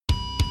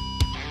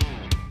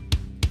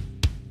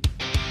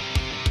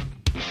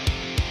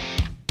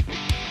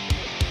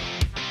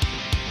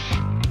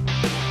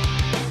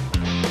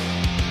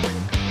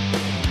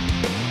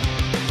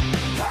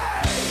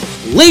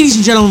Ladies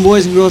and gentlemen,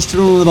 boys and girls,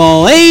 children of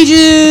all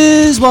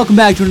ages, welcome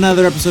back to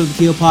another episode of the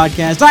Keel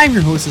Podcast. I'm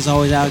your host, as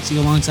always, Alex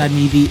Keel, alongside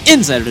me, the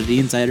insider of the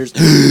insiders,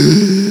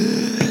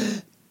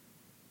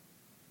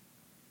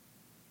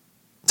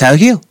 Tyler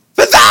Keel.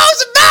 For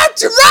those about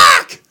to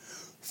rock,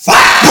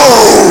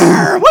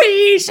 fire,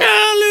 we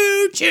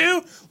salute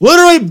you.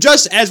 Literally,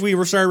 just as we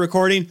started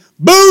recording,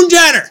 Boom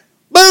Jenner.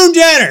 Boom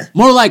Jenner.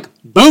 More like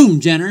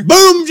Boom Jenner.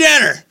 Boom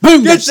Jenner.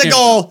 Boom gets the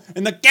goal,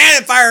 and the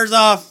cannon fires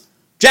off.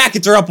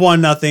 Jackets are up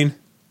 1-0.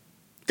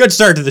 Good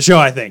start to the show,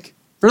 I think.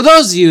 For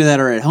those of you that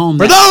are at home...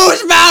 For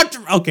those about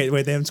to... Okay,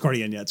 wait, they haven't scored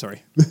again yet,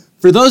 sorry.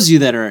 For those of you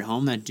that are at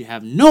home that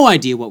have no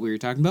idea what we were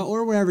talking about,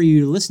 or wherever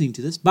you're listening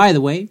to this, by the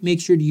way,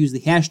 make sure to use the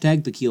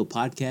hashtag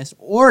 #TheKeelPodcast,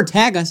 or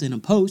tag us in a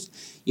post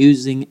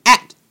using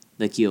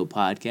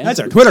 @TheKeelPodcast.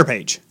 That's our Twitter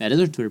page. That is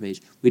our Twitter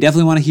page. We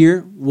definitely want to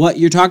hear what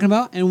you're talking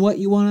about and what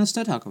you want us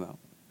to talk about.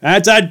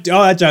 That's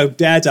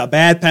a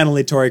bad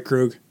penalty, Torrey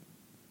Krug.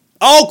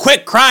 Oh,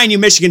 quit crying, you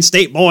Michigan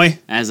State boy.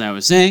 As I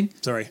was saying...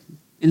 Sorry.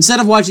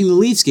 Instead of watching the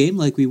Leafs game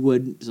like we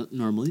would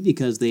normally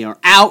because they are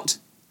out,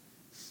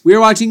 we are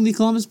watching the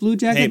Columbus Blue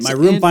Jackets. Hey, my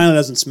room finally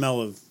doesn't smell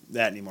of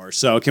that anymore,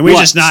 so can we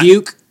just not...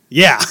 Puke?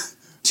 Yeah.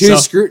 Two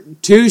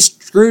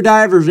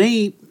screwdrivers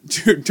ain't.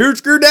 Two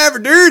screwdriver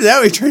dude?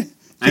 That we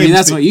I mean,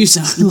 that's what you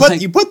sound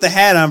like. You put the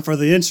hat on for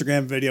the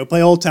Instagram video,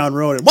 play Old Town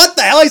Road, and what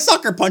the hell? I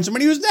sucker punched him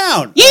when he was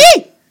down.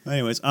 Yee!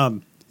 Anyways,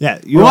 yeah.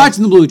 We're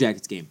watching the Blue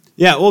Jackets game.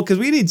 Yeah, well, because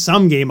we need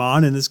some game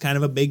on, and this is kind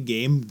of a big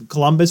game.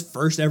 Columbus,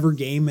 first ever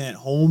game at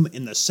home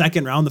in the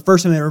second round. The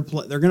first time they ever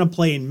play, they're going to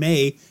play in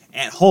May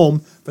at home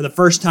for the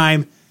first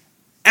time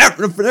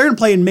ever. They're going to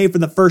play in May for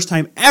the first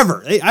time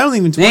ever. I don't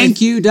even...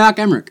 Thank you, Doc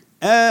Emmerich.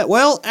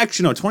 Well,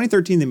 actually, no.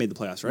 2013 they made the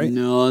playoffs, right?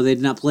 No, they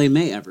did not play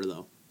May ever,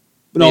 though.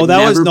 No,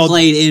 They've never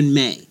played in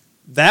May.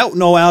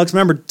 No, Alex,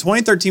 remember,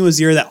 2013 was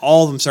the year that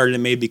all of them started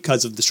in May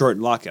because of the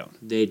shortened lockout.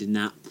 They did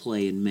not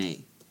play in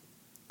May.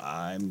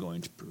 I'm going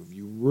to prove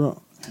you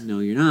wrong. No,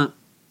 you're not.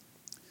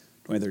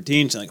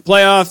 2013, like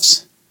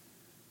playoffs.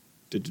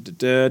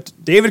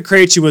 David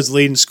Krejci was the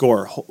leading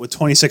scorer with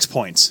 26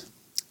 points.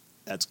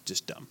 That's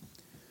just dumb.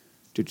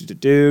 No,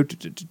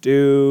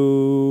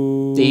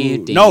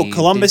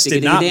 Columbus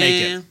did not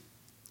make it.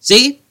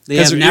 See? They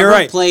have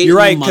never played in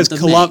the month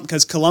of May.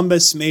 Because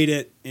Columbus made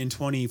it in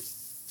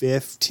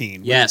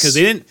 2015. Yes. Because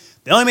they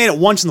only made it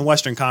once in the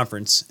Western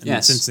Conference. And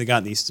yes. Since they got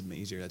in the East, it's been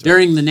easier. That's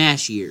during the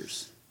Nash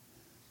years.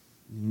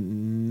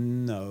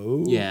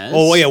 No. Yes.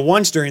 Oh, yeah,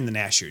 once during the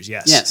Nash years,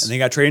 yes. Yes. And they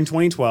got traded in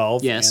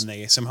 2012. Yes. And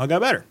they somehow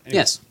got better. Anyway,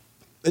 yes.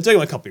 It took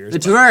them a couple years. The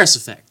Tavares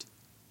effect.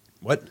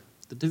 What?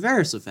 The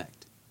Tavares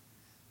effect.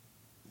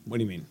 What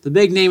do you mean? The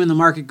big name in the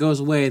market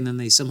goes away, and then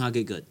they somehow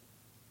get good.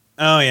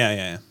 Oh,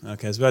 yeah.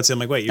 Okay, so I'm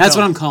like, wait. That's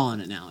what I'm calling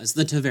it now. It's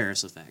the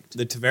Tavares effect.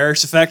 The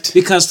Tavares effect?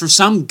 Because for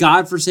some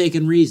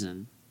godforsaken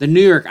reason, the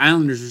New York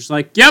Islanders are just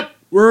like, yep,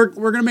 we're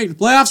going to make the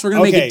playoffs. We're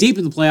going to make it deep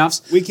in the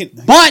playoffs. We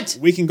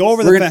can go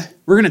over we're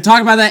going to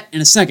talk about that in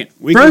a second.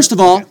 First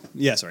of all, okay.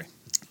 Yeah, sorry.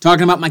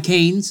 Talking about my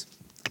Canes,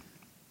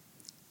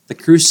 the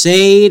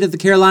crusade of the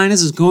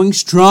Carolinas is going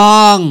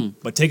strong.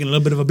 But taking a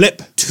little bit of a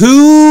blip.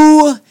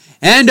 2-0,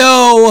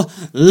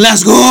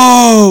 let's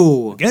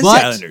go! Against the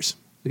Islanders.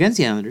 Against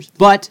the Islanders.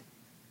 But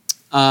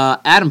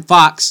Adam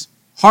Fox,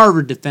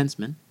 Harvard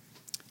defenseman,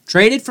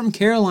 traded from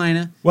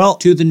Carolina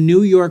to the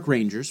New York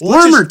Rangers,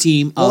 former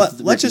team of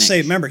the let's just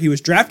say, remember, he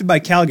was drafted by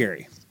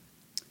Calgary.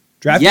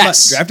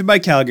 Drafted by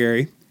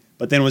Calgary,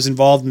 but then was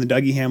involved in the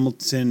Dougie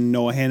Hamilton,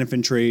 Noah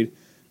Hannafin trade,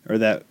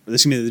 the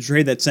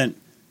trade that sent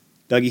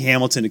Dougie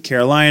Hamilton to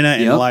Carolina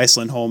and Elias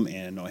Lindholm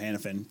and Noah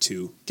Hannafin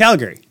to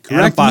Calgary. Correct.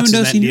 Adam Fox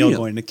in that deal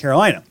going to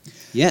Carolina.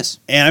 Yes.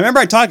 And I remember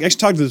I talked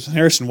to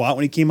Harrison Watt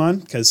when he came on,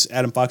 because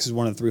Adam Fox is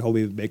one of the 3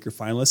 Hobie Baker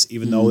finalists,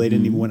 even though they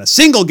didn't even win a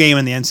single game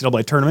in the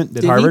NCAA tournament,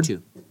 did Harvard. Need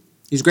to.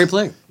 He's a great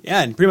player.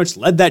 Yeah, and pretty much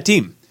led that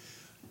team.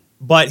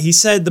 But he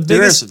said the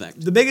biggest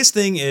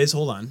thing is,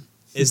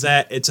 is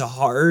that it's a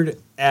hard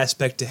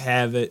aspect to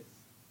have it,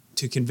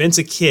 to convince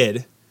a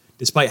kid,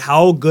 despite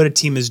how good a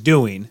team is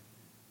doing,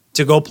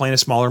 to go play in a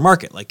smaller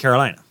market like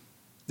Carolina,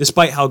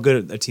 despite how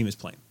good a team is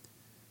playing.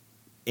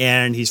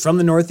 And he's from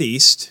the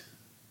Northeast,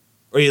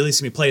 or at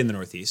least he played in the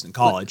Northeast in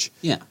college.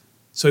 Yeah.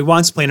 So he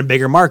wants to play in a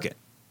bigger market.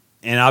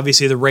 And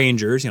obviously the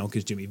Rangers,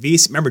 because Jimmy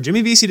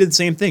Vesey did the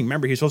same thing.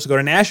 Remember, he was supposed to go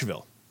to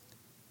Nashville.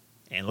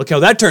 And look how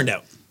that turned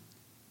out.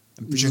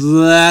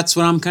 That's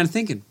what I'm kind of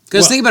thinking.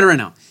 Because think about it right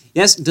now.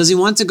 Yes, does he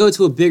want to go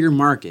to a bigger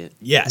market?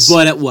 Yes.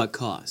 But at what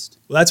cost?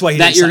 Well, that's why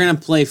you're going to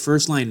play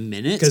first-line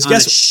minutes on a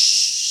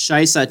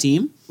Shisa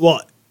team? Well,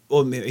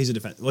 he's a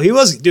defense. Well, he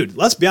was, dude,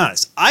 let's be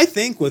honest. I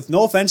think, with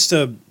no offense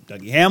to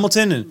Dougie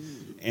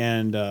Hamilton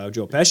and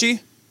Joe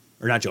Pesci,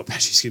 or not Joe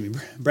Pesci, excuse me,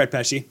 Brett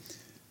Pesci.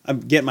 I'm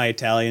getting my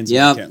Italians.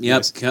 Yep.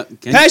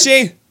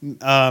 Pesci.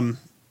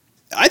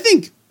 I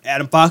think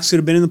Adam Fox could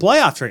have been in the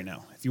playoffs right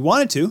now if you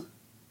wanted to.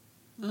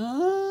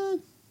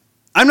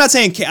 I'm not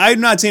saying he had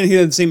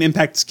the same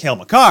impact as Cale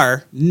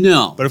Makar.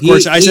 No, but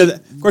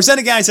then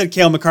again I said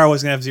Cale Makar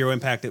wasn't going to have zero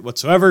impact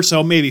whatsoever.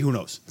 So maybe, who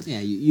knows? Yeah,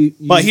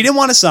 but he didn't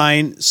want to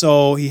sign,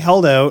 so he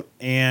held out.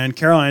 And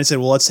Carolina said,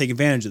 "Well, let's take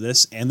advantage of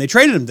this," and they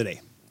traded him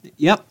today.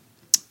 Yep.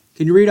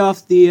 Can you read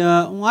off the?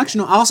 Well,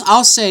 actually, no.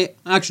 I'll say.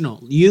 Actually, no.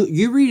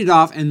 You read it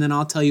off, and then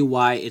I'll tell you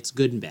why it's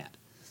good and bad.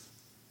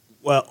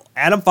 Well,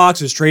 Adam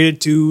Fox was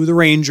traded to the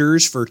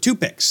Rangers for 2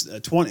 picks,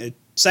 a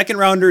second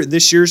rounder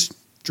this year's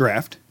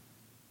draft,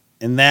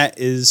 and that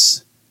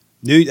is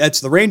new. That's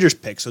the Rangers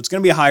pick, so it's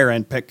going to be a higher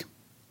end pick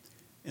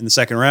in the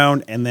second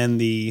round, and then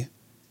the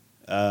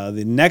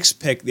next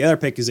pick, the other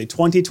pick, is a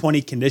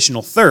 2020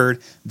 conditional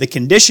third. The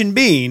condition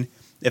being,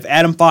 if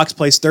Adam Fox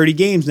plays 30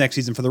 games next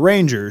season for the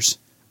Rangers,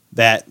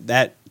 that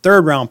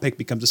third round pick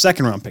becomes a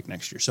second round pick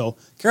next year. So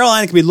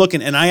Carolina could be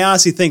looking, and I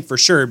honestly think for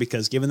sure,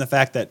 because given the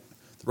fact that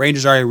the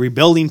Rangers are a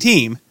rebuilding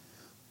team,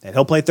 that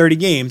he'll play 30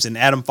 games, and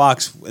Adam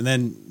Fox, and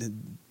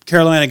then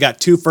Carolina got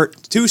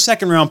 2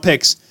 second round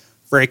picks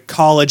for a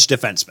college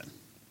defenseman.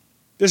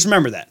 Just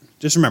remember that.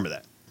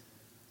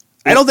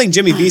 I don't think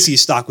Jimmy Vesey's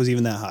stock was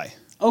even that high.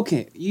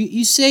 Okay,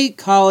 you say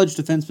college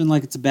defenseman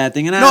like it's a bad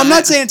thing, and I'm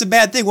not saying it's a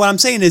bad thing. What I'm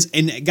saying is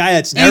a guy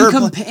that's never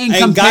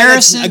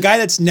a guy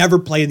that's never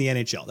played in the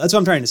NHL. That's what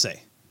I'm trying to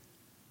say.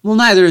 Well,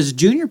 neither is a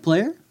junior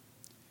player.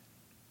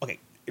 Okay,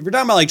 if you're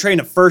talking about like trading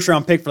a first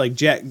round pick for like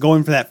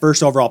going for that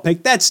first overall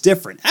pick, that's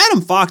different.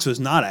 Adam Fox was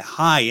not a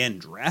high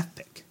end draft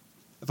pick,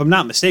 if I'm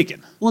not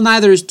mistaken. Well,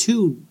 neither is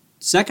 2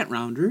 second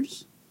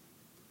rounders.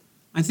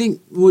 I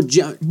think.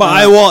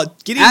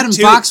 Adam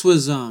Fox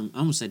was. I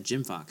almost said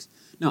Jim Fox.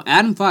 No,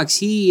 Adam Fox,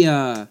 he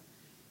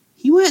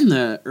went in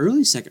the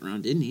early second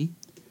round, didn't he?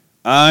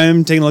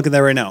 I'm taking a look at that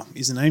right now.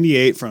 He's a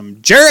 98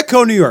 from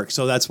Jericho, New York,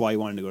 so that's why he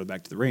wanted to go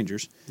back to the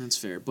Rangers. That's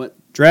fair, but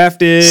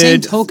drafted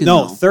same token,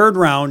 though. Third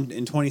round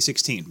in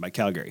 2016 by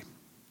Calgary.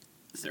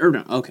 Third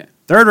round, okay.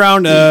 Third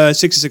round,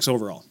 66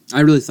 overall.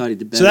 I really thought he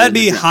did better. So that'd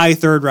be high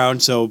third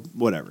round, so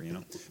whatever,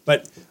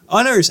 But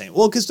I know what you're saying.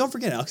 Well, because don't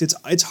forget, Alex,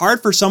 it's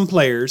hard for some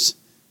players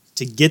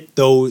to get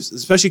those,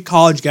 especially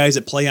college guys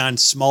that play on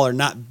smaller,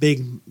 not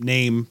big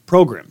name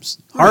programs.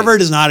 Right.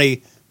 Harvard is not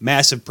a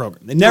massive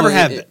program. They never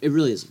have been. It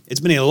really isn't. It's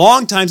been a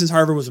long time since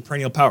Harvard was a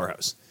perennial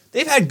powerhouse.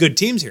 They've had good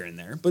teams here and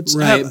there, but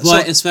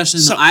especially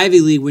in the Ivy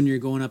League when you're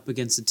going up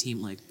against a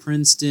team like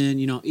Princeton,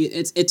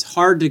 it's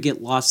hard to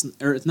get lost,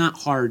 or it's not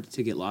hard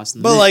to get lost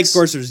in the mix. Like, of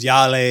course, there's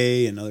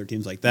Yale and other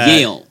teams like that.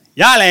 Yale.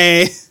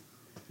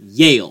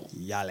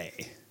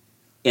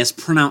 It's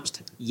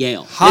pronounced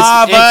Yale.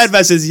 Harvard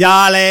versus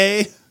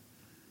Yale.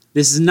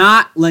 This is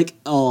not like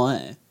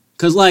LA.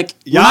 Because,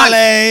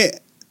 Yale.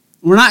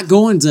 We're not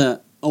going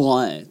to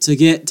LA to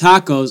get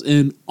tacos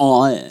in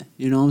LA.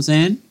 You know what I'm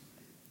saying?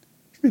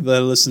 People that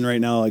are listening right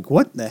now like,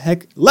 what the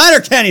heck?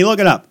 Letterkenny, look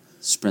it up.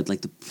 Spread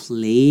like the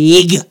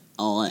plague.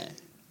 LA.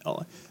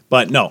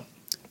 But no.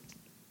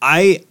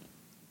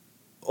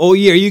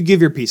 You give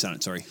your piece on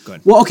it. Sorry. Go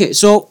ahead. Well, okay,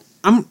 so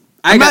I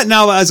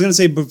was going to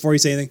say before you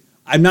say anything,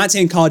 I'm not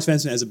saying college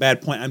defenseman as a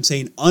bad point. I'm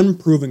saying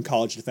unproven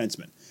college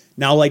defenseman.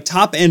 Now, like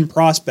top-end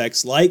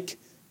prospects like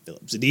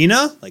Philip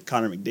Zadina, like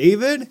Connor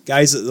McDavid,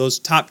 guys, those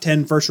top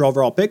 10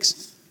 first-round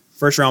picks,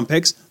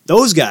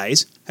 those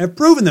guys have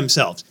proven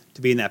themselves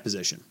to be in that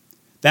position.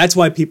 That's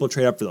why people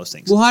trade up for those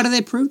things. Well, how do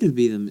they prove to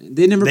be them?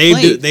 They never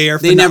played.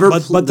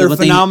 But they're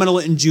phenomenal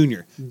in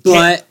junior.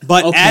 But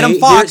okay, Adam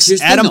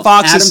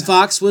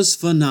Fox was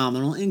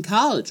phenomenal in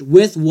college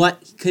with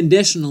what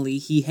conditionally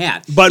he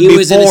had. But he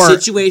was in a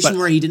situation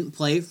where he didn't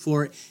play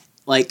for,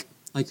 like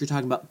you're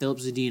talking about Philip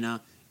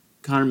Zadina,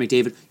 Connor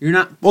McDavid. You're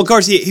not. Well, of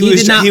course he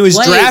was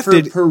drafted for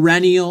a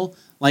perennial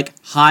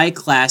high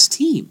class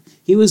team.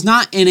 He was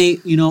not in a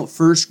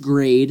first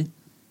grade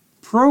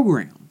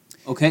program.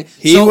 Okay,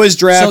 he was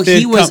drafted. So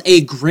he was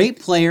a great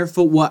player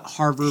for what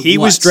Harvard was. He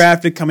was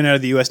drafted coming out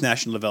of the U.S.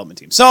 National Development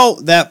Team. So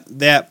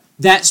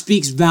that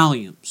speaks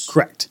volumes.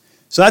 Correct.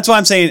 So that's why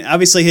I'm saying.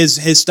 Obviously,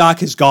 his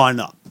stock has gone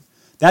up.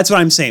 That's what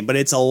I'm saying. But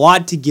it's a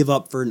lot to give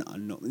up for.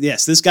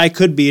 Yes, this guy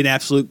could be an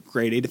absolute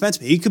grade A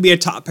defenseman. He could be a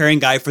top pairing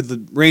guy for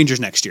the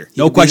Rangers next year.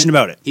 No question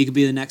about it. He could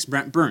be the next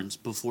Brent Burns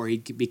before he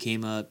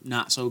became a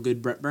not so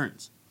good Brent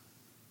Burns.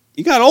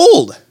 He got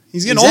old.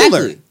 He's getting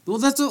older. Well,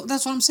 that's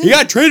what I'm saying. He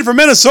got traded for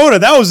Minnesota.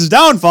 That was his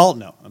downfall.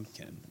 No, I'm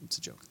kidding. It's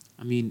a joke.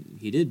 I mean,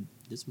 he did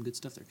some good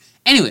stuff there.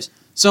 Anyways,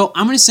 so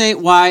I'm going to say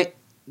why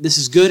this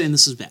is good and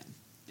this is bad.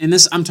 And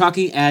this, I'm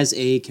talking as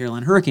a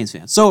Carolina Hurricanes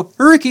fan. So,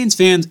 Hurricanes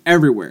fans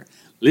everywhere,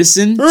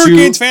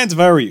 Hurricanes fans, if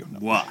I were you. No.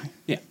 Why?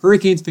 Yeah,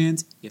 Hurricanes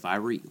fans, if I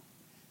were you.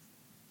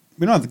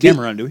 We don't have the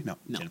camera on, do we? No.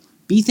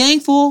 Be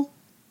thankful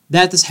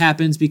that this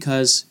happens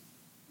because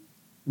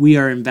we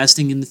are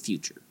investing in the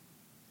future.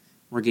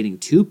 We're getting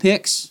 2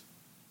 picks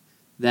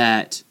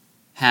that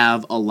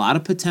have a lot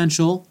of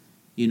potential.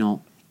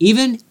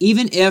 Even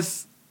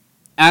if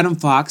Adam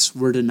Fox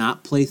were to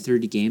not play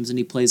 30 games and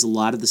he plays a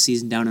lot of the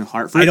season down in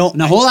Hartford. Hold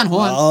on.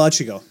 I'll let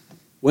you go.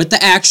 With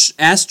the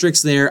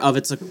asterisk there of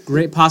it's a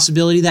great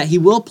possibility that he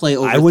will play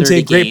over 30 games. I wouldn't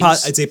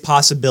say it's a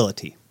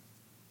possibility.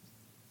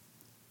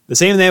 The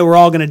same day we're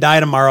all going to die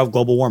tomorrow of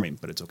global warming,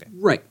 but it's okay.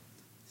 Right.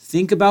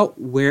 Think about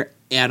where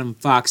Adam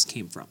Fox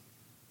came from.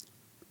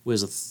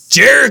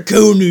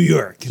 Jericho, New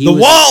York. The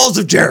walls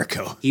of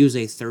Jericho. He was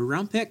a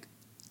 3rd-round pick.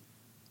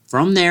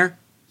 From there,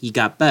 he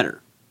got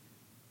better.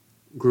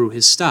 Grew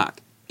his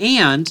stock.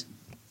 And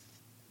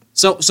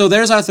So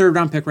there's our third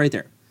round pick right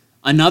there.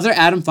 Another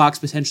Adam Fox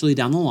potentially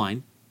down the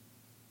line,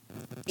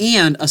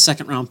 and a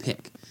second round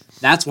pick.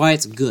 That's why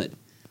it's good.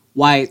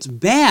 Why it's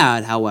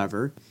bad,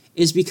 however,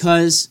 is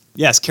because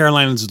yes,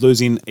 Carolina's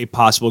losing a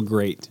possible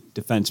great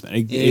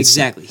defenseman.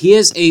 Exactly. He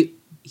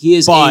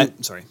is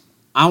sorry.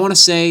 I want to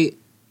say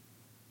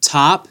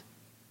top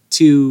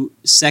to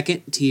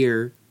second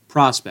tier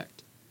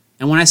prospect.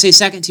 And when I say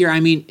second tier, I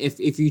mean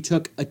if you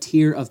took a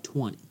tier of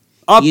 20.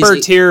 Upper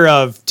tier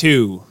of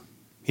 2.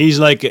 He's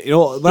like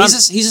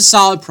he's a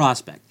solid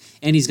prospect.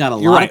 And he's got a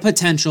lot of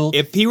potential.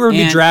 If he were to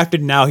be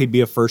drafted now, he'd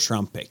be a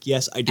first-round pick.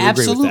 Yes, I do agree with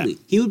that. Absolutely.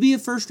 He would be a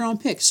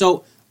first-round pick.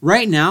 So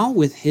right now,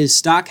 with his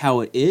stock how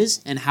it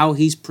is and how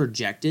he's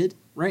projected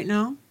right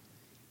now,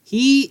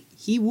 he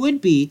would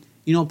be,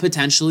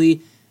 potentially,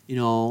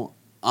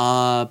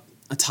 a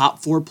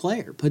top 4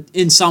 player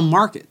in some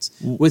markets.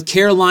 With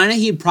Carolina,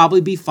 he'd probably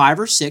be 5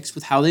 or 6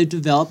 with how they've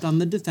developed on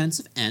the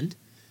defensive end.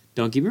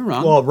 Don't get me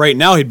wrong. Well, right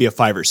now he'd be a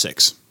 5 or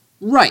 6.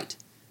 Right.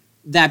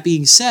 That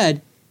being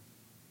said,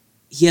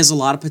 he has a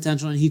lot of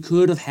potential, and he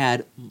could have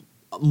had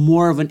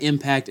more of an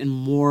impact and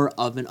more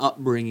of an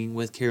upbringing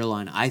with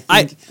Carolina. I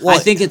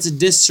think it's a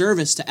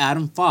disservice to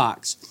Adam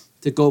Fox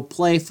to go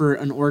play for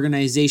an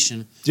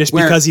organization just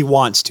because he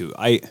wants to.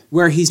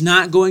 Where he's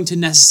not going to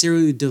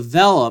necessarily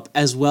develop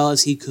as well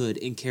as he could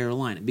in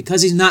Carolina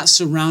because he's not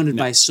surrounded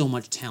by so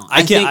much talent.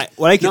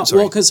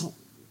 Sorry. Because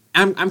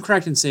I'm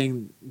correct in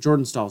saying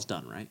Jordan Stahl's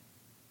done, right?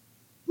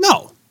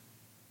 No,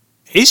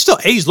 he's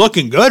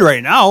looking good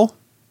right now.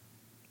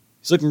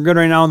 He's looking good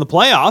right now in the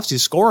playoffs.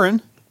 He's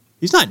scoring.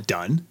 He's not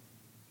done.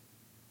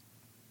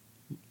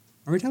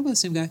 Are we talking about the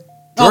same guy?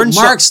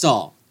 Mark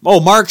Stahl. Oh,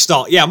 Mark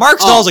Stahl. Yeah, Mark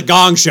Stahl's a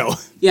gong show.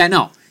 Yeah,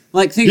 no.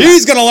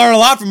 He's going to learn a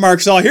lot from Mark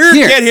Stahl.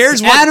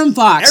 Here's what Adam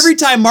Fox. Every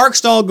time Mark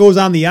Stahl goes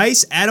on the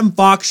ice, Adam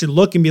Fox should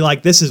look and be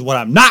like, this is what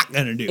I'm not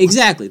going to do.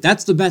 Exactly.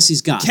 That's the best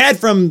he's got. Ted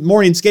from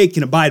Morning Skate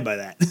can abide by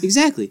that.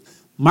 Exactly.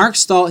 Mark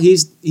Stahl,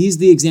 he's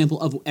the example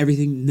of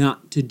everything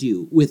not to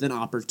do with an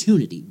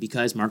opportunity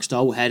because Mark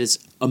Stahl had his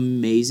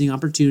amazing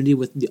opportunity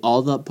with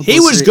all the publicity. He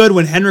was good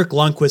when Henrik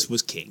Lundqvist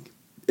was king.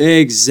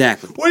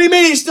 Exactly. What do you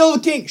mean he's still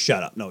the king?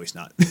 Shut up. No, he's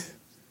not.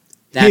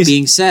 That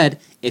being said,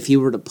 if he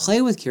were to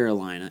play with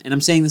Carolina, and I'm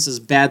saying this is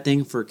a bad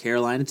thing for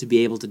Carolina to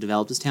be able to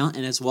develop his talent,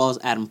 and as well as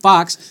Adam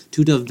Fox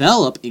to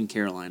develop in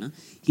Carolina,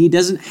 he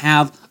doesn't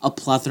have a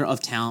plethora of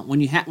talent. When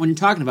you're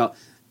talking about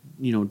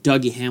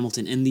Dougie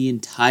Hamilton and the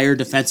entire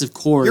defensive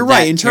core you're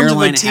right. In terms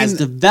Carolina of a team has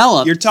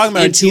developed you're talking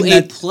about into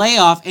a team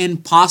playoff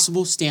and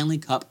possible Stanley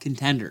Cup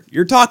contender.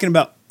 You're talking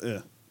about...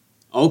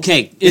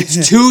 Okay, it's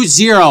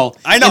 2-0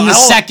 I know, in the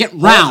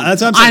second round.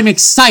 That's what I'm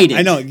excited.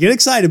 I know, get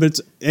excited, but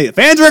the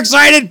fans are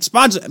excited.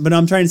 Sponsor. But what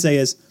I'm trying to say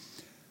is,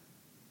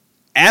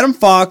 Adam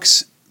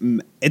Fox,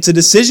 it's a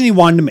decision he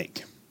wanted to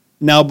make.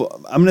 Now,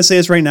 I'm going to say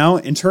this right now.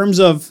 In terms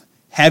of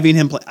having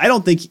him play, I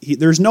don't think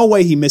there's no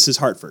way he misses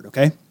Hartford,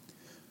 okay?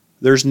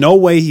 There's no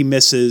way he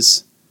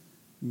misses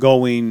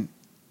playing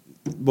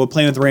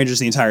with the Rangers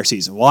the entire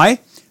season. Why?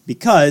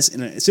 Because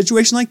in a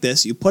situation like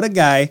this, you put a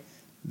guy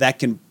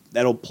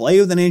that'll play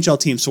with an NHL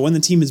team, so when the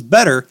team is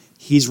better,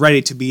 he's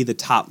ready to be the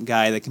top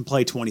guy that can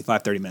play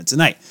 25, 30 minutes a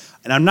night.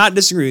 And I'm not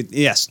disagreeing.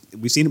 Yes,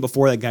 we've seen it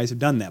before that guys have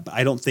done that, but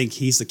I don't think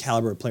he's the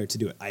caliber of player to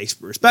do it. I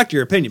respect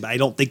your opinion, but I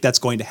don't think that's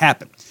going to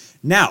happen.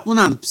 Now,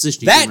 not in the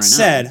position that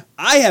said,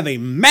 I have a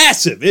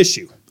massive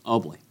issue. Oh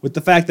boy. With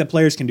the fact that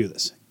players can do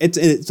this.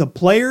 It's a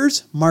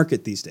player's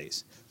market these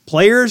days.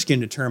 Players can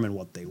determine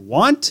what they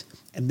want,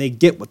 and they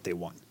get what they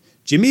want.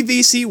 Jimmy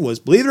Vesey was,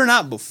 believe it or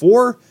not,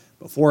 before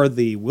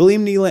the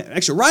William Nylander...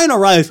 Actually, Ryan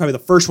O'Reilly was probably the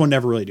first one to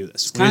ever really do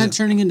this. It's kind of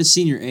turning into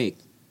senior A.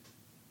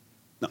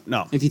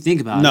 No. If you think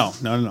about it. No.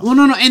 Well,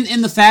 no.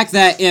 And the fact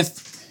that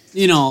if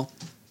you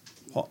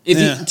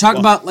talk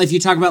about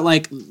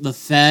like the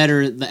Fed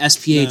or the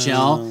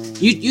SPHL,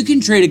 you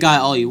can trade a guy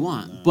all you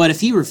want. But if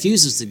he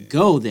refuses to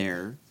go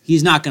there,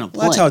 he's not going to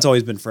play. Well, that's how it's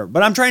always been forever.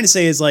 But I'm trying to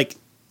say is like,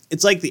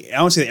 it's like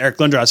I won't say the Eric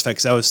Lindros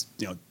effect because that was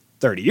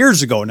 30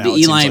 years ago now. The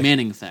Eli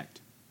Manning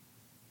effect.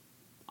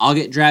 I'll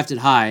get drafted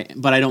high,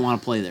 but I don't want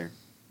to play there.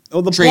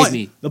 Oh, Trade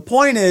me. The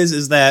point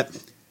is that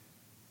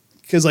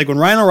because like when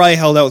Ryan O'Reilly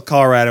held out with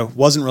Colorado,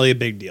 wasn't really a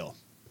big deal.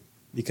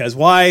 Because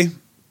why?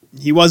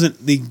 He wasn't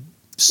the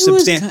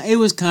substantial. It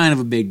was kind of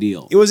a big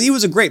deal. He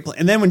was a great player.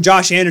 And then when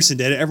Josh Anderson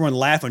did it, everyone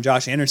laughed when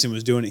Josh Anderson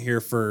was doing it here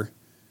for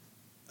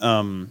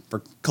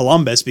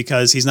Columbus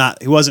because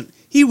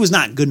he was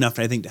not good enough,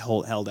 I think, to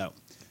held out.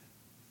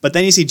 But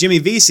then you see Jimmy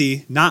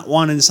Vesey not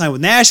wanting to sign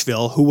with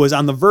Nashville, who was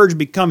on the verge of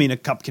becoming a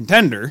cup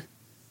contender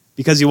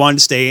because he wanted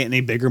to stay in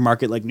a bigger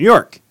market like New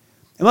York.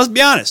 And let's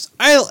be honest,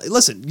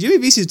 Jimmy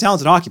Vesey's a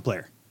talented hockey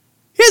player.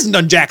 He hasn't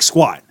done jack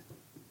squat.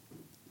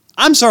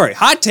 I'm sorry,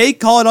 hot take,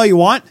 call it all you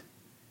want.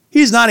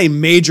 He's not a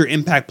major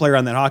impact player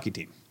on that hockey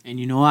team.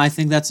 And I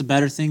think that's a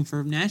better thing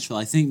for Nashville.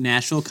 I think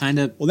Nashville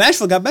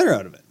Nashville got better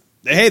out of it.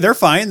 Hey, they're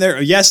fine. They're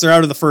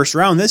out of the first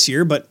round this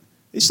year, but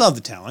they still have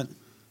the talent.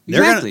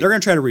 Exactly. They're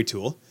going to try to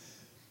retool.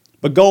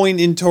 But going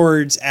in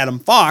towards Adam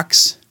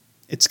Fox,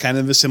 it's kind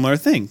of a similar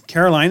thing.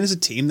 Carolina is a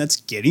team that's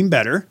getting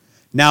better.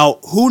 Now,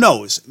 who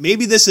knows?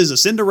 Maybe this is a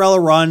Cinderella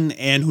run,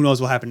 and who knows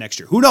what will happen next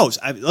year. Who knows?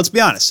 Let's be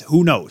honest.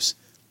 Who knows?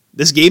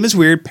 This game is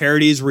weird.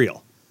 Parity is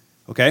real.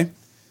 Okay?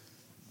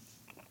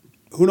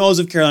 Who knows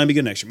if Carolina will be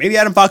good next year? Maybe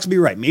Adam Fox will be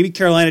right. Maybe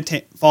Carolina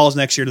falls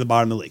next year to the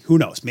bottom of the league. Who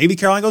knows? Maybe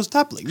Carolina goes to the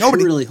top of the league.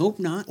 Nobody. I really hope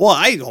not. Well,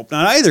 I hope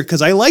not either,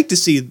 because I like to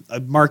see a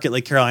market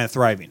like Carolina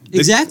thriving.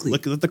 Exactly.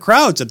 Look at the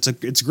crowds.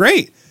 It's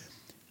great.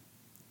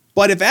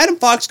 But if Adam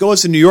Fox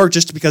goes to New York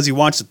just because he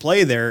wants to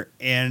play there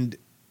and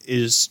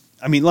is,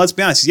 I mean, let's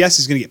be honest. Yes,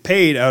 he's going to get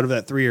paid out of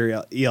that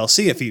 3-year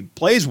ELC if he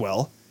plays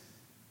well.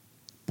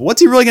 But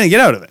what's he really going to get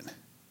out of it?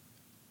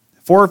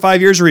 4 or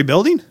 5 years of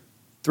rebuilding?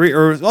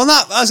 I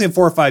was saying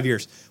 4 or 5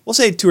 years. We'll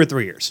say 2 or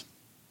 3 years.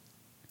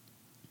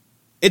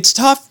 It's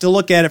tough to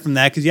look at it from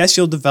that because, yes,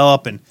 you'll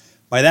develop. And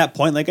by that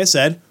point, like I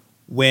said,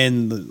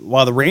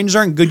 while the Rangers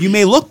aren't good, you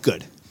may look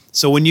good.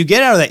 So when you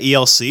get out of that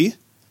ELC,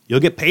 you'll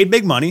get paid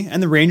big money,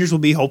 and the Rangers will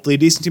be hopefully a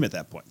decent team at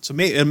that point. So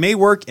it may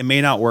work, it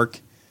may not work.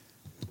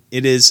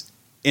 It is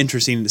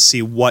interesting to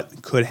see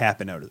what could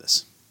happen out of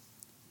this.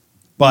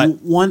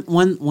 But one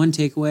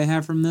takeaway I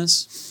have from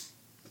this,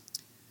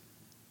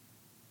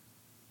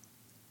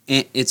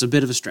 it's a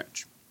bit of a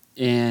stretch,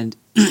 and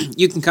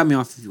you can cut me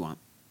off if you want.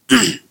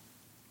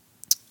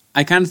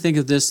 I kind of think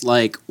of this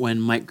like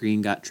when Mike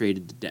Green got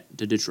traded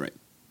to Detroit.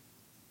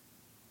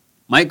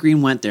 Mike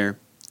Green went there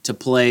to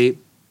play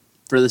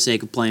for the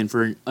sake of playing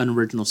for an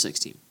original 6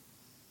 team.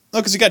 No,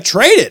 because he got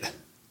traded.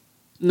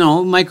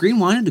 No, Mike Green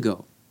wanted to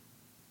go.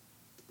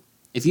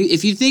 If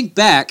you think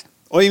back...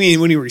 Oh, you mean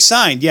when he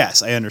resigned?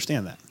 Yes, I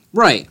understand that.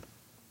 Right.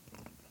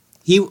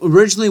 He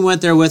originally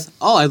went there with,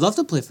 I'd love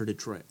to play for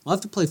Detroit. I'd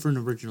love to play for an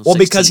original 6 Well,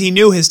 because he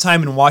knew his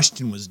time in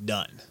Washington was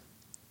done.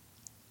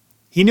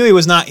 He knew he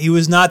was not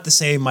the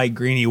same Mike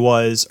Green he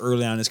was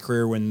early on in his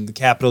career when the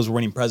Capitals were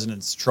winning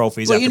President's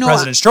trophies after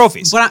President's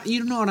trophies. But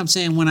you know what I'm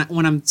saying when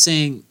I'm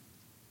saying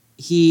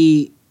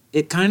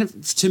it kind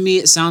of, to me,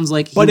 it sounds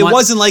like it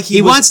wasn't like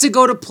he wants to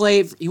go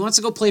play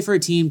for a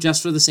team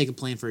just for the sake of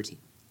playing for a team.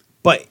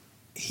 But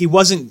he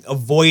wasn't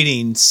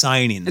avoiding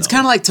signing. It's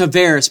kind of like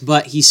Tavares,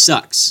 but he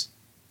sucks.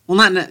 Well,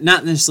 not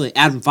necessarily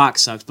Adam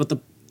Fox sucks, but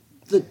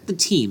the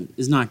team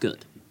is not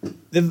good.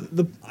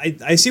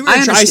 I see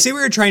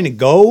where you're trying to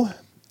go,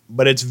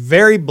 but it's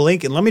very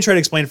blink. And let me try to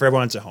explain it for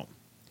everyone that's at home.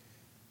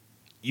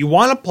 You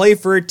want to play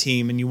for a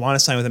team and you want to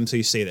sign with them so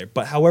you stay there.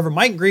 But however,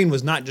 Mike Green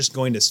was not just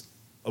going to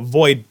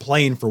avoid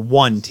playing for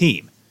one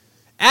team.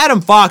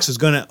 Adam Fox was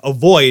going to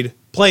avoid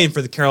playing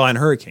for the Carolina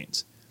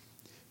Hurricanes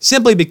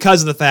simply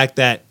because of the fact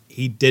that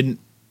he didn't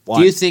want.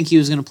 Do you think he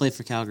was going to play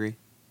for Calgary?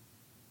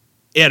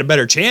 He had a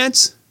better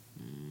chance,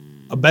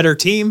 a better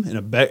team, and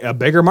a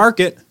bigger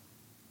market.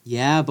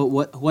 Yeah, but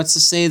what's to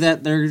say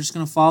that they're just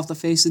going to fall off the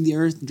face of the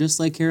earth just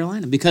like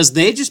Carolina? Because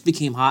they just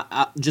became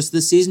hot just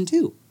this season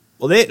too.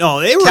 Well, they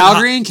were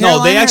Calgary and Carolina.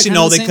 No, they actually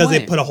because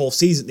they put a whole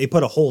season. They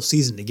put a whole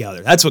season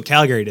together. That's what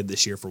Calgary did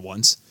this year for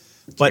once.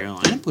 But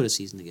Carolina put a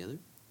season together.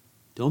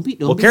 Don't be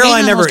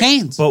Carolina never.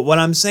 Canes. But what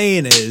I'm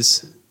saying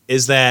is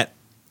that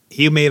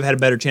he may have had a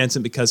better chance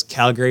because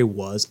Calgary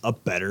was a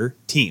better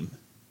team.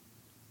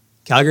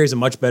 Calgary is a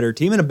much better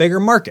team and a bigger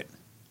market.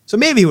 So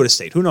maybe he would have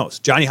stayed. Who knows?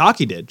 Johnny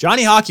Hockey did.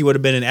 Johnny Hockey would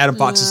have been in Adam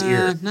Fox's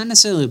ear. Not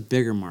necessarily a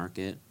bigger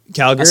market.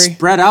 Calgary? A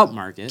spread out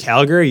market.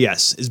 Calgary,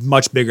 yes, is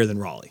much bigger than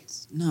Raleigh.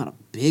 It's not a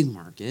big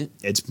market.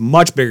 It's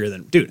much bigger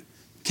than... Dude.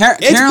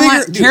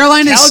 Carolina,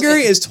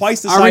 Calgary is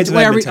twice the size of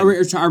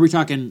Edmonton. Are we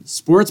talking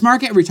sports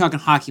market or are we talking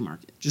hockey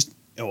market? Just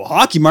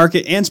hockey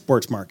market and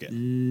sports market.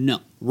 No.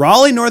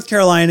 Raleigh, North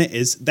Carolina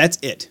that's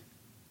it.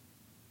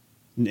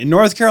 In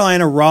North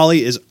Carolina,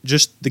 Raleigh is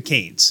just the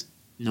Canes.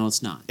 No,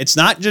 it's not. It's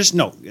not just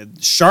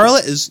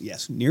Charlotte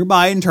is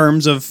nearby in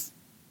terms of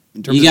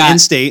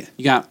in-state.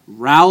 You got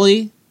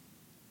Raleigh,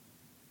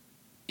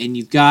 and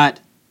you've got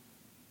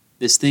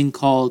this thing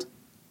called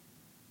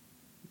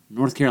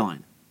North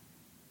Carolina,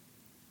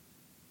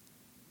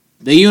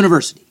 the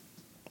university.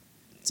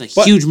 It's a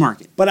huge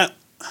market, but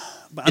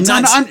it's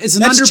an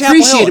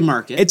underappreciated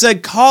market. It's a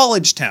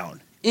college town.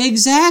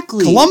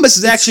 Exactly. Columbus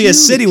is actually a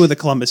city with a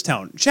Columbus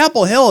town.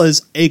 Chapel Hill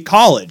is a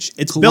college.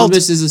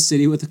 Columbus is a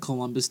city with a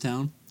Columbus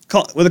town.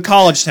 With a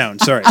college town,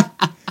 sorry.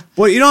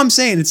 Well, you know what I'm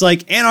saying? It's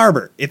like Ann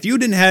Arbor. If you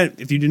did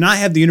not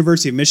have the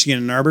University of Michigan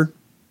in Ann Arbor,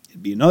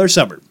 it'd be another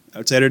suburb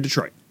outside of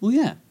Detroit. Well,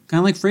 yeah, kind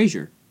of like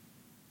Fraser.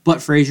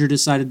 But Fraser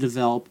decided to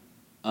develop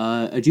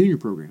a junior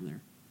program there.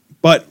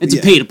 But it's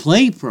a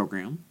pay-to-play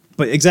program.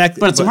 But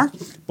exactly. But it's a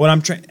market. What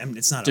I'm trying,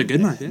 it's not. It's a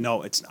good market.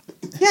 No, it's not.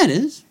 Yeah, it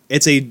is.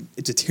 It's a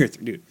tier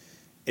 3, dude.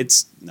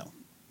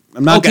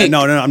 I'm not going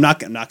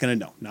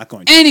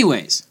to.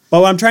 Anyways.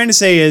 But what I'm trying to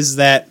say is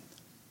that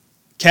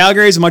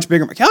Calgary is a much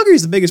bigger market. Calgary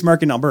is the biggest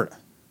market in Alberta.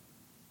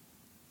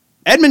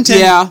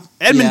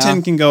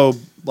 Edmonton can go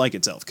like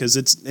itself because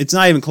it's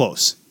not even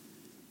close.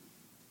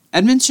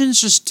 Edmonton's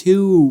just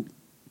too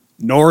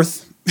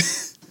north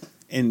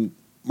and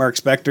Mark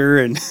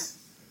Spector and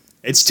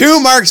it's too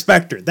Mark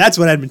Spector. That's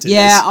what Edmonton is.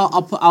 Yeah,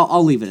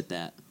 I'll leave it at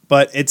that.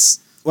 But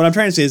what I'm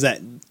trying to say is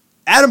that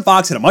Adam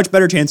Fox had a much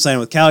better chance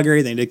signing with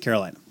Calgary than he did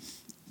Carolina.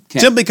 Okay.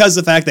 Simply because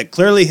of the fact that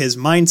clearly his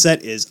mindset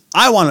is,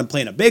 I want to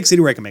play in a big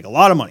city where I can make a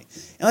lot of money.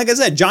 And like I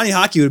said, Johnny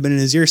Hockey would have been in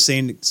his ear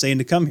saying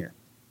to come here.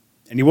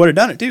 And he would have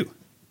done it too.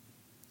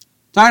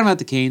 Talking about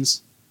the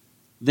Canes,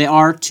 they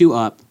are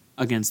 2-up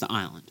against the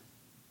Island.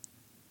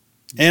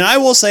 And I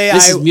will say,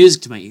 this is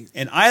music to my ears.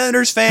 And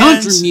Islanders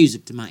fans, country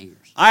music to my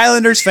ears.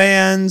 Islanders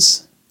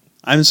fans,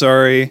 I'm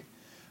sorry.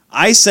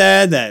 I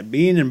said that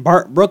being in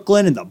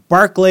Brooklyn and the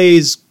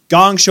Barclays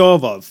gong show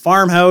of a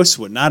farmhouse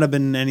would not have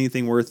been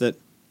anything worth it.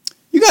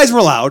 You guys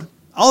were loud.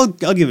 I'll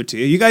give it to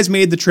you. You guys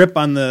made the trip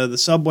on the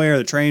subway or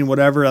the train,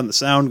 whatever, on the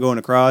sound going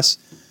across.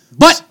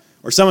 But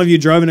or some of you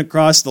driving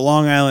across the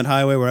Long Island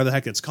Highway, whatever the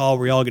heck it's called,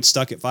 where you all get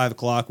stuck at 5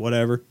 o'clock,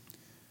 whatever.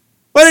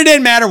 But it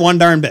didn't matter one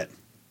darn bit.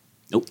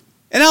 Nope.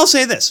 And I'll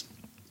say this.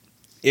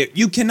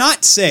 You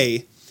cannot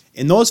say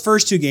in those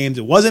first 2 games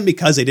it wasn't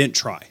because they didn't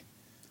try.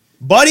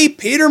 Buddy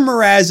Peter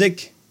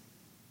Mrazek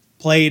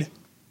played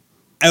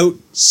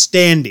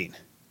outstanding.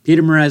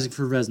 Peter Mrazek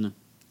for Vezina.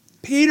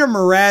 Peter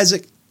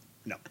Mrazek,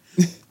 no.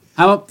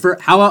 How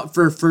about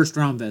for first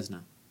round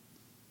Vezina?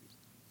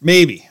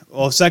 Maybe.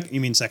 Well,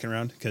 you mean second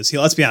round? Because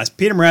let's be honest,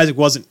 Peter Mrazek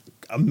wasn't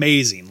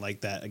amazing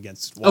like that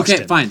against Washington.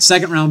 Okay, fine.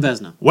 Second round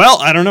Vezina. Well,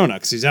 I don't know now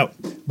because he's out.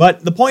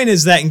 But the point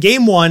is that in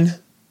game 1,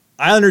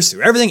 Islanders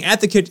threw everything at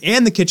the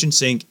kitchen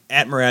sink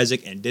at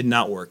Mrazek and did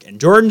not work.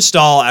 And Jordan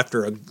Stahl,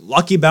 after a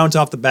lucky bounce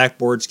off the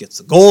backboards, gets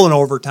the goal in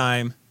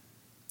overtime,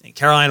 and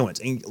Carolina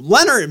wins. And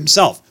Leonard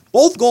himself,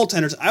 both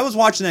goaltenders, I was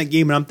watching that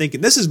game and I'm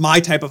thinking, this is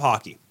my type of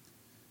hockey.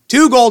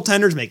 2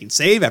 goaltenders making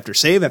save after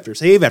save after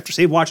save after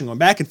save, watching going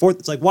back and forth.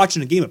 It's like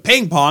watching a game of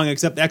ping pong,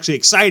 except actually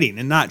exciting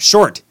and not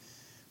short.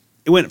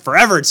 It went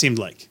forever, it seemed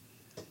like,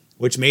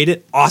 which made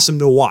it awesome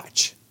to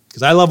watch.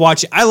 Because I love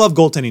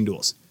goaltending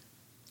duels.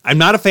 I'm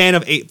not a fan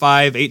of 8-5,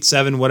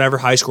 8-7, whatever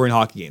high-scoring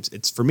hockey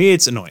games. For me,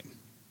 it's annoying.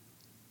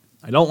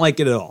 I don't like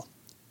it at all.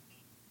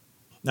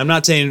 I'm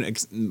not saying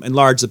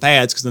enlarge the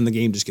pads because then the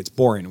game just gets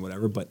boring or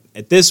whatever, but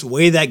at this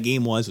way that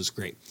game was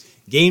great.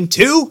 Game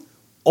 2,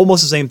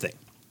 almost the same thing.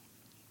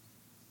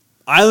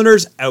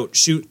 Islanders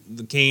outshoot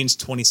the Canes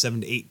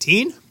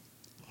 27-18.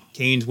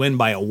 Canes win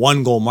by a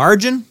 1-goal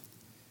margin.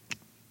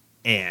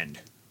 And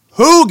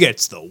who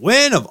gets the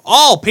win of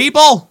all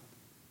people?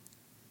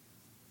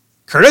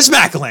 Curtis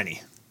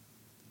McElhinney.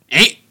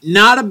 Ain't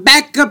not a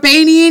backup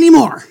ain't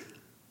anymore.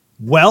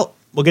 Well,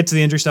 we'll get to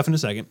the injury stuff in a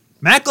second.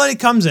 McElhinney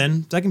comes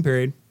in, second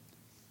period,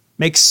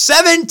 makes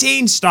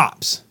 17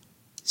 stops.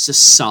 It's a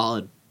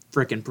solid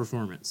freaking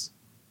performance.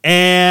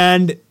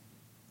 And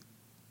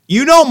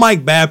you know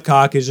Mike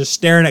Babcock is just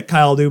staring at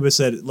Kyle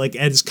Dubas at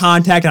his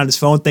contact on his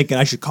phone thinking,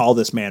 I should call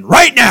this man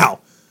right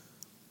now.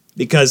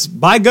 Because,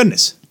 by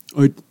goodness.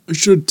 I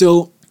should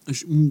tell,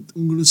 I'm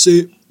going to say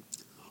it.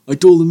 I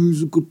told him he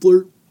was a good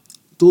player.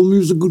 Told him he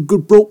was a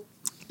good bro.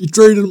 You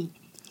traded him.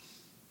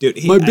 Dude,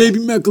 baby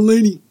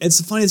McElhinney. It's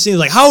the funniest thing.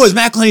 Like, how is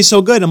McElhinney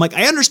so good? I'm like,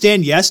 I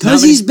understand, yes.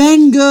 Because he's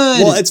been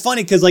good. Well, it's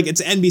funny because,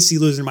 it's NBC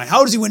losing my.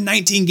 How does he win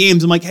 19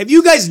 games? I'm like, have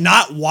you guys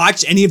not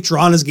watched any of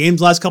Toronto's games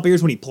the last couple of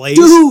years when he plays?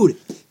 Dude,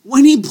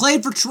 when he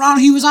played for Toronto,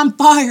 he was on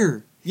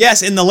fire.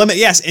 Yes, in the limit.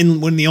 Yes,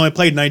 and when he only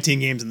played 19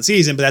 games in the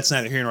season, but that's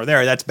neither here nor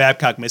there. That's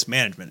Babcock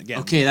mismanagement again.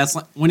 Okay, that's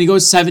when he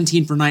goes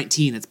 17 for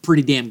 19. It's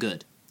pretty damn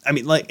good. I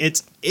mean,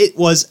 it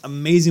was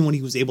amazing what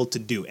he was able to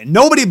do, and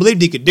nobody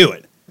believed he could do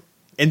it.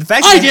 And the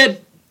fact I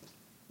did.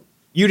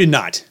 You did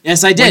not.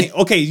 Yes, I did.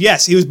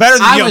 Yes, he was better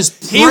than I was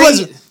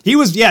praying. He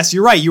was. Yes,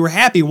 you're right. You were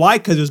happy. Why?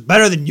 Because it was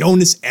better than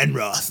Jonas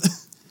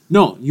Enroth.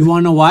 No, you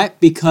want to know why?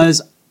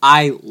 Because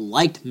I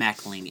liked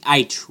McElhinney.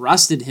 I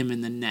trusted him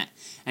in the net.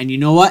 And you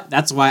know what?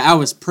 That's why I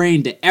was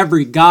praying to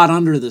every god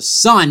under the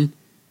sun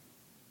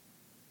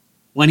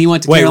when he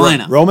went to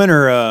Carolina. Roman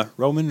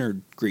or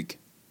Greek?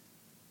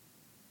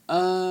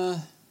 For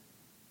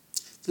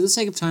the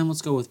sake of time,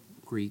 let's go with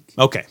Greek.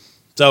 Okay.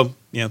 So,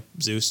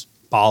 Zeus,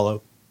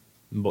 Apollo,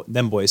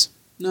 them boys.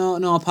 No,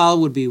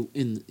 Apollo would be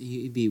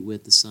he'd be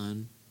with the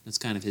sun. That's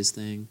kind of his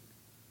thing.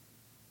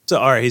 So,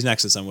 all right, he's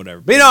next to the sun,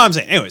 whatever. But you know what I'm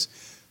saying. Anyways,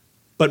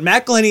 but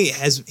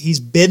McElhinney he's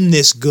been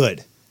this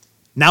good.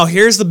 Now,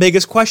 here's the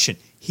biggest question.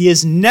 He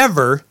has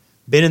never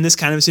been in this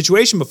kind of a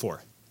situation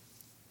before.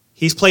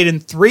 He's played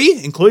in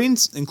 3, including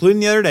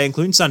the other day,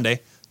 including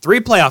Sunday, 3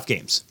 playoff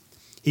games.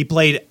 He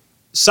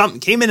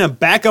came in a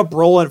backup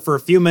role for a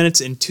few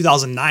minutes in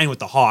 2009 with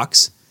the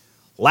Hawks.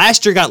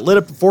 Last year got lit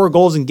up for 4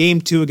 goals in Game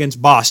 2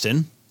 against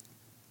Boston.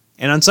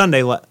 And on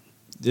Sunday,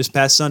 this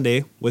past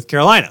Sunday, with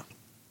Carolina.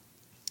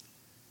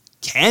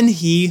 Can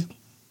he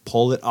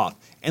pull it off?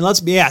 And let's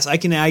be honest, I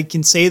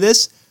can say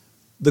this.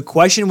 The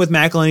question with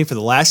McElhinney for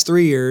the last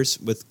 3 years,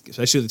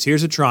 especially the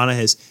Tears of Toronto,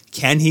 is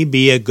can he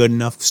be a good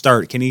enough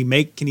start? Can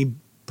he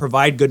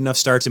provide good enough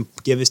starts and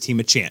give his team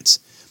a chance?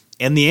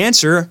 And the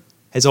answer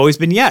has always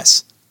been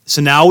yes.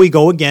 So now we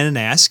go again and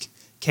ask,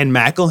 can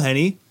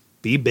McElhinney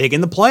be big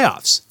in the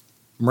playoffs?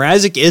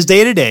 Mrazek is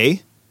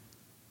day-to-day,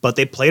 but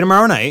they play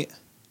tomorrow night.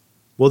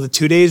 Will the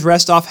 2 days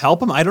rest off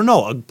help him? I don't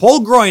know. A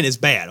pulled groin is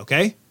bad,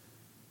 okay?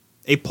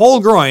 A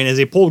pulled groin is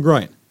a pulled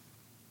groin.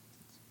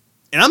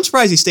 And I'm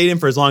surprised he stayed in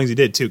for as long as he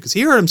did, too, because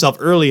he hurt himself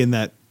early in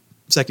that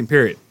second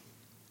period.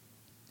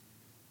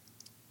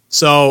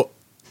 So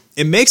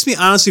it makes me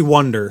honestly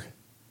wonder.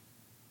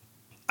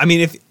 I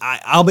mean,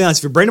 I'll be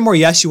honest, if you're Brandon Moore,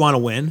 yes, you want to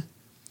win,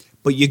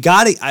 but you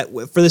got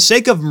to, for the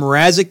sake of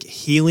Mrazek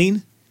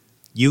healing,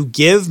 you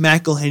give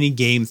McElhinney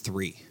game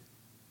 3.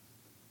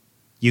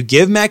 You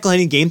give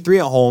McElhinney game 3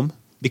 at home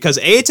because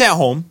A, it's at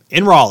home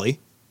in Raleigh.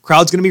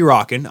 Crowd's going to be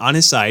rocking on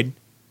his side.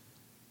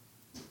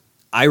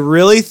 I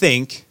really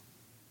think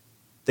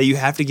that you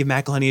have to give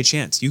McElhinney a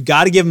chance. You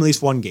got to give him at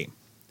least one game.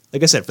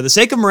 Like I said, for the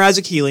sake of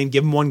Mrazek healing,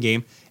 give him one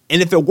game.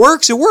 And if it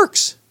works, it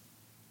works.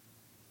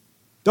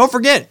 Don't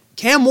forget,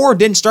 Cam Moore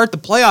didn't start the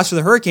playoffs for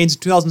the Hurricanes in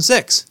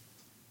 2006.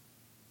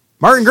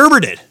 Martin Gerber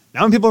did.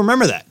 Now people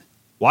remember that.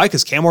 Why?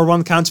 Because Cam Moore won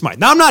the Conn Smythe.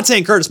 Now, I'm not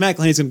saying Curtis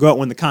McElhinney's going to go out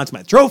and win the Conn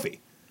Smythe trophy.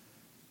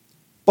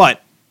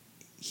 But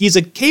he's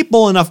a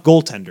capable enough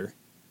goaltender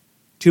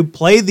to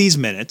play these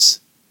minutes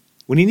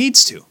when he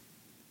needs to.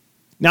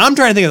 Now, I'm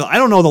trying to think of, I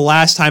don't know the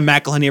last time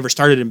McElhinney ever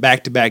started in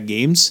back-to-back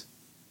games.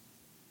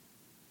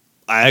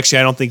 I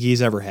don't think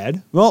he's ever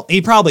had. Well,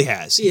 he probably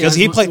has. Because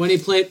he played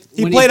with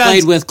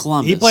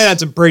Columbus. He played on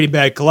some pretty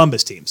bad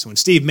Columbus teams. When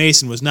Steve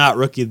Mason was not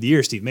Rookie of the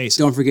Year, Steve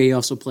Mason. Don't forget he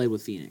also played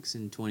with Phoenix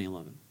in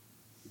 2011.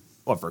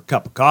 What, for a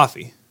cup of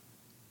coffee?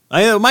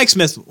 Mike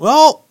Smith.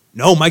 Well,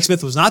 no, Mike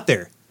Smith was not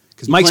there.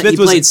 Because He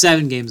played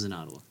 7 games in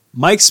Ottawa.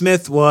 Mike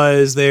Smith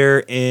was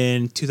there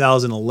in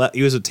 2011.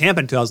 He was with Tampa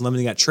in 2011.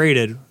 He got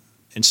traded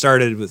and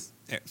started with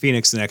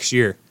Phoenix the next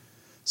year.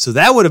 So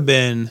that would have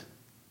been,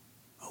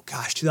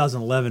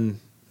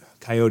 2011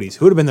 Coyotes.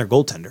 Who would have been their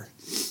goaltender?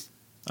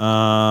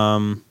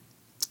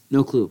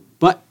 No clue.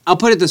 But I'll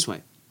put it this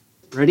way.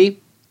 Ready?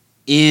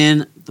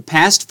 In the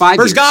past 5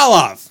 years.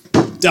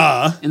 Galov.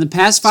 Duh. In the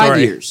past 5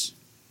 years.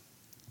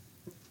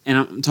 And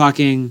I'm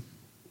talking,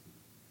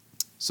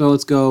 so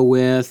let's go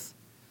with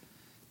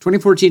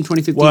 2014,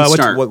 2015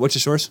 start. What's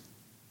your source?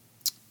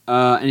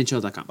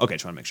 NHL.com. Okay,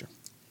 just want to make sure.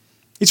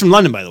 He's from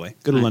London, by the way.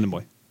 Good London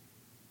boy.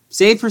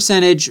 Save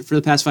percentage for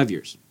the past 5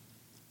 years.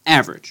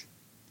 Average.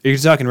 You're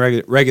talking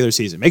regular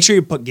season. Make sure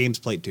you put games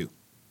played, too.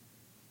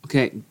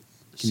 Okay. Can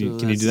you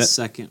do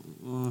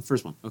that?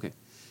 First one. Okay.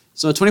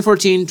 So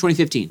 2014,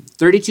 2015.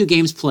 32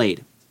 games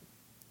played.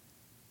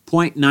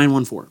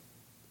 .914.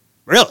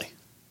 Really?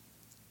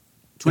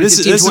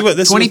 This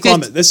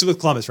is with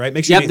Columbus, right?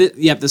 Make sure. This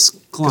is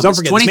Columbus. Don't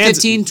forget,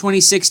 2015,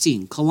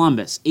 2016.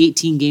 Columbus.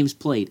 18 games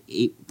played.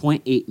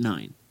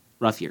 8.89.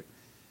 Rough year.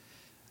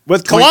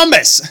 With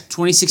Columbus.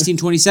 2016,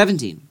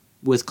 2017.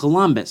 With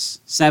Columbus.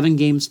 7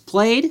 games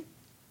played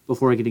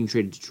before getting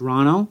traded to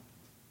Toronto.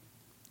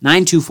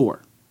 9.24.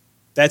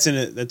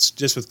 That's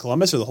just with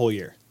Columbus or the whole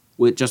year?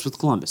 Just with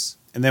Columbus.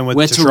 And then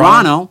with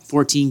Toronto,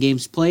 14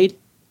 games played.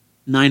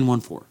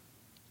 9.14.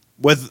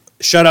 With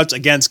shutouts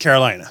against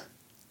Carolina.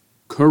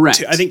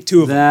 Correct. I think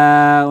 2 of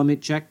them. Let me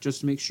check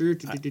just to make sure.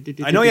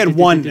 I know he had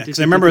one because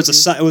I remember it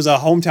was a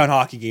hometown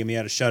hockey game. He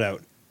had a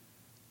shutout.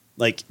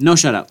 No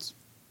shutouts.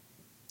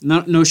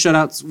 No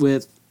shutouts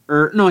with.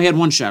 He had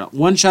one shutout.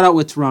 One shutout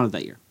with Toronto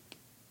that year.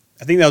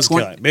 I think that was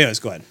Carolina. Anyways,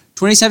 go ahead.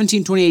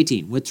 2017,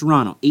 2018 with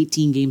Toronto.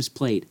 18 games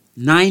played.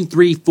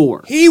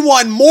 9.34. He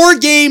won more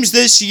games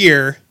this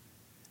year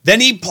than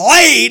he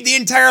played the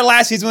entire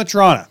last season with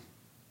Toronto.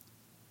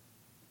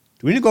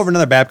 Do we need to go over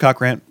another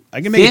Babcock rant?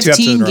 I can make it 2 episodes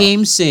in a row. 15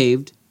 games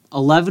saved,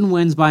 11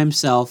 wins by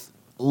himself,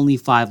 only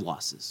 5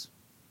 losses.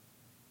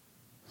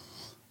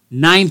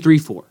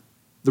 9.34.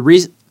 The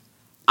reason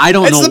I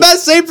don't know. It's the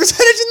best save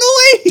percentage in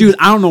the league, dude.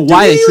 I don't know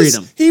why they treat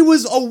him. He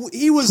was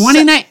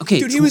 29. Okay,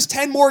 dude, he was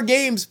 10 more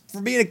games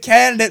for being a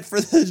candidate for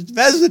the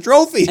Vezina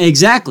Trophy.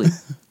 Exactly.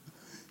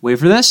 Wait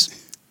for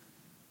this.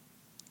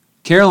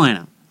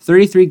 Carolina,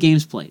 33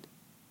 games played,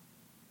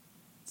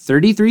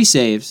 33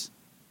 saves,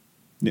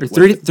 or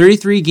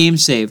 33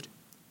 games saved.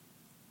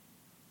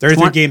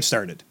 33 games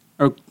started.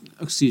 Or,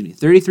 excuse me,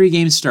 33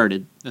 games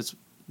started. That's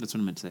what I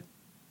meant to say.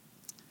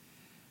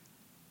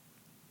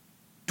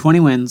 20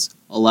 wins,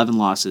 11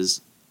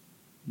 losses,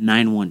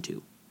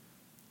 9.12.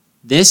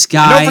 This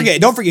guy...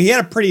 Don't forget, he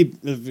had a pretty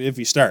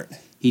iffy start.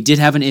 He did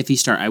have an iffy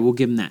start. I will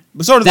give him that.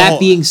 But so did that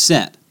being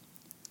said,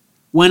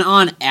 when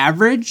on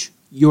average,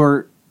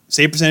 your...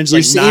 Save percentage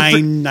is like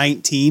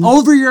 919.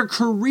 Over your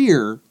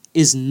career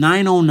is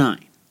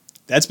 909.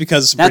 That's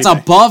because... That's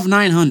above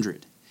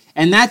 900.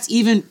 And that's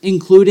even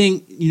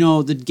including,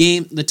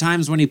 the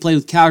times when he played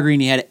with Calgary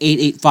and he had an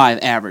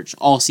 8.85 average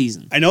all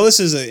season. I know this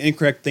is an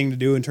incorrect thing to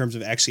do in terms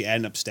of actually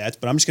adding up stats,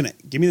 but I'm just going to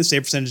give me the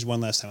save percentage one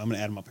last time. I'm going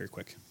to add them up here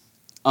quick.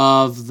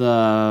 Of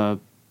the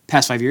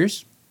past 5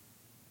 years?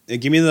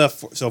 Give me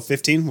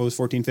 15. What was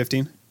 14,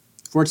 15?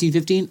 14,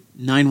 15,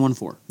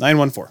 914.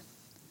 914.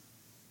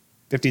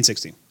 15,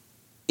 16.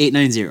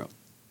 890.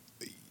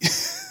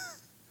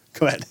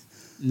 Go ahead.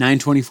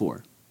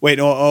 924. Wait,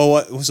 so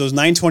it was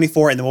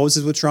 924, and then what was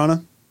it with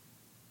Toronto?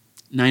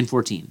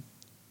 914.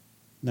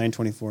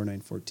 924,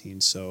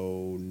 914,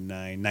 so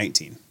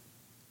 919. You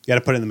got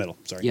to put it in the middle.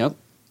 Sorry. Yep.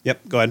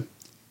 Go ahead.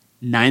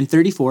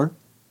 934.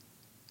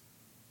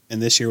 And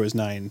this year was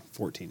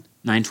 914.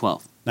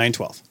 912.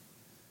 912.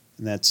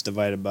 And that's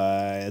divided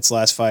by, it's the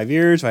last 5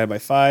 years, divided by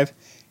 5.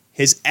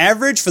 His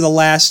average for the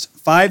last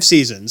 5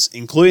 seasons,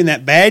 including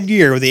that bad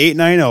year with the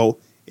 8-9-0,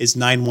 is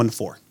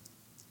 9-1-4.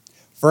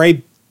 For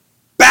a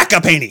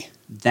backup Haney.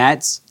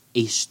 That's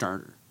a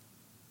starter.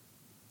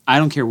 I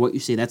don't care what you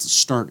say. That's a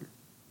starter.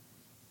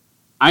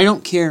 I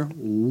don't care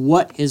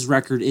what his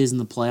record is in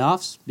the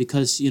playoffs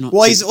because,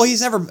 Well,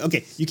 he's never...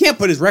 Okay, you can't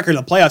put his record in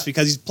the playoffs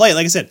because he's played,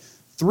 like I said,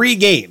 3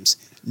 games.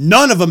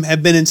 None of them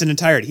have been in its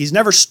entirety. He's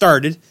never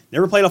started,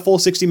 never played a full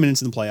 60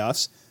 minutes in the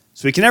playoffs.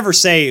 So we can never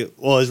say,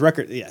 well, his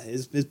record... Yeah,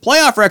 his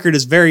playoff record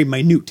is very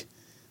minute.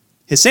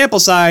 His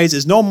sample size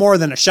is no more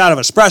than a shot of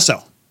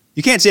espresso.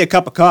 You can't say a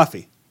cup of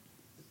coffee.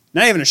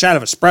 Not even a shot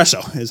of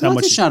espresso is how much...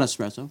 What's a shot of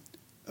espresso?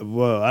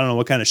 Well, I don't know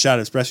what kind of shot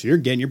of espresso you're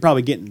getting. You're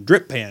probably getting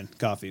drip pan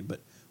coffee, but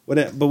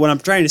what I'm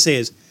trying to say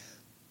is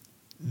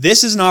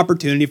this is an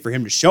opportunity for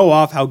him to show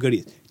off how good he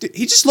is. Dude,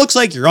 he just looks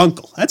like your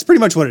uncle. That's pretty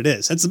much what it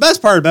is. That's the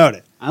best part about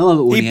it. I love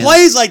it when he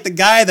plays like the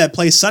guy that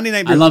plays Sunday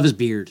Night. I love his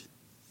beard.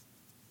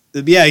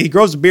 Yeah, he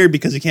grows a beard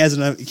because he can't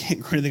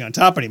grow anything on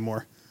top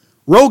anymore.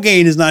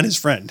 Rogaine is not his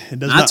friend. It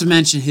does not to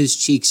mention his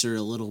cheeks are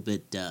a little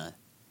bit.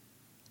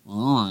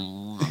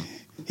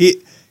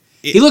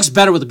 He looks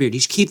better with a beard. He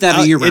should keep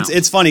that year round.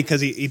 It's funny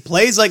because he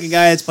plays like a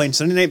guy that's playing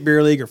Sunday Night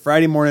Beer League or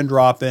Friday morning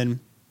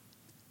drop-in.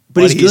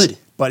 But he's good.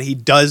 But he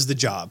does the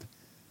job.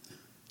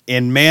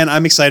 And, man,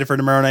 I'm excited for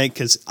tomorrow night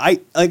because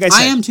I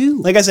am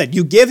too. Like I said,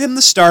 you give him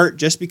the start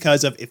just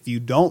because of if you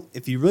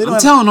really don't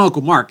I'm telling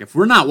Uncle Mark, if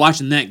we're not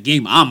watching that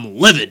game, I'm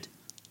livid.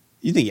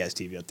 You think he has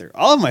TV out there.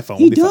 All of my phone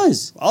will be fine. He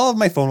does. All of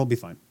my phone will be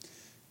fine.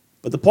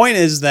 But the point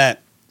is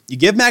that you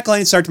give Matt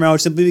Kalani a start tomorrow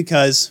simply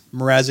because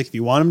Mrazek, if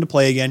you want him to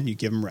play again, you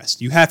give him rest.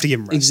 You have to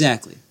give him rest.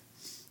 Exactly.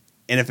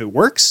 And if it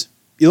works,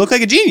 you look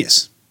like a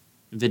genius.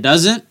 If it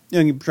doesn't,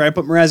 you try to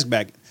put Mrazek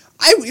back.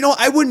 I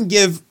wouldn't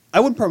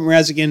put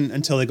Mrazek in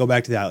until they go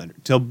back to the Islanders,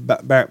 until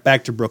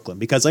back to Brooklyn.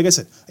 Because, like I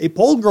said, a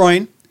pulled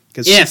groin.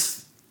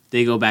 If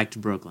they go back to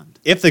Brooklyn.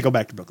 If they go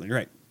back to Brooklyn, you're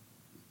right.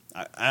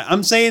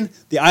 I'm saying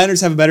the Islanders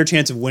have a better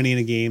chance of winning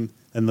a game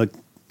than the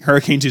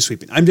Hurricanes who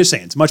sweeping. I'm just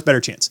saying, it's a much better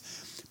chance.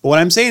 But what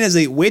I'm saying is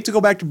they wait to go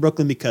back to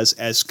Brooklyn because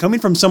as coming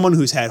from someone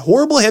who's had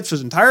horrible hips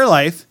his entire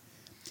life,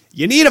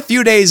 you need a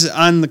few days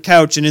on the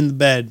couch and in the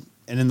bed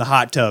and in the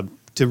hot tub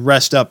to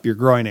rest up your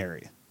groin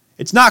area.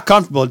 It's not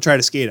comfortable to try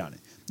to skate on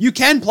it. You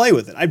can play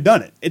with it. I've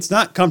done it. It's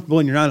not comfortable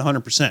and you're not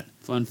 100%.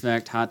 Fun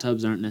fact, hot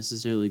tubs aren't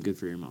necessarily good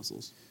for your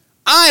muscles.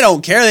 I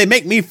don't care. They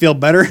make me feel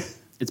better.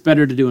 It's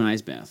better to do an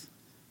ice bath.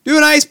 Do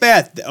an ice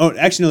bath. Oh,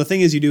 actually, no, the thing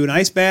is you do an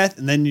ice bath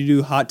and then you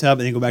do hot tub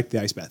and then go back to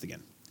the ice bath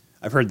again.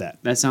 I've heard that.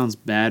 That sounds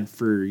bad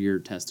for your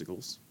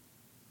testicles.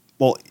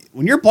 Well,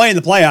 when you're playing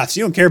the playoffs,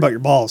 you don't care about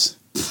your balls.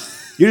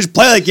 You just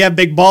play like you have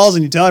big balls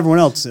and you tell everyone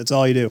else. That's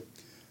all you do.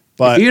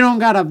 But if you don't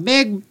got a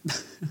big...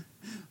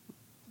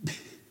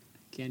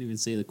 Can't even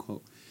say the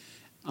quote.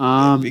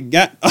 If you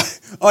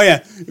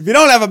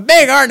don't have a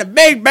big heart and a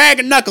big bag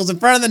of knuckles in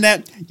front of the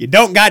net, you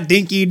don't got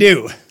dinky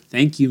do.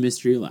 Thank you,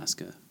 Mystery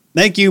Alaska.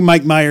 Thank you,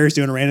 Mike Myers,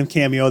 doing a random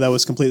cameo that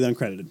was completely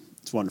uncredited.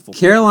 It's wonderful.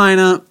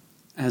 Carolina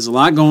has a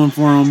lot going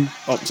for them.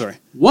 Oh, sorry.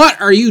 What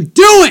are you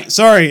doing?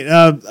 Sorry,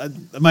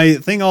 my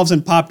thing all of a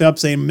sudden popped up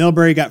saying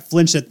Milbury got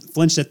flinched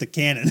at the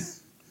cannon.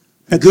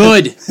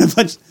 Good.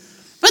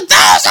 But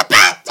those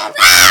about to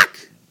rock!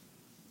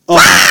 Oh,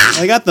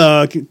 I got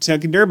the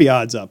Kentucky Derby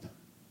odds up.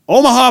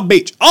 Omaha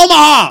Beach.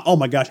 Omaha! Oh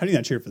my gosh, how do you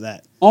not cheer for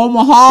that?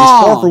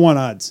 Omaha! It's 4-1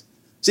 odds.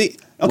 See,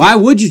 okay. Why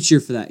would you cheer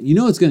for that? You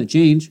know it's going to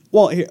change.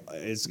 Well, here,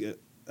 it's good.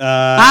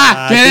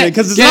 Get it?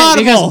 Because it's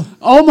audible.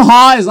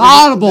 Omaha is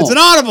audible. It's an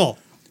audible.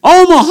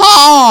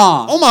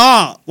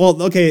 Omaha!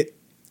 Well, okay,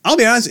 I'll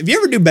be honest. If you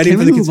ever do betting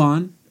for the move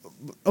on?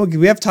 Okay,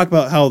 we have to talk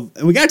about how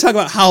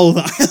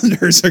the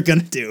Islanders are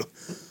going to do.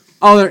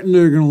 Oh, they're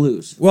going to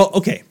lose. Well,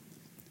 okay.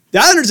 The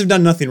Islanders have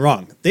done nothing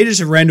wrong. They just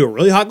have ran into a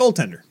really hot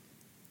goaltender.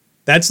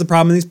 That's the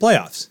problem in these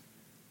playoffs.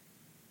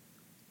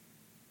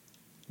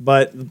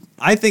 But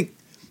I think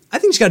you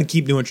just got to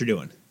keep doing what you're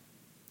doing.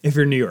 If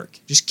you're in New York,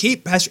 just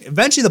keep pressing.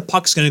 Eventually, the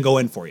puck's going to go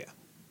in for you.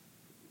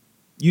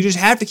 You just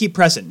have to keep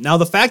pressing. Now,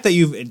 the fact that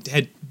you've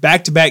had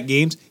back-to-back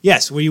games,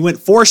 yes, when you went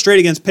 4 straight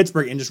against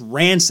Pittsburgh and just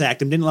ransacked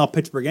them, didn't allow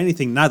Pittsburgh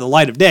anything, not the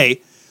light of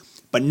day.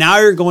 But now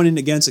you're going in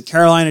against a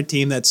Carolina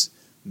team that's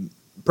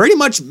pretty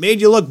much made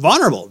you look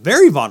vulnerable,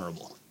 very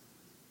vulnerable.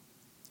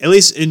 At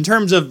least in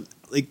terms of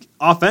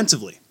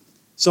offensively.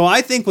 So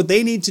I think what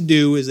they need to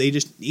do is they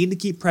just need to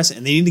keep pressing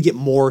and they need to get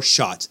more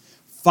shots.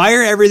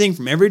 Fire everything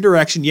from every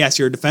direction. Yes,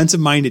 you're a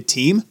defensive-minded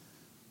team,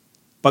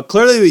 but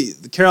clearly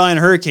the Carolina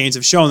Hurricanes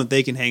have shown that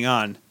they can hang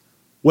on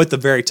with a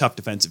very tough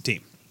defensive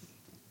team.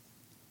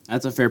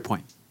 That's a fair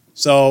point.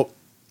 So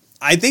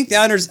I think the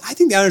Islanders are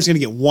going to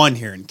get one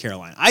here in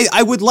Carolina.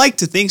 I would like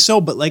to think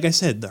so, but like I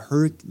said,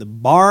 the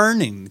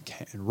barn in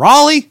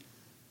Raleigh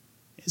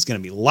is going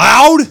to be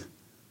loud.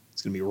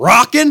 It's going to be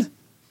rocking.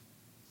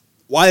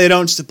 Why they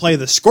don't play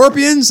the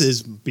Scorpions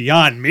is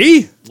beyond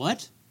me.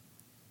 What?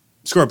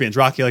 Scorpions,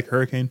 rocky like a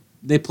hurricane.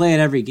 They play it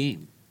every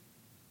game.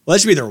 Well,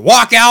 that should be their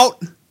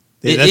walkout.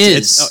 It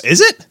is.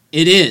 Is it?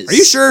 It is. Are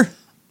you sure?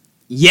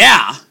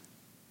 Yeah.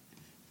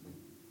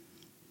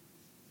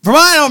 From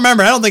what I don't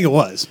remember, I don't think it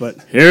was, but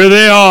Here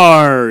they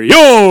are,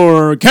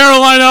 your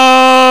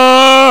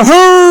Carolina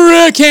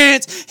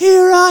Hurricanes.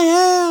 Here I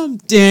am,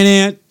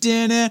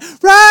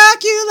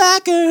 rock you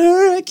like a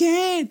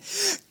hurricane.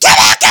 Come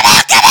on, come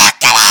on, come on,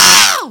 come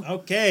on!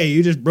 okay,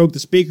 you just broke the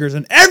speakers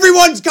in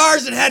everyone's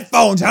cars and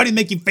headphones. How do you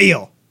make you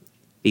feel?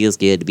 Feels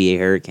good to be a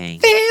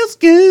hurricane. Feels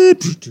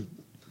good.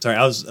 Sorry,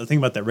 I was thinking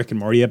about that Rick and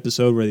Morty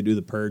episode where they do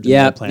the purge.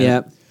 Yep.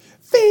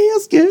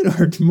 Feels good.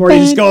 Or Morty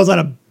just goes on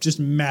a just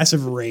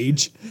massive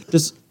rage.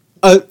 Just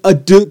a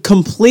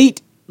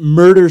complete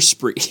murder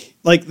spree.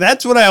 Like,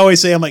 that's what I always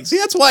say. I'm like, see,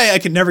 that's why I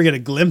can never get a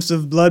glimpse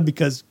of blood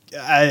because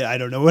I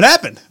don't know what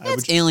happened.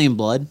 That's alien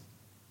blood.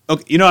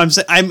 Okay, you know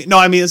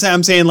what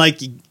I'm saying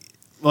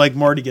like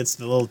Morty gets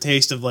the little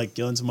taste of like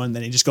killing someone,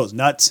 then he just goes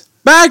nuts.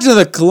 Back to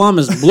the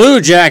Columbus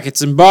Blue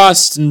Jackets and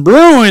Boston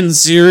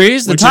Bruins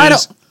series. They're tied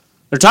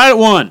at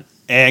 1.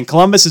 And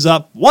Columbus is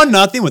up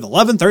 1-0 with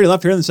 11:30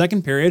 left here in the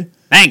second period.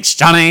 Thanks,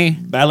 Johnny.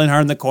 Battling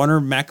hard in the corner.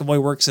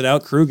 McAvoy works it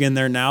out. Krug in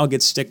there now.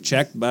 Gets stick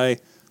checked by...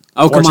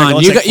 Oh, come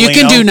on. You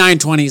can do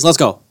 920s. Let's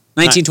go.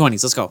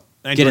 1920s. Let's go.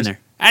 Get in there.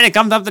 And it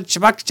comes up the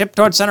chip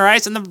towards center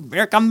ice, and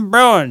here come the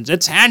Bruins.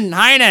 It's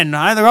Heinen.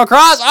 Either go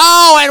across.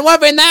 Oh, and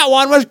whipping that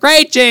one was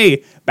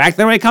Krejci. Back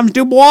the way comes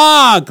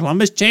Dubois.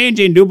 Columbus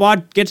changing. Dubois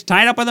gets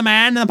tied up with a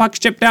man, and the puck's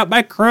chipped out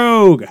by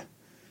Krug.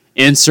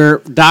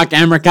 Insert Doc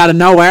Emmerich out of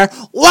nowhere.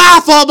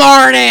 Waffle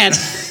board it!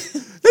 It's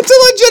a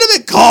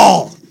legitimate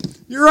call.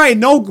 You're right.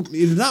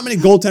 There's not many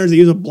goaltenders that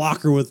use a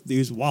blocker they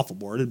use waffle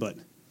boarded, but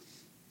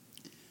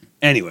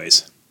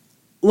anyways.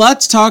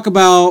 Let's talk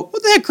about...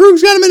 What the heck?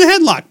 Krug's got him in a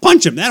headlock.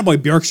 Punch him. That boy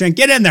Bjorkstrand.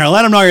 Get in there.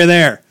 Let him know you're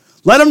there.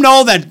 Let him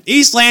know that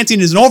East Lansing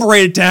is an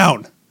overrated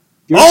town.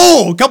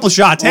 A couple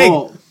shots.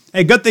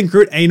 Hey, good thing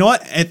Krug... Hey, you know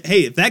what?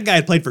 If that guy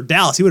had played for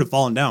Dallas, he would have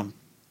fallen down.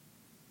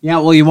 Yeah,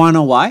 well, you want to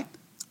know why?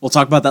 We'll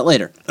talk about that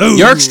later. Ooh.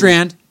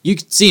 Bjorkstrand, you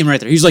can see him right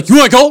there. He's like, you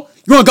want to go?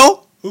 You want to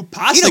go? Ooh,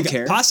 He don't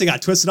care. Pasta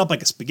got twisted up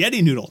like a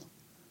spaghetti noodle.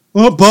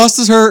 Oh,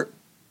 Busta's hurt.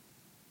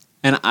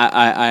 And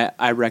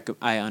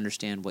I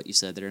understand what you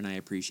said there, and I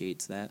appreciate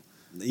that.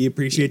 You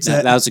appreciate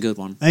that? That was a good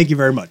one. Thank you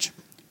very much.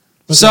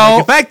 But So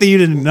the fact that you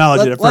didn't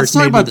acknowledge it at first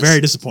made me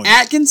very disappointed.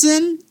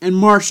 Atkinson and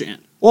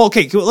Marchand. Well,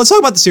 okay, let's talk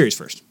about the series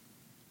first.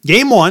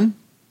 Game 1.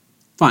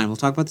 Fine, we'll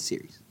talk about the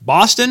series.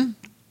 Boston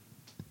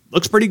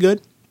looks pretty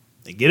good.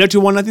 They get up to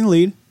a 1-0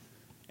 lead.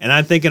 And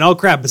I'm thinking, oh,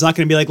 crap, it's not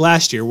going to be like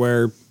last year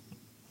where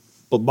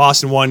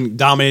Boston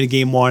dominated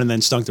game 1 and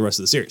then stunk the rest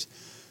of the series.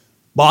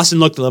 Boston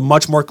looked a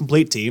much more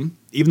complete team,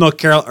 even though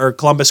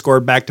Columbus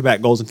scored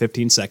back-to-back goals in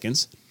 15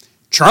 seconds.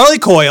 Charlie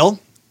Coyle,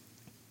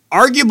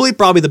 arguably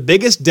probably the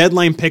biggest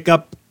deadline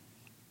pickup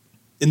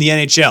in the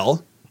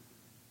NHL,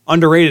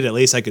 underrated at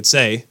least I could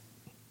say,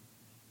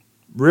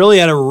 really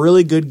had a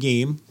really good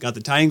game, got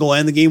the tying goal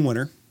and the game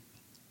winner.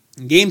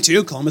 In game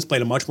 2, Columbus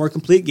played a much more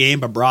complete game.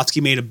 Bobrovsky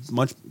made a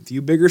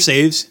few bigger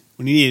saves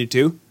when he needed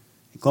to,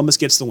 and Columbus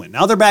gets the win.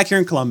 Now they're back here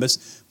in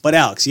Columbus, but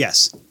Alex,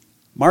 yes,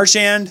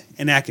 Marchand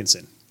and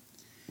Atkinson.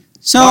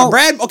 So,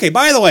 Brad, okay,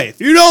 by the way,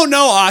 if you don't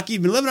know hockey,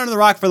 you've been living under the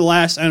rock for the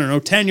last,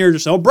 10 years or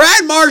so,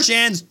 Brad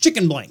Marchand's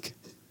chicken blank.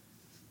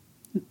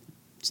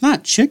 It's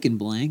not chicken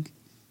blank.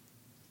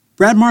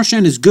 Brad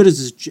Marchand is good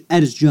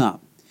at his job.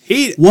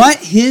 What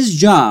his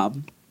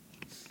job,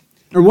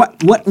 or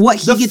what he gets paid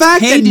to do. The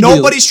fact that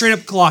nobody straight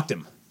up clocked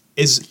him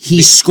is...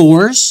 He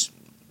scores,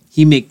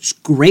 he makes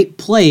great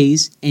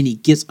plays, and he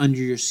gets under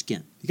your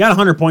skin. He got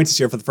 100 points this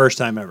year for the first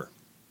time ever.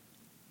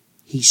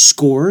 He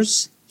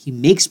scores, he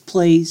makes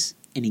plays,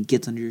 and he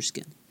gets under your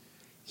skin.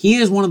 He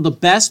is one of the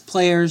best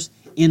players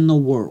in the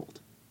world.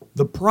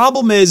 The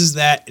problem is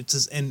that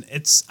it's I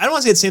don't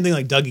want to say the same thing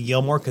like Dougie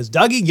Gilmour, because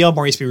Dougie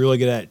Gilmour used to be really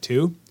good at it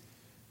too.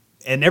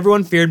 And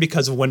everyone feared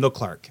because of Wendell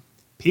Clark.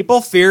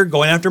 People fear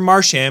going after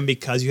Marchand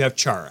because you have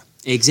Chara.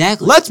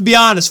 Exactly. Let's be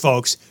honest,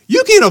 folks.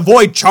 You can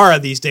avoid Chara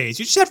these days.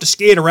 You just have to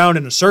skate around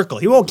in a circle.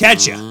 He won't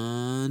catch you.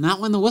 Not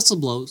when the whistle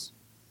blows.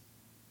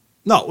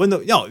 No,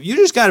 you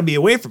just got to be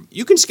away from him.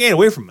 You can skate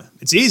away from him.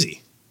 It's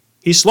easy.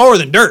 He's slower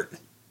than dirt.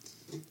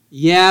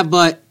 Yeah,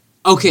 but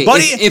okay.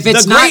 Buddy, if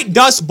it's the Great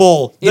Dust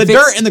Bowl, the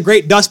dirt in the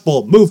Great Dust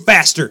Bowl move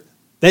faster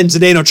than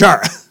Zdeno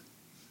Chara.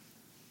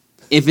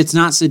 If it's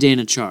not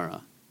Zdeno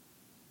Chara,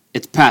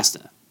 it's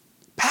Pasta.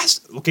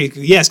 Pasta? Okay,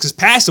 yes, because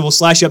Pasta will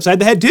slash you upside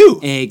the head too.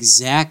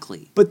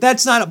 Exactly. But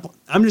that's not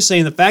I'm just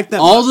saying the fact that...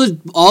 All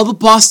the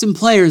Boston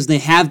players, they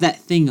have that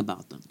thing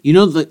about them. You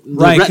know, the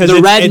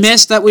red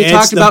mist that we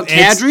talked about,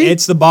 Kadri?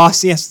 It's the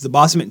Boston, yes, it's the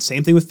Boston,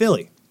 same thing with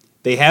Philly.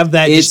 They have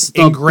that just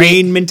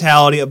ingrained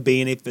mentality of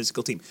being a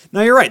physical team.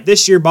 Now, you're right.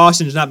 This year,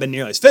 Boston has not been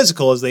nearly as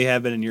physical as they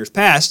have been in years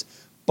past,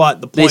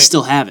 but the point... They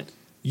still have it.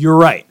 You're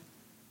right.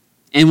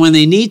 And when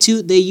they need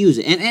to, they use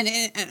it.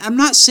 And I'm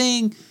not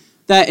saying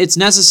that it's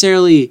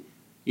necessarily,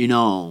 he missed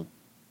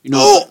an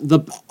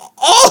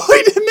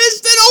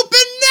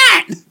open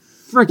net!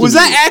 Was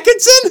that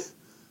Atkinson?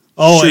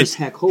 Oh, sure as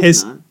heck hope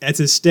not. That's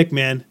his stick,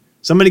 man.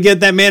 Somebody get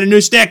that man a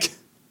new stick.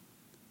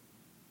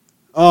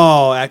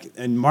 Oh,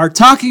 and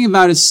talking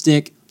about his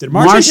stick. Did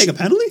Marchand take a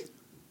penalty?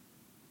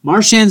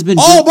 Marchand's been...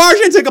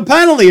 Marchand took a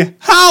penalty.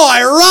 How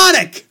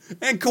ironic.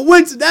 and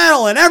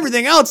coincidental and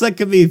everything else that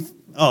could be.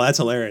 Oh, that's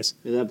hilarious.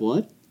 Is that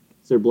blood?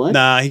 Is there blood?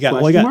 Nah, he got.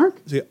 Question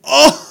mark? He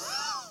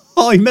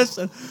missed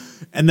it.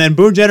 And then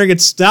Boone Jenner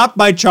gets stopped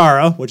by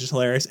Chara, which is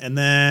hilarious. And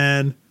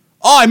then,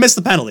 I missed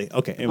the penalty.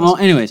 Okay.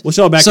 Anyways. We'll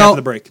show it back after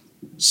the break.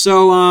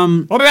 So,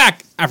 we'll be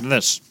back after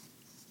this.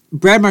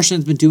 Brad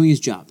Marchand's been doing his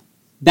job.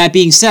 That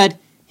being said,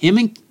 him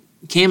and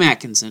Cam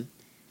Atkinson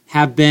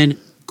have been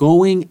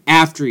going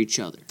after each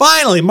other.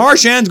 Finally,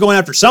 Marchand's going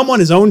after someone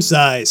his own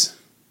size.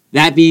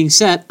 That being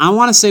said, I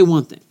want to say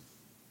one thing.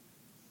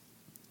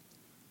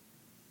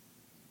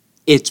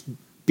 It's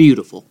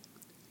beautiful.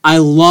 I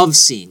love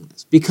seeing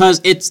this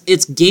because it's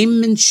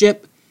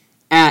gamemanship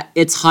at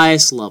its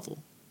highest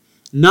level.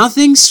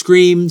 Nothing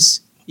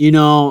screams,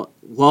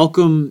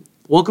 welcome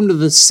to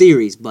the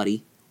series,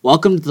 buddy.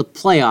 Welcome to the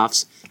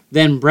playoffs.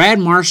 Than Brad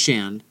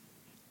Marchand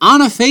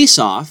on a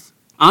face-off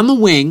on the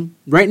wing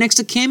right next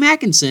to Cam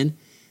Atkinson,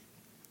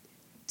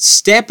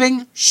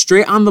 stepping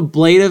straight on the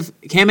blade of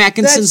Cam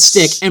Atkinson's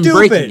stick and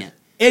breaking it.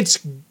 It's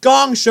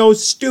gong show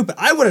stupid.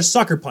 I would have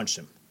sucker punched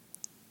him.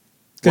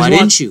 Why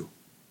didn't you?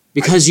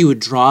 Because you would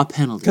draw a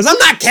penalty. Because I'm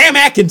not Cam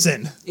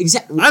Atkinson.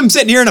 Exactly. I'm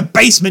sitting here in a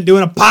basement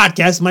doing a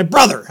podcast with my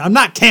brother. I'm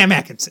not Cam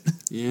Atkinson.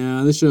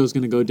 Yeah, this show is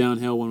going to go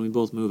downhill when we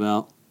both move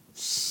out.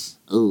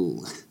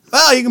 Oh.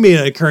 Well, you can be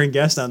a recurring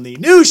guest on the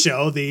new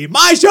show.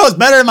 My show is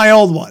better than my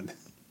old one.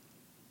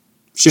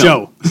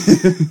 Show.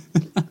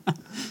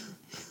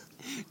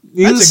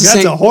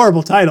 That's a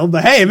horrible title,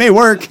 but hey, it may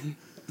work.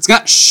 It's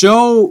got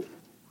show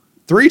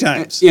 3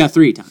 times. Yeah,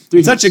 3 times.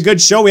 It's such a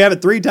good show. We have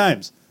it 3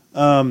 times.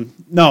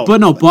 No.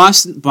 But no,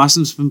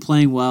 Boston's been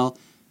playing well.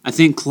 I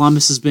think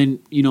Columbus has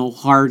been,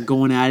 hard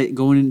going at it,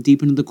 going in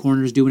deep into the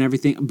corners, doing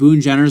everything.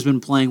 Boone Jenner's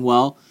been playing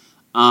well.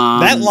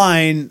 That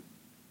line,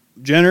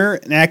 Jenner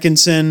and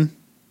Atkinson,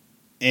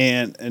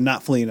 and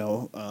not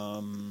Foligno.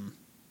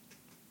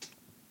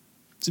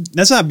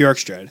 That's not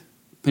Bjorkstrad.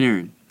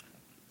 Panarin,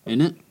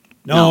 isn't it?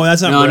 No,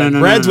 that's not Brad. No,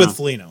 Brad's with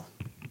Foligno.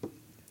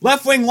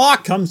 Left wing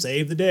lock, come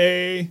save the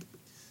day.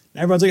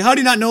 Everyone's like, how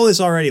do you not know this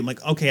already? I'm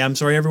like, okay, I'm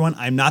sorry, everyone.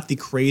 I'm not the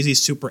crazy,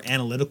 super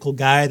analytical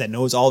guy that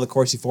knows all the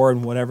Corsi 4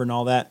 and whatever and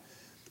all that.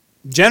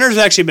 Jenner's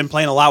actually been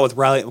playing a lot with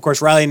Riley. Of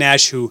course, Riley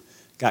Nash, who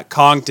got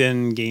conked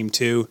in Game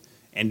 2,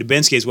 and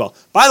Dubinsky as well.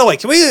 By the way,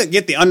 can we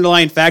get the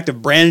underlying fact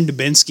of Brandon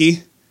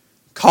Dubinsky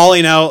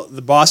calling out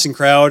the Boston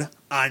crowd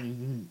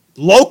on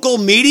local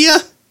media?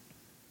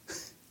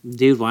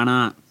 Dude, why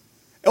not?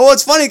 Well,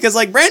 it's funny because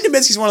Brandon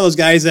Dubinsky's one of those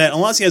guys that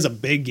unless he has a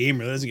big game,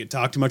 really doesn't get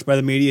talked too much by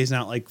the media. He's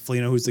not like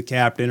Foligno, who's the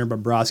captain, or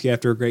Bobrovsky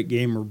after a great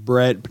game, or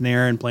Brett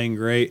Panarin playing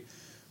great.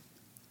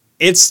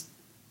 He's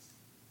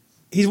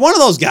one of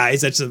those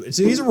guys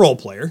he's a role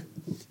player.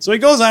 So he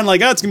goes on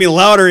it's gonna be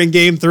louder in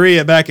Game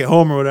 3 back at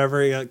home or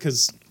whatever,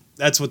 because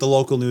that's what the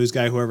local news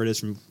guy, whoever it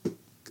is from,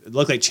 it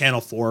looked like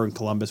Channel 4 in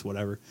Columbus,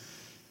 whatever.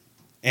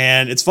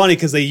 And it's funny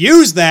because they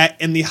used that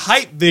in the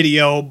hype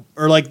video,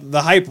 or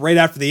the hype right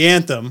after the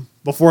anthem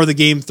before the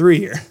Game 3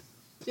 here.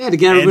 Yeah, to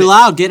get everybody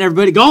loud, get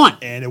everybody going.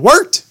 And it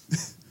worked.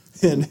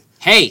 And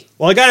hey.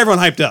 Well, it got everyone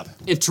hyped up.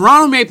 If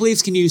Toronto Maple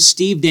Leafs can use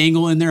Steve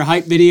Dangle in their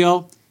hype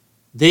video,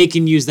 they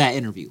can use that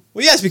interview.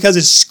 Well, yes, because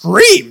it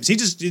screams.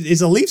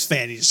 He's a Leafs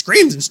fan. He just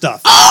screams and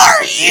stuff.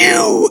 Are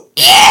you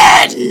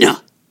in?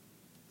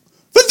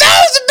 For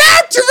those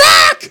about to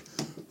rock,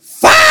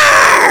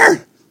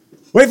 fire!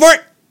 Wait for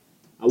it.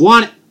 I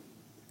want it.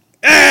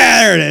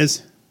 There it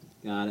is.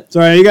 Got it.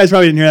 Sorry, you guys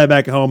probably didn't hear that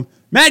back at home.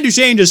 Matt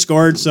Duchene just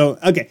scored, so,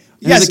 okay.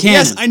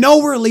 Yes, I know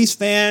we're Leafs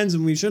fans,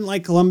 and we shouldn't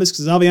like Columbus,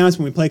 because I'll be honest,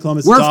 when we play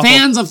Columbus, we're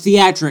fans of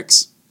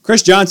theatrics.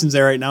 Chris Johnson's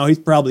there right now. He's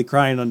probably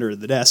crying under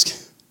the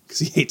desk, because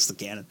he hates the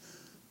cannon.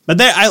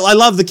 But I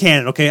love the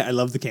cannon, okay? I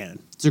love the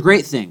cannon. It's a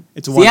great thing.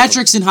 It's wonderful.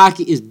 Theatrics in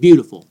hockey is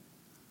beautiful.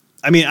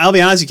 I mean, I'll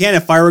be honest, you can't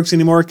have fireworks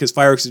anymore, because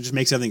fireworks just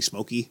makes everything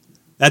smoky.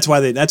 That's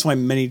why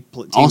many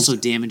teams also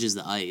damages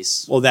the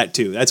ice. Well, that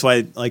too. That's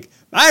why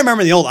I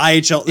remember the old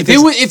IHL. If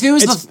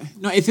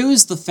it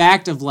was the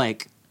fact of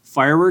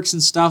fireworks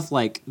and stuff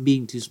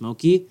being too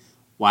smoky,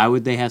 why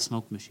would they have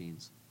smoke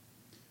machines?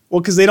 Well,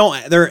 because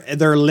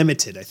they're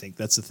limited. I think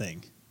that's the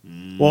thing.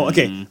 Well,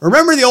 okay.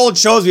 Remember the old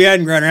shows we had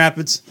in Grand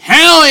Rapids?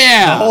 Hell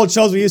yeah! The old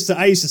shows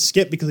I used to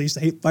skip because I used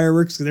to hate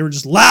fireworks because they were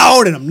just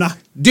loud and I'm not.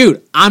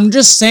 Dude, I'm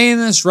just saying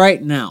this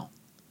right now.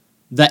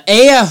 The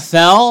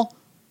AFL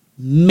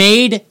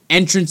made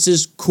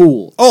entrances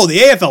cool. Oh, the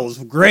AFL was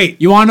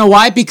great. You want to know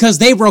why? Because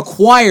they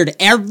required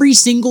every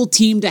single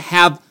team to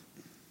have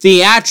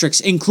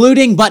theatrics,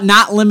 including but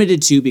not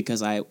limited to.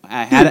 Because I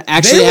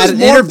actually had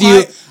an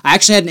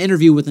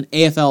interview with an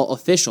AFL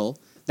official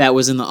that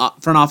was in the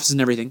front office and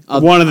everything.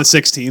 One of the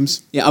 6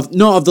 teams. Yeah, of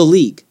the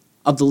league.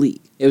 It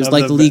was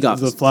the league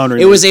office.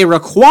 It was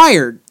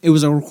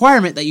a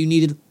requirement that you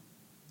needed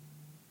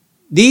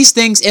these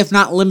things, if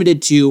not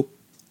limited to,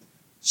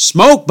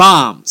 smoke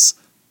bombs,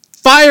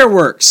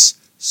 fireworks,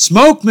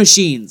 smoke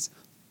machines,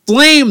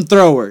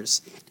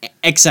 flamethrowers,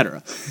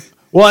 etc.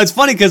 Well, it's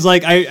funny because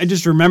I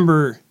just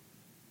remember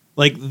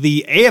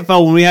the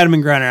AFL when we had them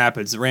in Grand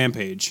Rapids, the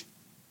Rampage.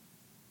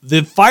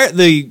 The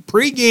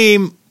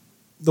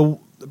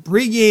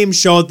pregame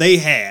show they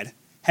had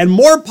had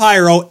more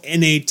pyro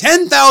in a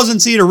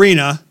 10,000-seat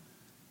arena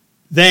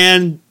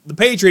than the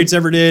Patriots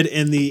ever did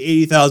in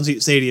the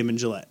 80,000-seat stadium in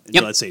Gillette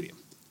Stadium.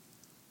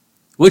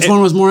 Which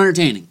one was more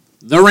entertaining?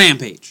 The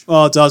Rampage.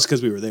 Well, it's us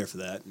because we were there for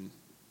that. And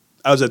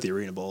I was at the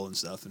Arena Bowl and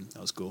stuff, and that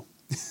was cool.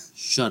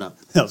 Shut up.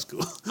 That was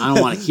cool. I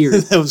don't want to hear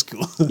it. That was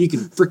cool. You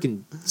can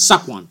freaking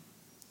suck one.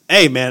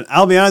 Hey, man,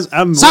 I'll be honest.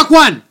 Suck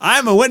one!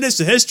 I'm a witness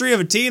to history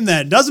of a team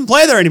that doesn't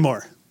play there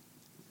anymore.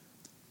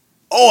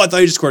 Oh, I thought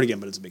you just scored again,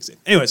 but it's a big save.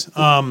 Anyways,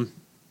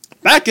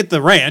 back at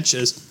the ranch,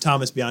 as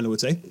Thomas Biondo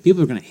would say.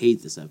 People are going to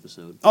hate this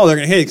episode. Oh, they're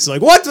going to hate it because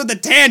like, what's with the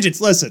tangents?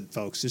 Listen,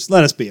 folks, just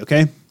let us be,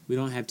 okay? We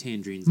don't have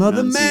tangerines.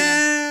 Mother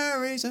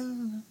Mary's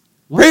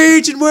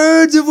preaching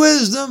words of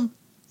wisdom.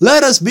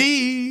 Let us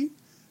be.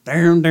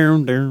 Down,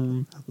 down,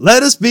 down.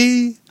 Let us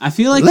be. I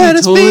feel like we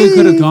totally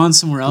could have gone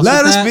somewhere else.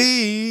 Let us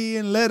be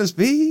and let us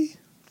be.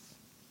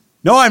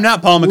 No, I'm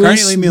not Paul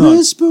McCartney. Leave me alone.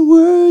 Whisper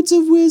words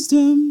of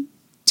wisdom.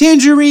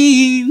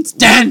 Tangerines.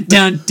 Dun,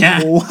 dun,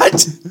 dun.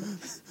 What?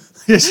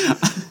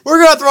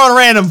 We're going to throw in a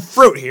random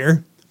fruit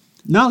here.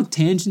 No,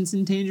 tangents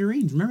and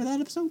tangerines. Remember that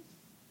episode?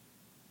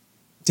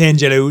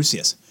 Tangelos,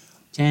 yes.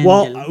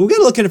 Well, we got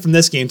to look at it from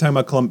this game, talking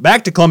about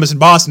back to Columbus and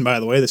Boston,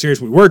 by the way, the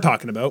series we were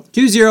talking about.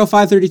 2-0,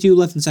 5:32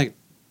 left in second.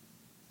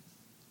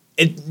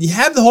 You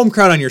have the home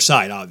crowd on your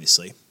side,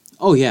 obviously.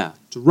 Oh, yeah.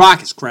 It's a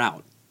raucous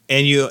crowd.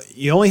 And you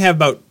only have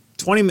about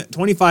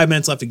 25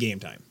 minutes left of game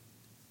time.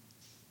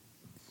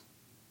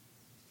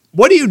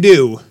 What do you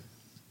do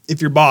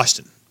if you're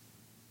Boston?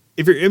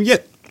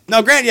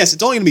 Now, granted, yes,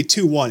 it's only going to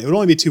be 2-1. It would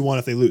only be 2-1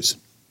 if they lose.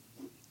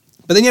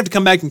 But then you have to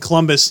come back in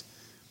Columbus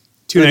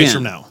 2 nights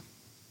from now.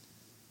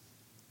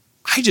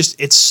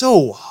 It's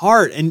so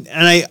hard, and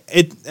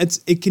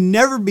it can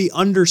never be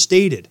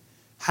understated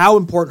how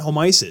important home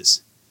ice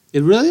is.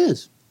 It really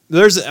is.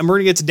 We're going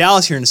to get to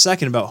Dallas here in a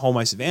second about home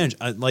ice advantage.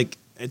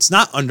 It's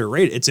not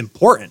underrated. It's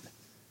important.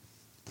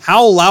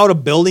 How loud a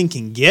building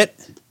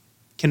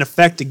can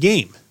affect a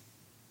game.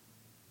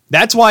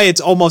 That's why it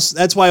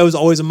was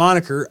always a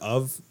moniker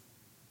of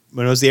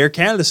when it was the Air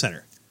Canada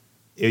Center.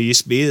 It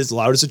used to be as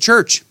loud as a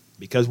church.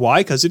 Because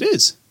why? Because it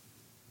is.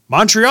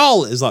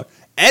 Montreal is loud.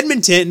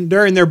 Edmonton,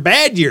 during their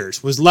bad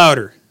years, was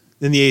louder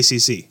than the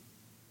ACC.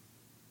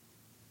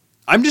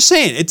 I'm just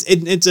saying,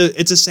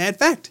 it's a sad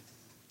fact.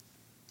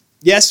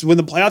 Yes, when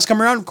the playoffs come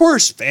around, of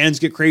course, fans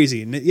get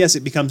crazy. And yes,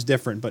 it becomes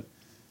different. But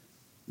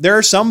there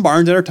are some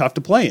barns that are tough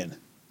to play in.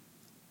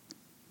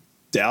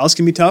 Dallas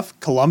can be tough.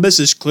 Columbus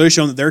has clearly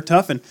shown that they're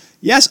tough. And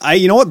yes,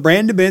 you know what?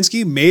 Brandon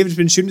Dubinsky may have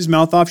been shooting his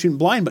mouth off, shooting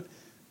blind. But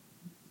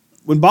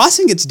when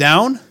Boston gets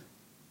down,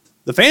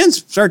 the fans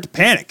start to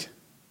panic.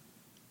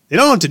 They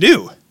don't know what to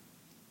do.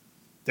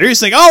 They're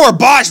just like, oh, we're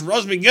Boston. We're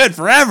supposed to be good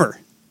forever.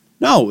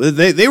 No,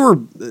 they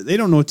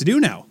don't know what to do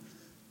now.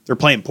 They're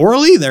playing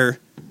poorly. They're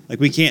like,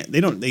 they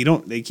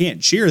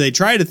can't cheer. They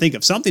try to think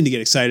of something to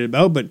get excited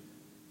about, but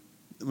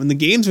when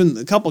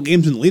a couple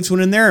games when the Leafs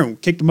went in there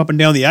and kicked them up and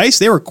down the ice,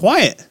 they were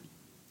quiet.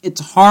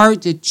 It's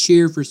hard to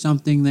cheer for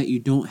something that you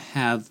don't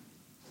have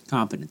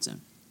confidence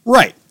in.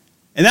 Right.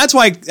 And that's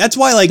why that's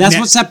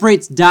what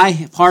separates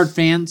die-hard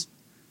fans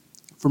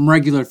from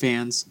regular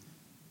fans.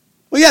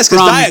 Well, yes,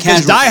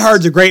 because Die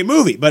Hard's a great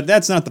movie, but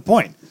that's not the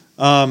point.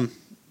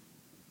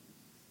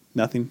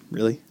 Nothing,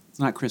 really. It's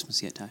not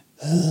Christmas yet, Ty.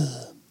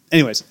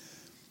 Anyways,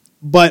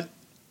 but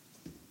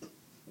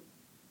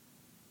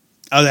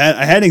I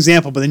had an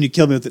example, but then you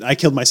killed me with it. I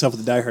killed myself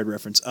with the Die Hard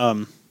reference.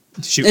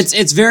 Shoot.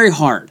 It's very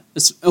hard.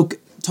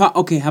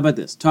 Okay, how about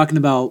this? Talking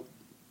about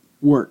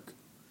work.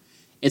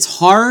 It's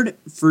hard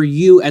for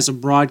you as a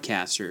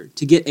broadcaster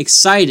to get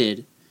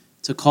excited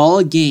to call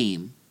a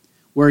game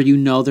where you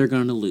know they're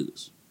going to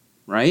lose,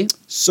 right?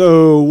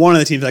 So one of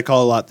the teams I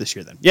call a lot this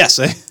year then. Yes.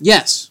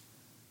 Yes.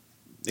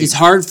 It's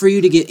hard for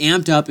you to get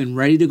amped up and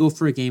ready to go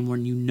for a game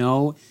when you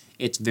know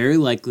it's very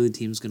likely the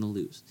team's going to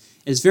lose.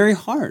 It's very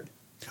hard.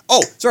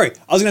 Oh, sorry.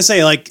 I was going to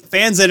say,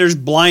 fans that are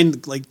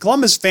blind,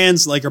 Columbus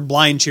fans, are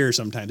blind cheers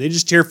sometimes. They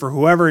just cheer for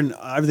whoever, and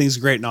everything's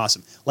great and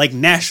awesome. Like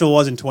Nashville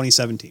was in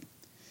 2017.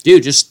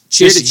 Dude, just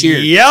cheer to cheer.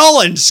 Yell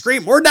and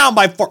scream. We're down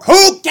by 4.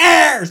 Who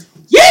cares?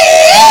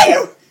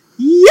 Yeah!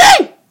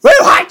 Yeah! We're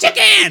hot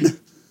chicken!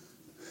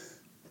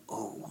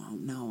 Oh,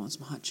 no, I want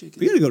some hot chicken.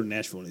 We got to go to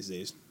Nashville one of these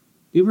days.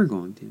 We were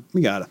going to.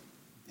 We got to.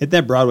 Hit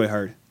that Broadway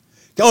hard.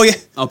 Oh, yeah.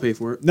 I'll pay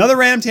for it. Another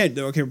random tangent.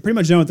 Okay, we're pretty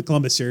much done with the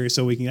Columbus series,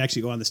 so we can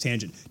actually go on this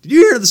tangent. Did you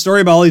hear the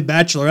story about all these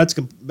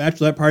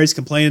bachelorette parties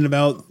complaining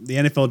about the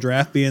NFL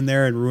draft being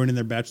there and ruining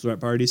their bachelorette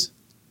parties?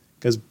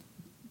 Because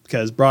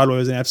Broadway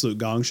was an absolute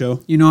gong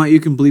show. You know what? You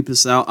can bleep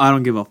this out. I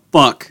don't give a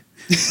fuck.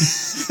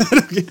 It's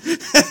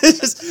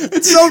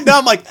so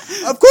dumb.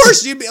 Of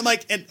course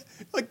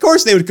of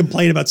course they would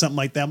complain about something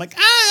like that. I'm like,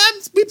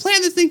 we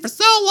planned this thing for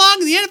so long.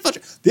 The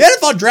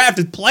NFL draft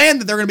is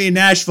planned that they're going to be in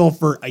Nashville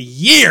for a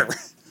year.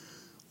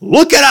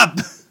 Look it up.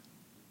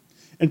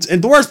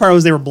 And the worst part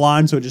was they were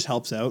blonde, so it just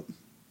helps out.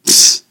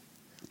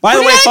 By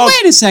the way, folks,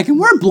 wait a second.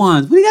 We're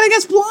blondes. What do you got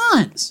against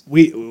blondes?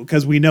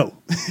 Because we know.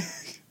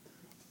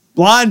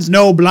 Blondes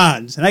know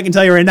blondes. And I can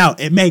tell you right now,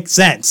 it makes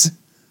sense.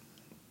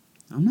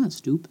 I'm not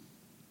stupid.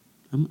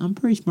 I'm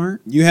pretty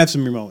smart. You have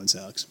some of your moments,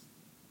 Alex.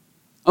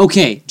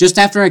 Okay, just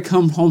after I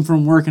come home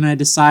from work and I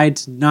decide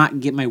to not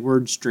get my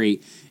words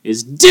straight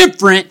is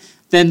different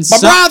than...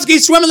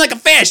 Bobrovsky's swimming like a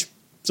fish!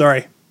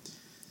 Sorry.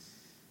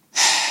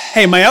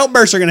 Hey, my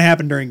outbursts are going to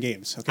happen during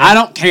games, okay? I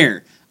don't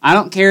care. I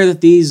don't care that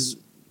these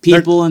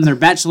people and their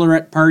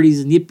bachelorette parties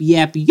and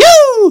yippee-yappee,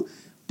 yoo!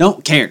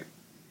 Don't care.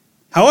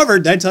 However,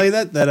 did I tell you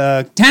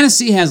that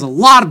Tennessee has a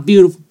lot of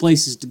beautiful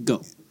places to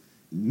go.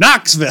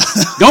 Knoxville.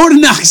 Go to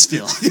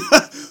Knoxville.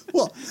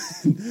 Well,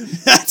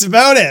 that's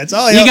about it. That's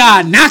all I You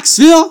got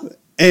Knoxville.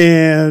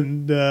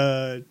 And,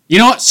 you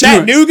know what?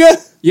 Chattanooga.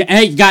 Yeah,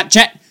 hey, you got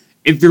Chat.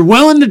 If you're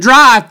willing to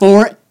drive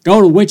for it, go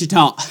to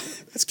Wichita.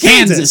 It's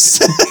Kansas.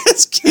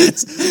 It's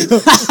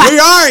Kansas. We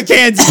are in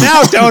Kansas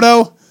now,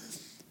 Toto.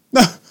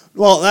 No,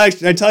 well,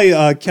 actually, I tell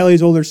you,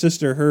 Kelly's older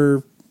sister,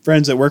 her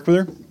friends that work with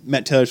her,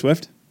 met Taylor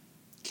Swift.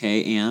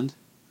 Okay, and?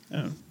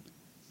 Oh.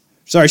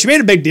 Sorry, she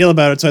made a big deal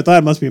about it, so I thought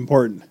it must be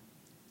important.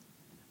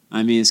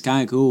 I mean, it's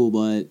kind of cool,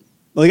 but...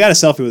 Well, they got a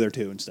selfie with her,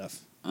 too, and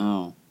stuff.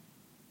 Oh.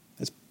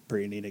 That's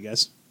pretty neat, I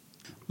guess.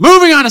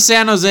 Moving on to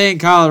San Jose and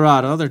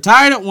Colorado. They're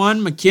tied at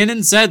 1.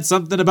 McKinnon said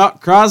something about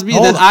Crosby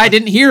that I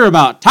didn't hear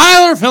about.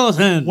 Tyler, fill us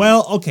in.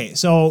 Well, okay,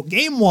 so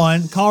game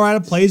 1, Colorado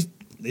plays...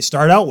 They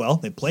start out well.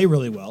 They play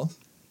really well.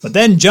 But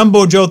then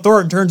Jumbo Joe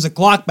Thornton turns the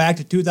clock back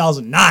to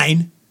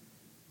 2009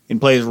 and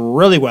plays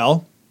really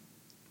well.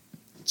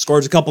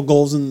 Scores a couple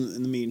goals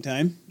in the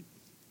meantime.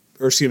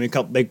 Or, excuse me, a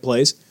couple big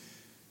plays.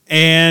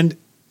 And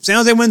San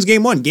Jose wins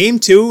game 1. Game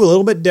 2, a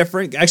little bit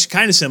different. Actually,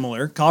 kind of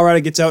similar. Colorado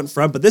gets out in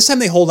front, but this time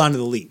they hold on to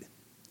the lead.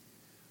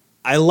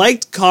 I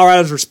liked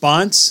Colorado's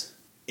response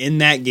in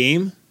that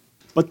game,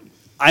 but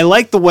I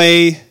like the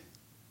way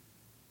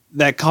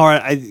that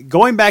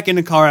going back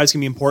into Colorado is going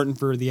to be important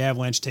for the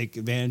Avalanche to take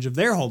advantage of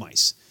their home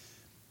ice.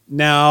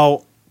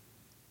 Now,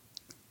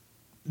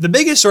 the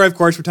biggest story, of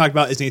course, we talked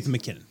about is Nathan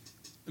McKinnon.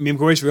 I mean, of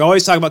course, we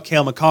always talk about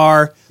Cale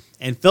Makar,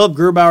 and Philip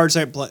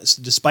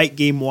Grubauer, despite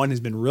game 1, has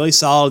been really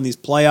solid in these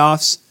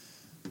playoffs.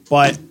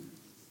 But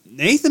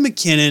Nathan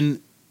McKinnon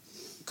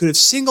could have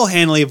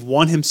single-handedly have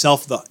won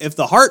himself if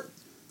the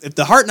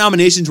Hart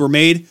nominations were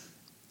made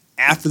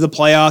after the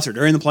playoffs or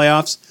during the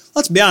playoffs.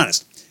 Let's be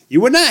honest,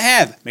 you would not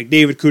have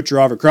McDavid,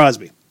 Kucherov, or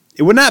Crosby.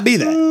 It would not be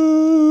that.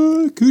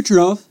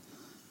 Kucherov.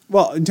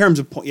 Well, in terms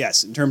of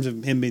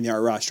him being the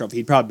Art Ross Trophy,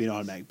 he'd probably be an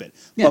automatic bid.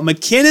 Yeah. But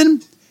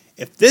McKinnon,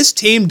 if this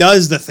team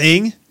does the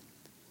thing,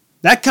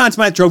 that Conn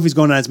Smythe Trophy is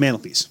going on his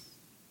mantelpiece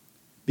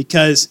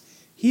because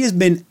he has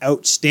been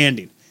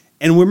outstanding.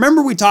 And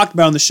remember we talked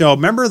about on the show.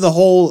 Remember the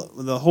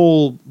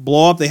whole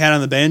blow up they had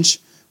on the bench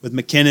with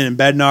McKinnon and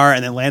Bednar,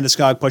 and then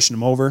Landeskog pushing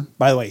him over.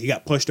 By the way, he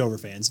got pushed over,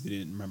 fans, if you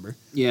didn't remember.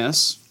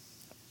 Yes,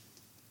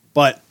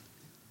 but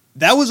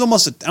that was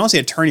almost I don't say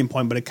a turning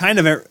point, but it kind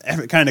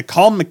of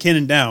calmed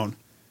McKinnon down.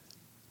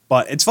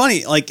 But it's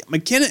funny, like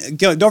McKinnon.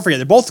 Don't forget,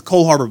 they're both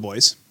Cole Harbor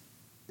boys.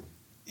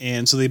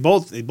 And so they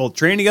both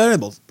train together. They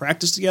both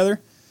practice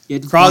together.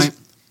 Get to the point.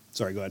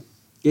 Sorry, go ahead.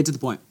 Get to the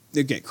point.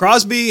 Okay,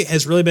 Crosby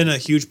has really been a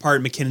huge part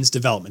of McKinnon's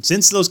development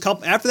since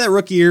after that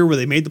rookie year where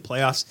they made the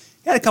playoffs.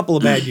 He had a couple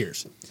of bad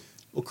years.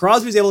 Well,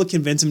 Crosby's able to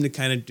convince him to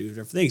kind of do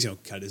different things.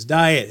 Cut his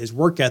diet, his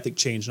work ethic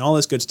changed, and all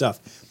this good stuff.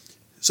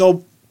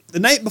 So the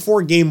night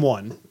before Game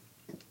 1,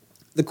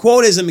 the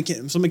quote is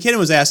McKinnon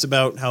was asked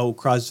about how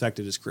Crosby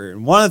affected his career,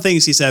 and one of the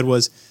things he said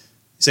was.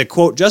 He said,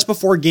 quote, just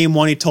before game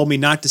 1, he told me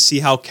not to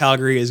see how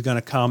Calgary is going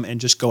to come and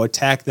just go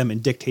attack them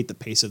and dictate the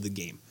pace of the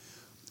game.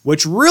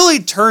 Which really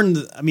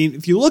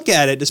if you look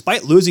at it,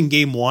 despite losing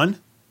game 1,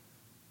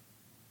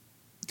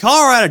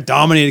 Colorado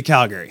dominated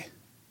Calgary.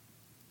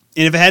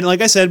 And if it hadn't, like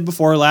I said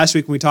before last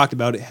week when we talked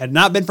about it, had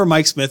not been for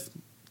Mike Smith,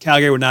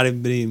 Calgary would not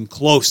have been even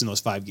close in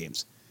those 5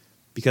 games.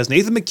 Because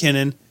Nathan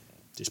McKinnon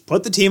just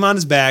put the team on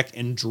his back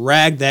and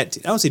dragged that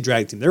team. I don't say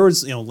drag the team. There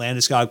was,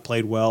 Landeskog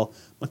played well.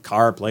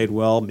 Makar played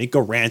well.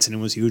 Mikko Rantanen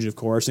was huge, of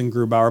course, and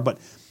Grubauer. But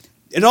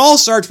it all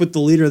starts with the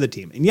leader of the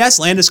team. And yes,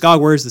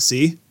 Landeskog wears the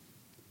C,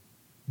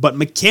 but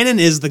McKinnon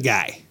is the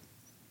guy.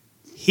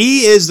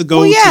 He is the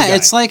go-to guy.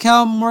 It's like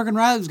how Morgan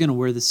Riley's going to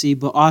wear the C,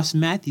 but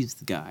Austin Matthews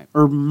the guy.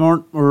 Or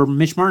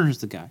Mitch Marner's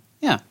the guy.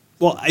 Yeah.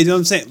 Well, I know what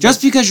I'm saying.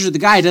 Just because you're the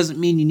guy doesn't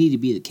mean you need to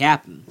be the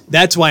captain.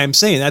 That's why I'm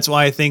saying. That's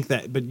why I think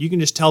that. But you can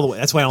just tell the way.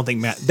 That's why I don't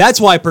think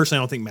That's why personally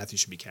I don't think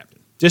Matthews should be captain.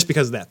 Just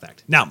because of that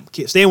fact. Now,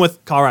 staying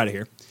with Colorado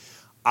here.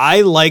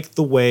 I like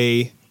the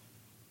way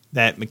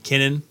that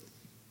McKinnon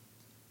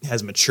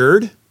has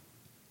matured.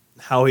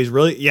 How he's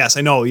really... Yes,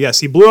 I know. Yes,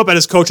 he blew up at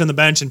his coach on the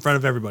bench in front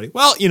of everybody.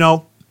 Well,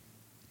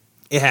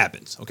 it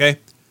happens, okay?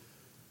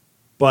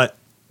 But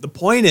the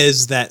point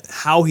is that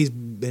how he's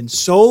been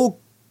so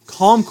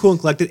calm, cool, and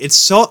collected.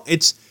 It's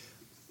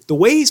the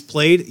way he's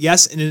played,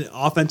 yes, in an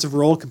offensive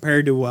role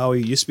compared to how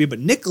he used to be, but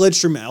Nick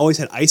Lidstrom always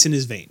had ice in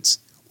his veins.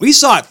 We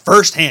saw it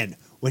firsthand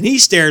when he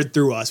stared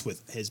through us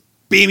with his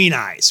beaming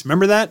eyes.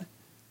 Remember that?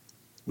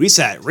 We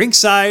sat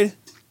ringside.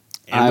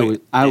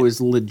 I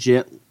was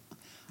legit.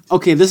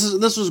 Okay, this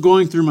was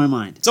going through my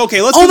mind. It's okay.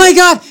 Oh my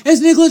God,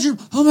 it's Nick Lidstrom.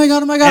 Oh my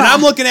God. And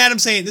I'm looking at him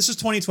saying, this is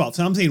 2012.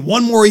 So I'm saying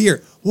one more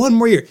year.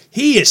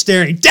 He is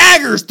staring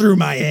daggers through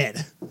my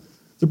head.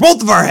 They're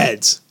both of our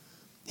heads.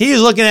 He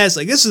is looking at us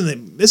like this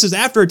is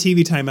after a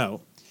TV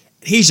timeout.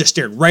 And he's just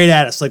staring right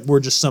at us like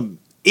we're just some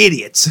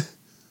idiots.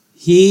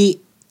 Nick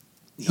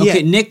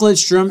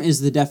Lidstrom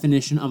is the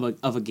definition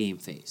of a game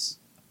face.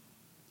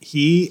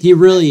 He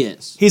really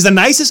is. He's the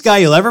nicest guy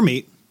you'll ever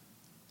meet.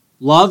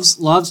 Loves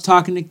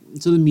talking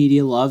to the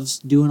media. Loves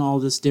doing all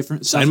this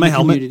different stuff in the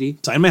community.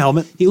 Sign my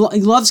helmet. He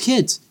loves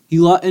kids.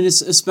 And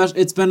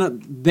it's been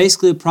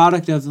basically a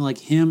product of like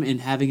him and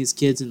having his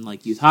kids in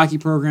like youth hockey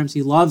programs.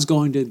 He loves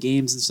going to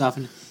games and stuff,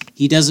 and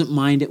he doesn't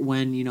mind it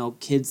when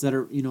kids that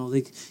are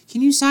like,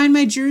 can you sign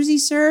my jersey,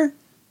 sir?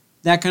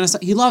 That kind of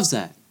stuff. He loves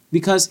that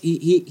because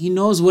he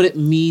knows what it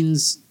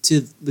means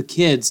to the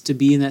kids to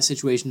be in that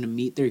situation, to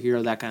meet their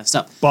hero, that kind of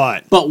stuff.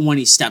 But when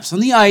he steps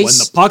on the ice, when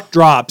the puck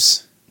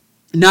drops,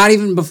 not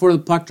even before the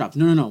puck drops.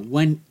 No.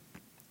 When,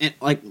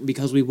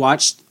 because we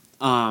watched,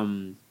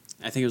 I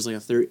think it was like a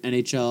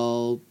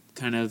NHL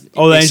kind of.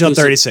 Oh, the NHL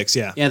 36,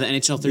 yeah. Yeah, the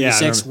NHL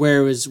 36,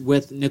 where it was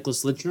with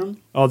Nicholas Lidstrom.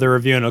 Oh, they're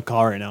reviewing a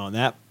call right now, and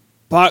that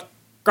puck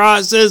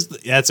crosses.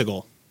 Yeah, that's a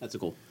goal. That's a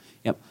goal.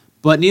 Yep.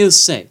 But needless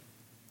to say,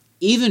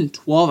 even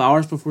 12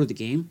 hours before the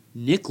game,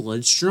 Nick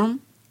Lidstrom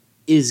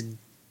is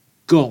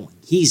going.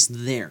 He's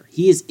there.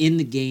 He is in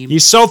the game.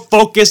 He's so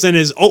focused on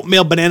his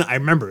oatmeal banana. I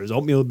remember his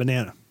oatmeal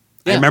banana.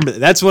 Yeah. I remember that.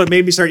 That's what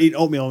made me start eating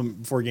oatmeal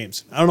before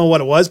games. I don't know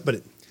what it was,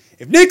 but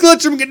if Nick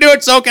Lidstrom can do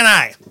it, so can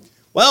I.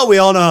 Well, we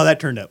all know how that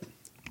turned out.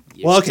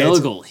 Still a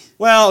goalie.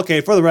 Well,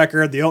 okay, for the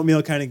record, the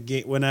oatmeal kind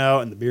of went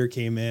out and the beer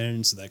came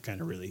in, so that kind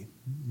of really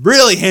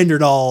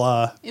hindered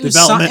all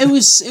development.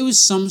 It was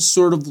some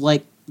sort of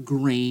like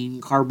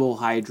grain,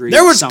 carbohydrate.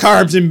 There's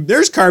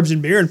carbs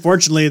in beer.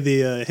 Unfortunately,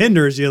 the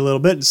hinders you a little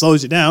bit and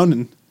slows you down,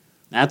 and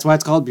that's why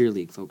it's called beer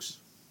league, folks.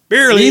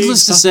 Beer league.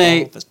 Needless to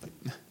say,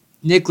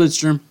 Nick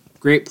Lidstrom,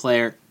 great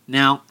player.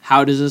 Now,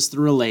 how does this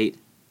relate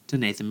to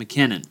Nathan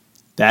MacKinnon?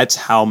 That's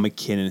how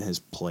MacKinnon has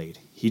played.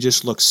 He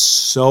just looks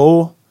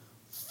so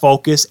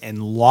focused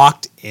and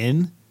locked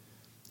in.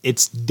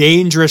 It's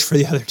dangerous for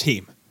the other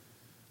team.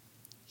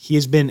 He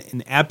has been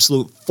an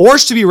absolute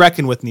force to be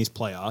reckoned with in these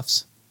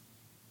playoffs.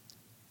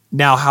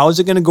 Now, how is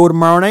it going to go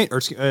tomorrow night?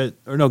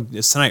 Or no,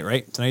 it's tonight,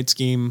 right? Tonight's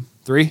game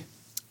 3?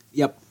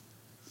 Yep.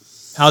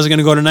 How's it going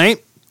to go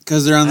tonight?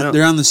 Because they're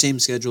on the same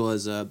schedule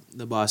as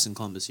the Boston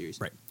Columbus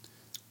series. Right.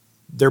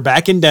 They're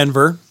back in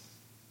Denver.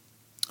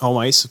 Home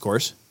ice, of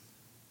course.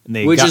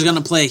 Which is going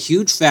to play a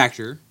huge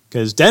factor.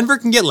 Because Denver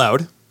can get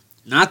loud.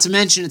 Not to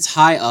mention it's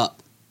high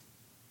up.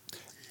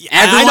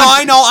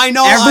 I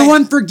know.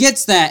 Everyone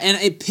forgets that, and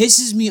it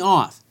pisses me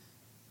off.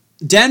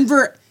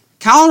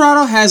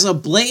 Colorado has a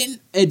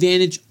blatant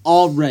advantage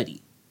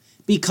already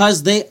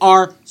because they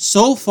are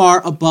so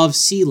far above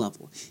sea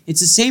level.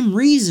 It's the same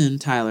reason,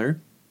 Tyler,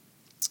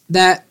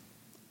 that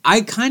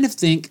I kind of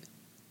think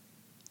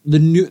the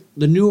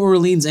New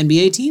Orleans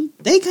NBA team,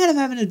 they kind of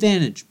have an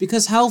advantage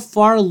because how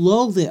far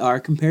low they are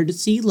compared to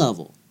sea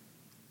level.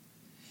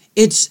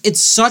 It's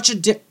such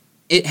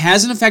it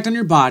has an effect on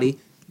your body.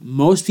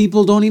 Most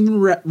people don't even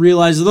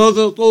realize it.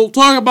 They'll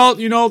talk about,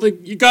 you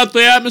got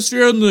the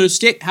atmosphere in the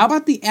state. How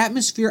about the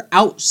atmosphere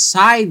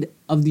outside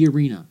of the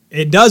arena?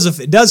 It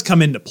does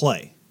come into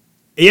play.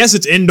 Yes,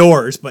 it's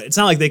indoors, but it's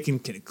not like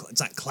it's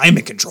not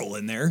climate control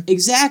in there.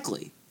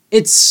 Exactly.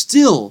 It's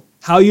still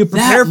how you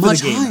prepare for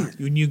the game. Higher.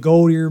 When you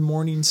go to your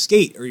morning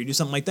skate or you do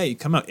something like that, you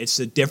come out. It's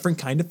a different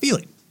kind of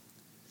feeling.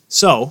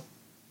 So,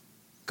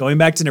 going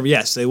back to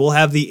yes, they will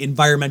have the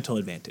environmental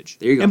advantage.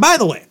 There you go. And by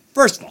the way,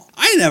 first of all,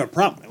 I didn't have a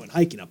problem when I went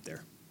hiking up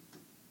there.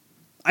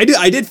 I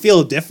did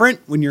feel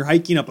different when you're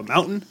hiking up a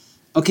mountain.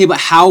 Okay, but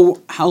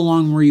how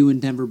long were you in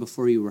Denver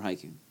before you were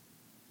hiking?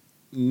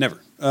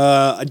 Never.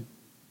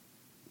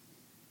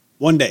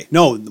 One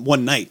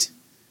night.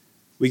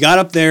 We got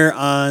up there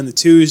on the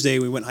Tuesday.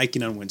 We went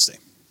hiking on Wednesday.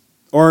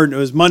 Or it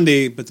was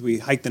Monday, but we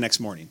hiked the next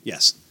morning.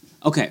 Yes.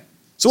 Okay.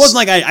 So it wasn't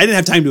like I didn't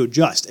have time to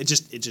adjust. It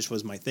just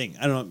was my thing.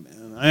 I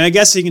don't know. I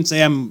guess you can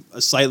say I'm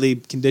a slightly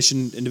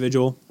conditioned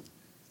individual.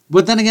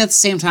 But then again, at the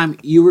same time,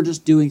 you were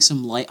just doing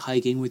some light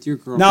hiking with your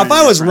girlfriend. Now, if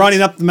I was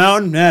running up the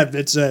mountain,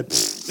 it's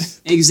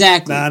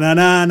exactly.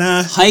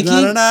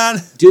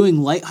 Hiking,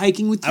 doing light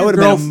hiking with your girlfriend. I would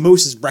have been a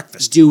moose's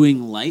breakfast.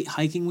 Doing light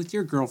hiking with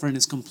your girlfriend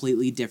is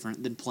completely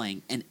different than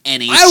playing an NHL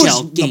game. I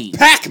was game. The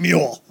pack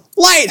mule.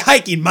 Light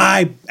hiking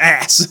my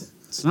ass.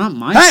 It's not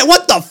my. Hey,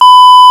 what the?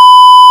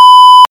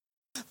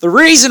 The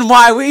reason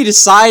why we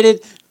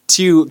decided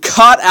to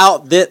cut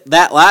out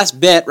that last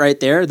bit right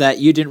there that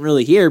you didn't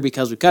really hear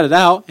because we cut it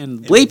out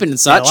and bleeping and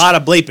such. A lot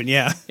of bleeping,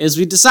 yeah. Is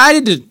we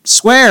decided to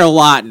swear a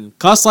lot and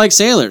cuss like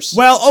sailors.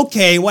 Well,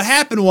 okay, what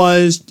happened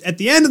was at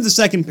the end of the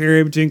second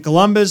period between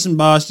Columbus and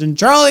Boston,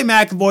 Charlie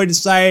McAvoy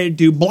decided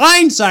to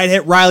blindside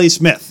hit Riley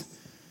Smith.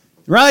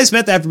 Riley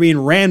Smith, after being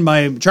ran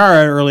by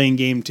Chara early in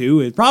Game 2,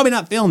 is probably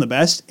not feeling the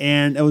best,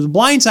 and it was a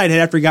blindside hit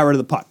after he got rid of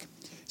the puck.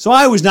 So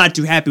I was not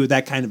too happy with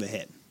that kind of a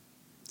hit.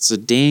 It's a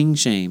dang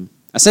shame.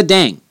 I said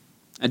dang.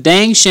 A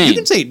dang shame. You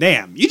can say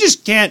damn. You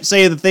just can't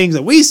say the things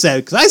that we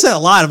said, because I said a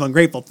lot of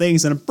ungrateful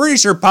things, and I'm pretty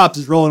sure Pops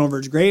is rolling over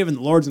his grave, and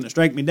the Lord's going to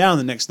strike me down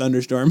in the next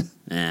thunderstorm.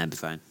 I'd be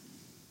fine.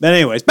 But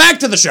anyways, back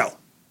to the show.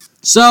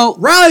 So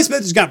Riley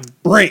Smith just got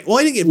brain. Well,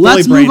 he didn't get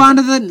let's fully move brain. on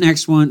to the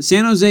next one.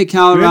 San Jose,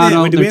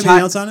 Colorado. Do we have anything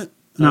else on it?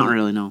 Not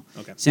really, no.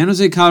 Okay. San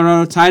Jose,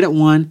 Colorado tied at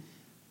 1.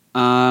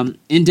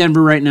 In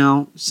Denver right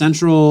now,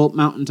 Central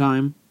Mountain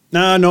Time.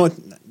 No,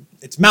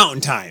 it's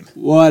Mountain Time.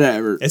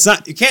 Whatever. It's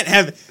not. You can't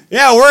have.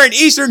 Yeah, we're in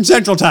Eastern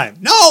Central Time.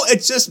 No,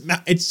 it's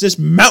just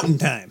Mountain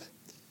Time.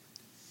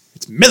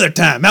 It's Miller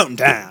Time, Mountain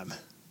Time.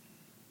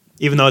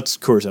 Even though it's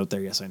Coors out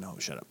there, yes, I know.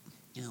 Shut up.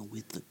 Yeah,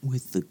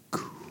 with the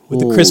cold. With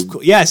the crisp.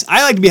 Yes,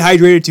 I like to be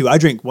hydrated too. I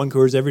drink 1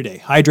 Coors every day.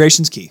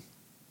 Hydration's key.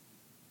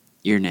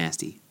 You're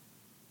nasty.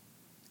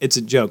 It's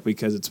a joke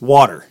because it's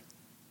water.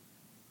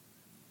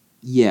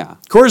 Yeah.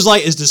 Coors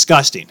Light is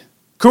disgusting.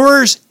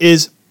 Coors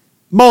is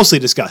mostly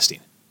disgusting.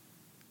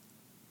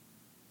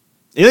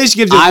 At least it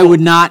gives you. I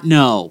would not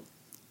know.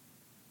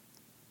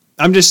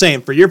 I'm just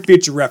saying, for your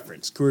future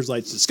reference, Coors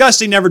Light's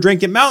disgusting. Never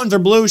drink it. Mountains are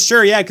blue.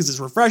 Sure, yeah, because it's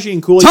refreshing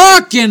and cool.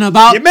 Talking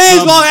about You may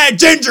as well have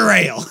ginger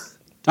ale.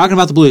 Talking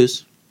about the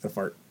Blues. A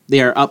fart. They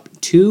are up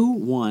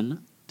 2-1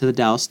 to the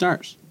Dallas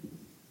Stars.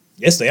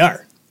 Yes, they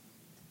are.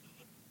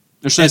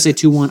 Or should I say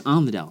 2-1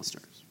 on the Dallas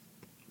Stars?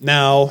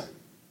 Now,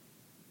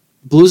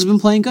 Blues have been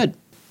playing good.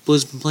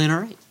 Blues have been playing all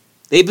right.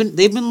 They've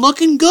been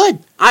looking good.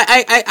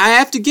 I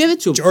have to give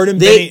it to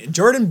them.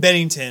 Jordan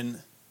Bennington.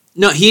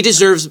 No, he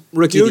deserves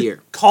Rookie of the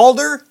Year.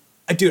 Calder,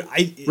 Rookie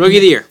of the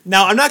Year.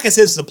 Now, I'm not going to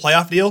say this is a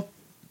playoff deal,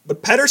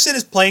 but Pedersen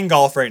is playing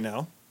golf right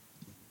now.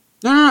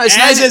 No, it's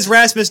as not. is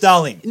Rasmus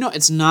Dahlin. No,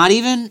 it's not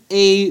even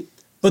a.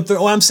 But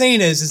what I'm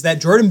saying is that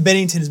Jordan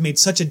Bennington has made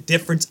such a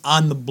difference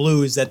on the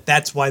Blues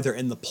that's why they're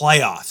in the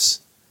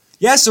playoffs.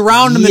 Yes,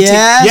 around them.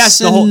 Yes,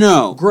 the whole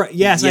no.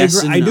 Yes,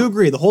 yes, I agree. I do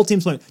agree. The whole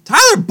team's playing.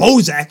 Tyler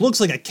Bozak looks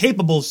like a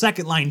capable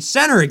second line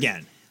center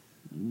again.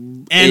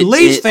 And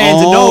Leafs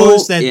fans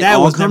knows that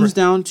all comes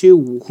down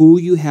to who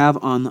you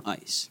have on the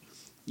ice.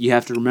 You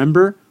have to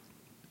remember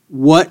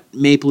what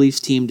Maple Leafs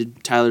team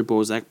did Tyler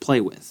Bozak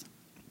play with.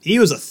 He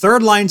was a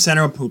third line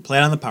center who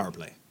played on the power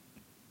play.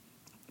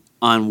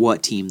 On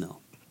what team though?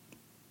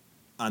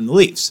 On the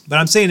Leafs. But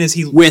I'm saying is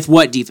he with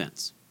what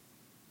defense?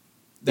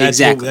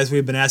 Exactly. That's what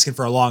we've been asking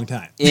for a long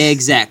time.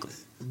 Exactly.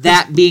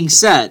 That being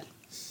said,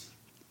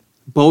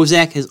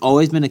 Bozak has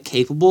always been a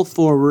capable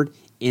forward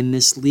in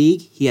this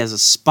league. He has a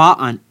spot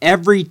on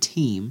every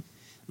team.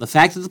 The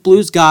fact that the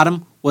Blues got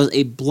him was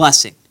a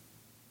blessing.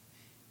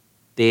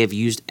 They have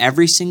used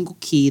every single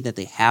key that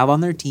they have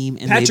on their team.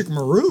 And Patrick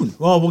Maroon.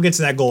 Well, we'll get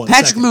to that goal in a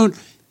second. Maroon,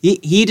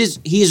 he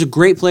is a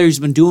great player. He's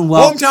been doing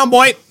well. Hometown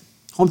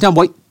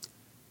boy.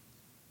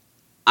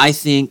 I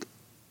think,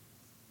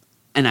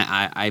 and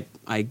I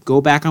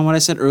go back on what I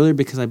said earlier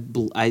because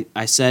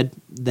I said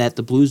that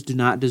the Blues do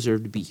not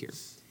deserve to be here.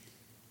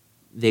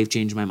 They've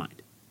changed my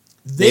mind.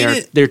 They're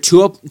up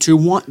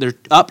 2-1. They're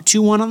up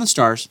 2-1 on the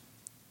Stars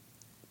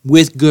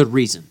with good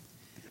reason.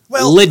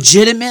 Well,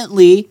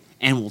 legitimately,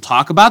 and we'll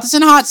talk about this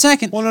in a hot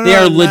second. Well, they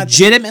are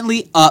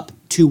legitimately up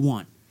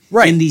 2-1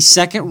 in the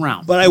second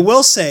round. But I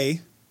will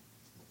say,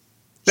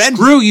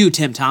 screw you,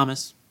 Tim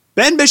Thomas.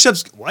 Ben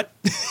Bishop's what?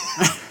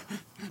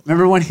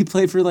 Remember when he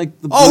played for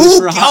like the Blues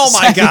for a hot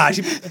second? Oh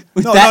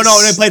my gosh!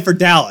 No, he played for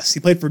Dallas.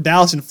 He played for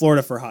Dallas and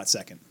Florida for a hot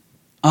second.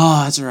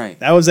 Oh, that's right.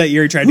 That was that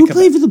year he tried to come. Who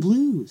played for the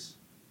Blues?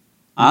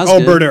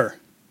 Berder.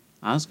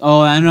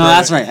 I know.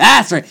 That's right.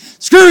 That's right.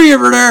 Screw you,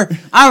 Berder.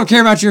 I don't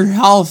care about your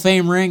Hall of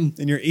Fame ring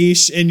and your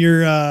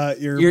Enterprise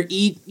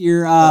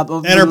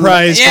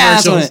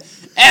commercials.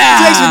 It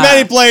takes me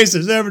many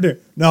places. Never do.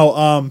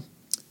 No.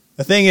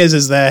 The thing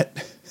is that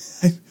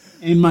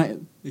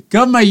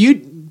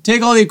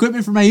take all the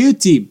equipment from my youth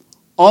team.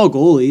 All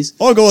goalies.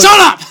 Shut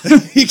up!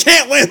 You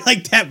can't win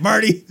like that,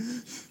 Marty.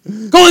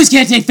 Goalies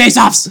can't take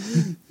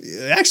faceoffs.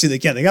 Actually, they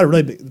can. They got a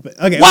really big.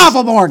 Okay.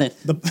 Waffle boarded.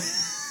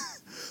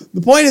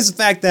 The point is the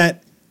fact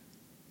that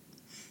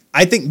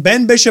I think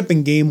Ben Bishop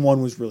in Game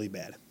 1 was really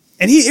bad.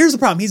 And here's the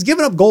problem. He's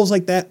given up goals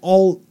like that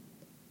all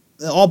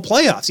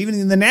playoffs. Even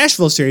in the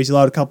Nashville series, he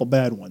allowed a couple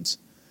bad ones.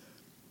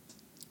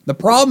 The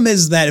problem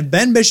is that if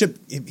Ben Bishop,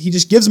 he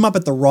just gives them up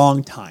at the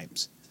wrong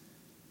times.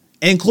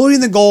 Including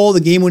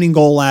the game-winning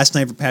goal last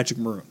night for Patrick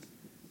Maroon.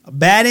 A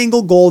bad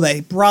angle goal that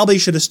he probably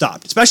should have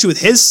stopped, especially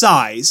with his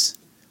size.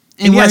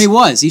 And where he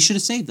was. He should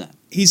have saved that.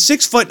 He's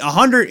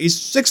 6'100". He's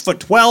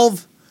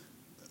 6'12".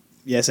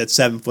 Yes, that's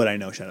 7 foot. I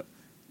know. Shut up.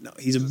 No,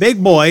 he's a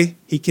big boy.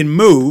 He can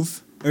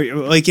move.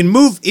 He can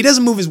move. He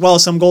doesn't move as well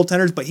as some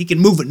goaltenders, but he can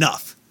move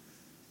enough.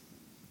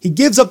 He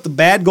gives up the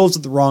bad goals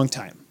at the wrong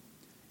time.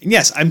 And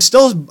yes, I'm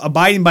still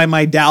abiding by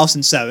my Dallas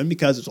in 7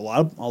 because there's a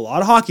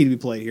lot of hockey to be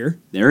played here.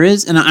 There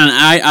is, and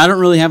I don't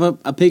really have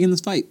a pig in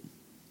this fight.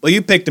 Well,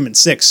 you picked him in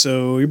 6,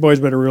 so your boys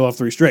better reel off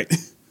 3 straight.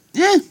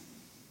 Yeah,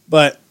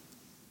 but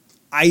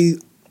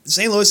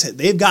St. Louis,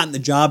 they've gotten the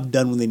job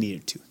done when they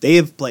needed to. They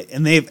have played,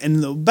 and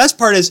the best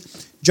part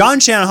is John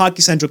Shannon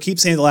Hockey Central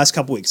keeps saying the last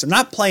couple weeks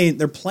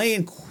they're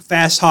playing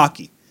fast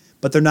hockey,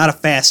 but they're not a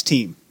fast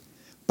team.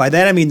 By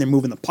that I mean they're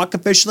moving the puck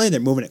efficiently, they're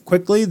moving it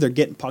quickly, they're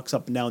getting pucks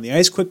up and down the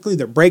ice quickly,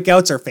 their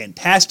breakouts are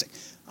fantastic.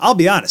 I'll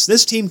be honest,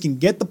 this team can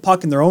get the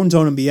puck in their own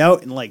zone and be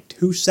out in like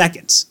 2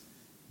 seconds.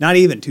 Not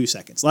even 2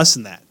 seconds, less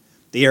than that.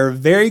 They are a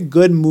very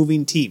good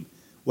moving team.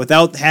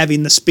 without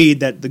having the speed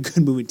that the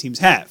good moving teams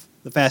have,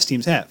 the fast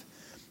teams have.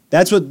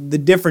 That's what the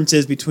difference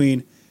is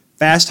between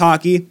fast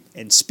hockey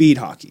and speed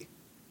hockey,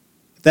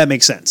 if that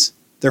makes sense.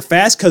 They're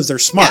fast because they're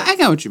smart. Yeah, I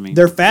got what you mean.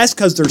 They're fast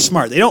because they're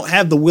smart. They don't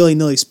have the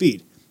willy-nilly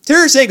speed.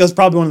 Tarasenko's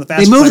probably one of the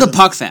fastest. They move the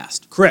puck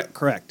fast.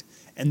 Correct.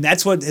 And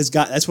that's what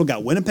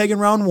got Winnipeg in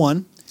round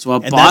 1. That's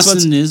what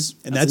Boston is.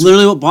 And that's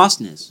literally what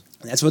Boston is.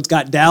 And that's what's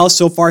got Dallas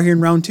so far here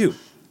in round 2.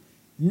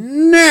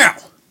 Now,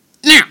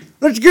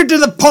 let's get to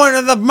the point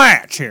of the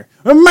match here.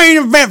 The main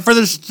event for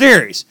this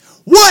series.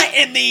 What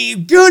in the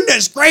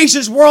goodness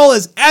gracious world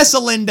is Esa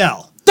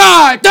Lindell?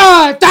 Dive!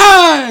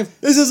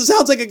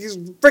 Sounds like a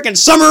freaking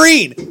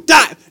submarine.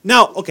 Dive!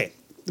 Now, okay,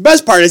 the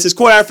best part is his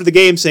quote after the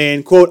game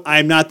saying, quote,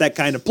 "I'm not that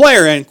kind of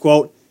player," end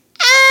quote.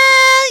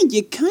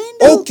 You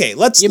kind of... Okay,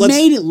 You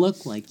made it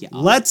look like you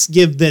are. Let's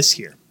give this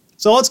here.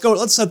 So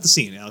let's set the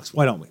scene, Alex.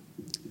 Why don't we?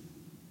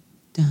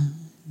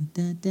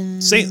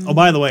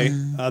 By the way,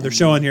 they're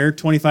showing here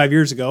 25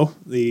 years ago,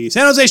 the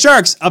San Jose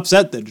Sharks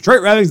upset the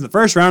Detroit Red Wings in the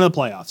first round of the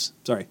playoffs.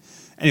 Sorry.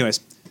 Anyways,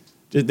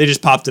 they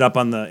just popped it up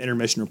on the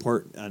intermission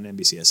report on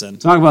NBCSN.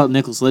 Talk about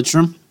Nicholas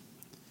Lidstrom.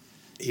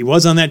 He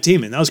was on that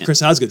team, and that was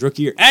Chris Osgood's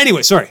rookie year.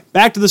 Anyway, sorry.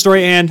 Back to the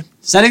story, and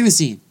setting the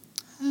scene.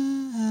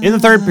 In the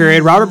third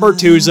period, Robert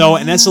Bortuzzo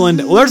and Esa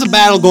Lindell... Well, there's a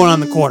battle going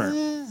on in the corner.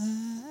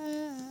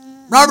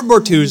 Robert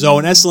Bortuzzo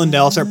and Esa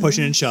Lindell start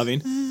pushing and shoving.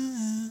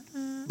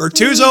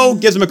 Bortuzzo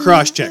gives him a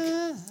cross check.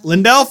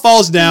 Lindell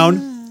falls down,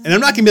 and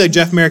I'm not going to be like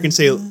Jeff Merrick and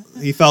say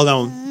he fell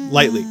down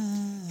lightly.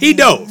 He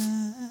dove.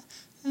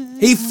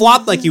 He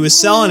flopped like he was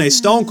selling a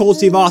Stone Cold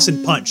Steve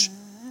Austin punch,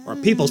 or a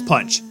People's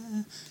Punch.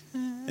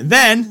 And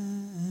then,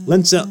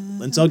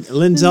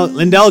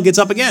 Lindell gets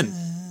up again.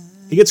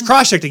 He gets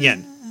cross-checked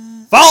again.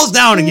 Falls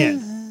down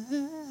again.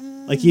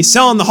 Like he's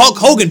selling the Hulk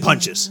Hogan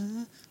punches.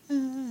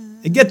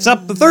 He gets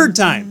up the third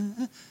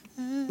time.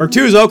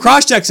 Bortuzzo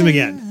cross-checks him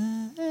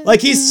again.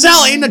 Like he's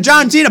selling the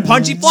John Cena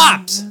punch, he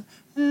flops.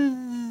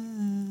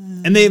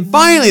 And then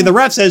finally the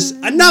ref says,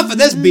 "Enough of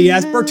this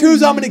BS.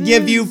 Bortuzzo, I'm going to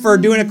give you for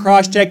doing a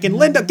cross-check. And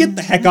Lindell, get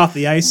the heck off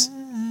the ice."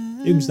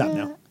 You can stop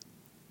now.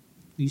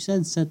 You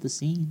said set the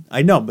scene.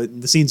 I know,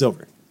 but the scene's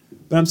over.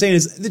 What I'm saying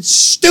is, it's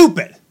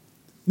stupid.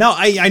 Now,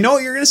 I know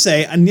what you're going to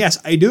say, and yes,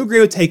 I do agree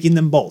with taking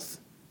them both.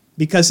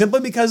 Simply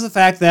because of the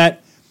fact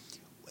that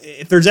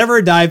if there's ever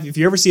a dive, if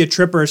you ever see a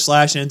trip or a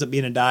slash and ends up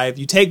being a dive,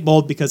 you take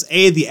both because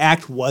A, the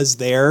act was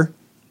there,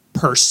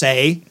 per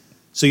se.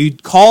 So you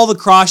call the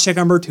cross-check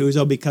on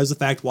Bortuzzo because of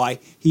the fact why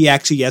he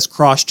actually, yes,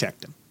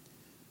 cross-checked him.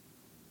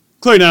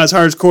 Clearly not as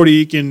hard as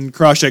Cordy can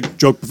cross-check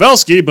Joe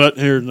Pavelski, but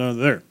here, no,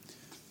 there.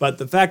 But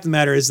the fact of the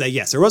matter is that,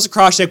 yes, there was a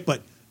cross-check,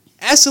 but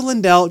Esa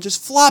Lindell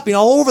just flopping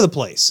all over the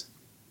place.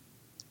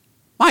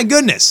 My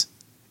goodness.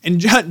 And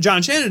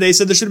John Shannon today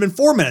said there should have been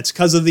 4 minutes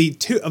because of the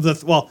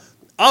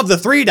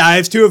 3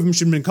 dives, 2 of them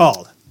should have been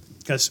called.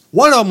 Because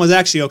one of them was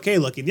actually okay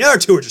looking. The other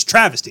 2 were just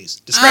travesties.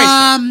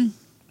 Disgraceful.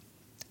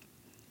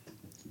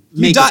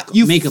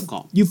 Makeup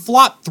call. You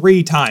flop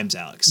 3 times,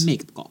 Alex.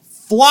 Makeup call.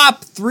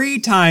 Flop 3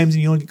 times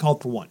and you only get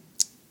called for 1.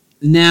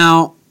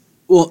 Now,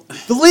 well,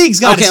 the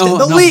league's got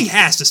league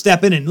has to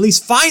step in and at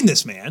least find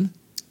this man.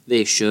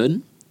 They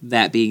should.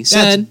 That being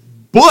said, that's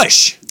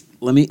Bush.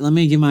 Let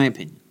me give my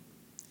opinion.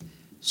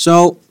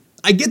 So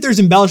I get there's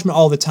embellishment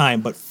all the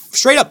time, but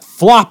straight up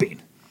flopping.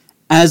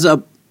 As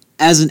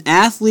an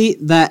athlete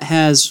that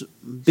has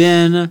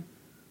been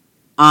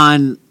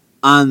on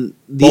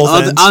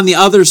the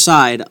other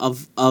side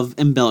of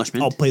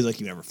embellishment. Oh, plays like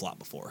you never flopped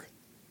before.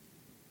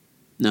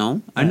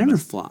 No, I never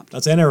flopped.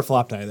 I'd say I never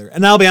flopped either.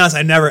 And I'll be honest,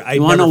 I never.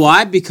 You want to know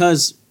why?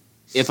 Because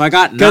if I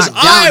got knocked down,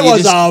 I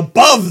was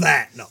above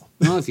that.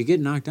 No, if you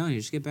get knocked down, you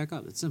just get back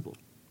up. It's simple.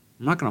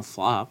 I'm not gonna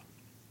flop.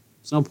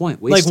 There's no point.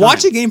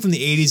 Watch a game from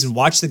the 80s and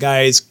watch the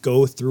guys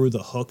go through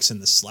the hooks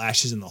and the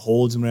slashes and the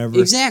holds and whatever.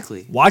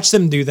 Exactly. Watch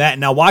them do that.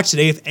 And now watch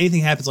today. If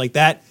anything happens like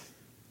that,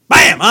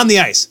 bam, on the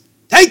ice.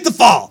 Take the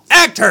fall.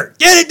 Act hurt.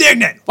 Get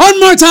indignant. One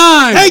more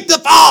time. Take the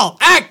fall.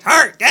 Act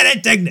hurt. Get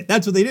indignant.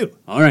 That's what they do.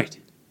 All right.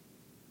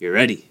 You're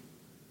ready.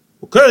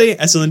 Well, clearly,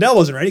 Esa Lindell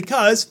wasn't ready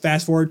because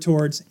fast forward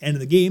towards end of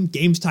the game.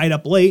 Game's tied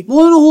up late.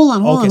 Well, no, hold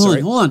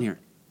on here.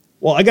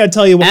 Well, I got to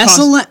tell you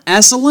what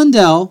Esa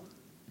Lindell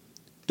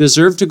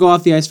deserved to go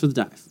off the ice for the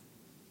dive.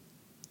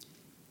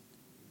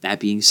 That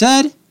being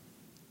said,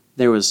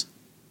 there was,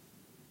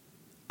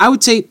 I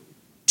would say,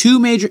 2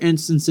 major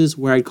instances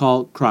where I'd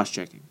call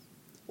cross-checking.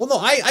 Well, no,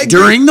 I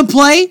during the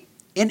play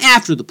and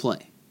after the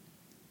play.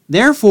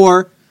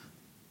 Therefore,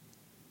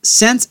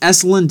 since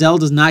Esa Lindell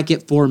does not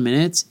get 4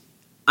 minutes,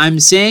 I'm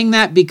saying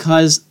that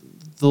because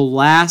the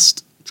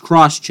last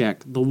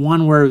cross-check, the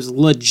one where it was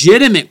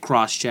legitimate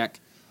cross-check,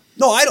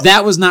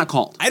 that was not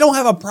called. I don't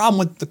have a problem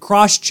with the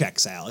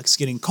cross-checks, Alex,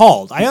 getting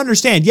called. I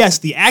understand, yes,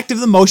 the act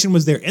of the motion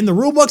was there. In the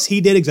rule books,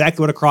 he did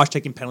exactly what a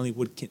cross-checking penalty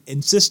would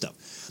insist of.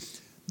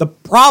 The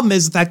problem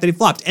is the fact that he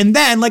flopped. And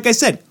then, like I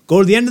said,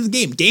 go to the end of the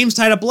game. Game's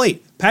tied up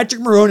late.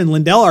 Patrick Maroon and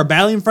Lindell are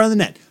battling in front of the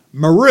net.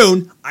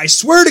 Maroon, I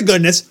swear to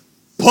goodness,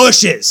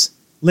 pushes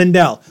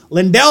Lindell.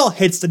 Lindell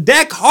hits the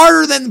deck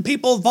harder than the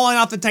people falling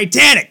off the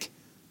Titanic.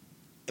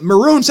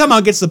 Maroon somehow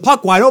gets the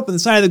puck wide open the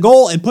side of the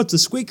goal and puts a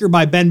squeaker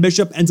by Ben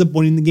Bishop, ends up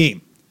winning the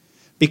game.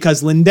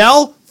 Because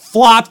Lindell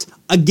flopped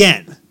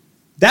again.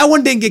 That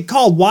one didn't get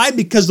called. Why?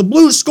 Because the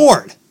Blues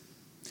scored.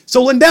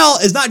 So Lindell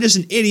is not just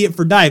an idiot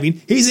for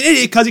diving. He's an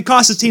idiot because he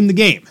cost his team the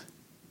game.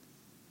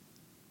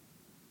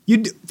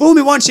 You fool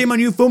me once, shame on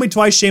you. Fool me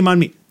twice, shame on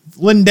me.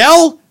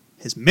 Lindell,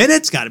 his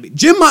minutes got to be.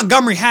 Jim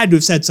Montgomery had to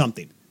have said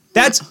something.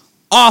 That's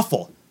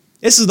awful.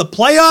 This is the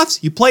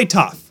playoffs. You play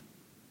tough.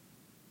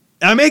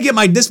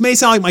 This may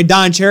sound like my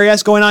Don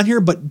Cherry-esque going on here,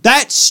 but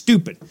that's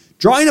stupid.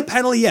 Drawing a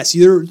penalty, yes,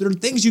 there are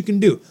things you can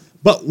do.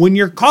 But when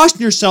you're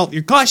costing yourself,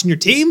 you're costing your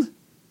team,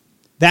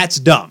 that's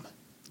dumb.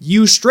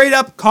 You straight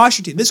up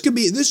cost your team.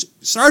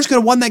 Stars could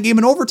have won that game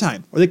in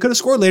overtime, or they could have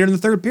scored later in the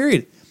third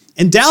period.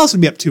 And Dallas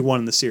would be up 2-1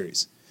 in the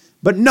series.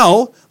 But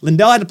no,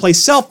 Lindell had to play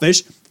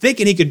selfish,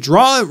 thinking he could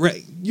draw.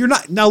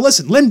 Now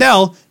listen,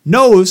 Lindell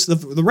knows, the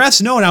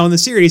refs know now in the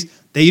series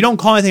that you don't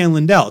call anything on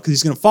Lindell because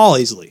he's going to fall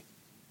easily.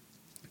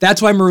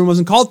 That's why Maroon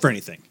wasn't called for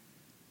anything.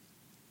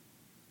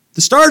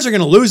 The Stars are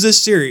going to lose this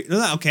series.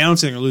 Okay, I don't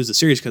say they're going to lose the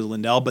series because of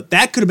Lindell, but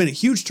that could have been a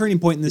huge turning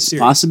point in this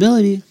series.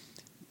 Possibility.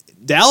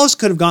 Dallas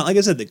could have gone, like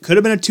I said, it could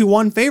have been a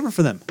 2-1 favor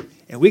for them.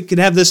 And we could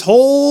have this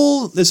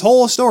whole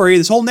story,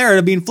 this whole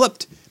narrative being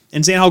flipped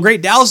and saying how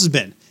great Dallas has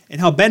been and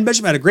how Ben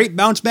Bishop had a great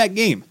bounce-back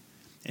game.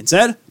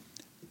 Instead,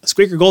 a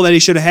squeaker goal that he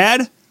should have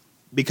had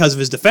because of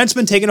his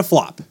defenseman taking a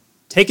flop,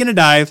 taking a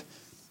dive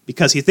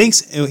because he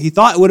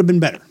thought it would have been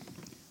better.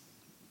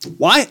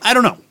 Why? I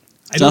don't know.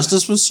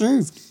 Justice was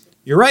served.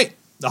 You're right.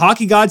 The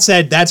hockey god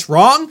said, that's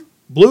wrong.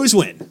 Blues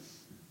win.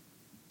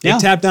 They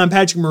tapped on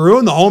Patrick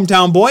Maroon, the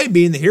hometown boy,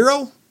 being the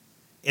hero,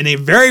 in a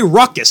very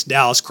ruckus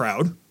Dallas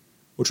crowd,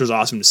 which was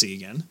awesome to see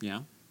again.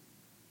 Yeah.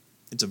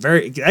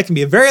 That can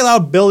be a very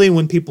loud building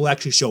when people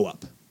actually show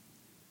up.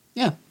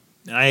 Yeah.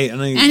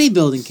 Any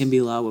building can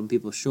be loud when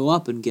people show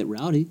up and get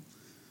rowdy.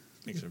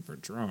 Except for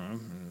Toronto.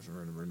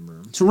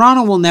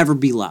 Toronto will never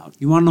be loud.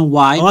 You want to know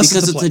why? Unless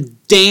because it's a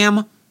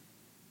damn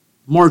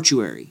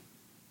mortuary.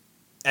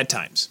 At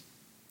times.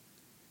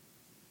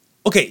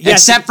 Okay, yes.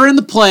 Except for in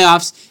the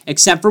playoffs,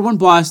 except for when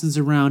Boston's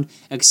around,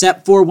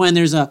 except for when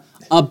there's a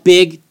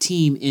big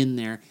team in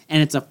there,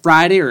 and it's a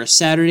Friday or a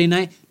Saturday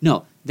night.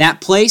 No,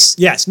 that place.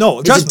 Yes, no,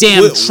 it's a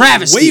damn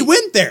travesty. We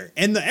went there,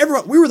 and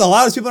we were the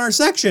loudest people in our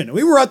section.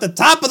 We were at the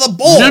top of the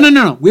bowl.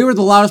 No. We were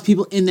the loudest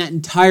people in that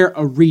entire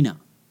arena.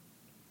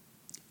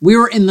 We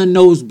were in the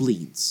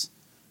nosebleeds.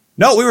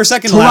 No, we were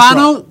second Toronto,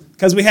 to last row.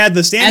 Because we had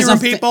the standing room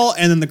people,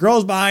 and then the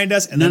girls behind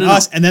us, and then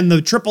us, and then the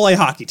AAA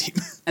hockey team.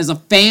 As a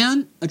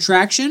fan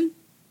attraction,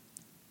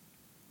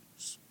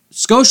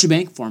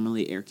 Scotiabank,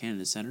 formerly Air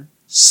Canada Centre,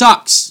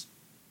 sucks.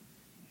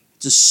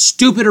 It's a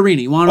stupid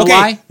arena. You want to know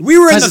why? We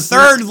were in the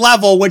third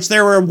level, which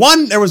there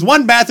was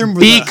one bathroom.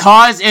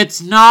 Because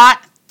it's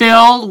not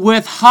filled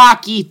with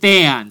hockey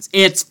fans.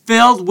 It's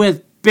filled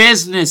with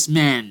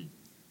businessmen.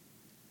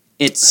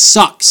 It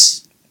sucks.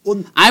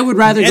 Well, I would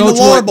rather go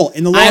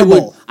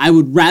to I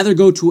would rather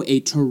go to a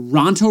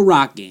Toronto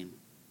Rock game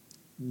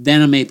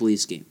than a Maple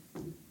Leafs game.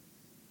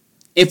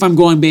 If I'm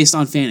going based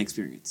on fan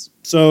experience.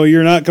 So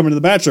you're not coming to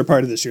the bachelor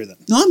party this year then?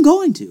 No, I'm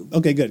going to.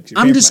 Okay, good.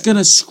 I'm just going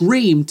to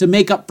scream to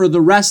make up for the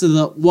rest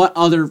of what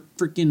other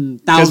freaking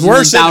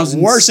thousands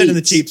we're sitting in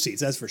the cheap seats,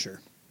 that's for sure.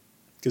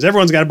 Because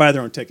everyone's got to buy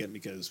their own ticket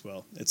because,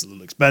 well, it's a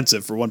little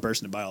expensive for one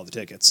person to buy all the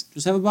tickets.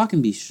 Just have a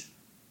Buckenbeach.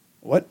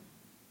 What?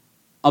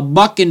 A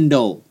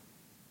Buckendo.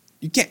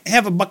 You can't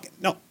have a buck.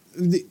 No.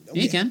 Okay.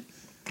 Yeah, you can.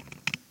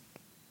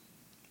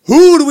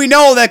 Who do we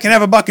know that can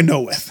have a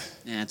Buckendo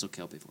with? Yeah, it's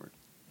okay. I'll pay for it.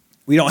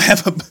 We don't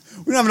have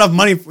enough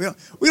money.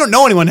 We don't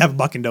know anyone to have a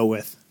Buckendo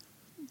with.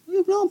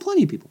 We know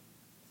plenty of people.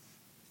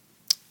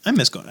 I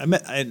miss going.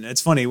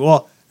 It's funny.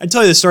 Well, I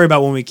tell you the story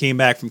about when we came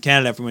back from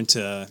Canada. We went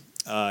to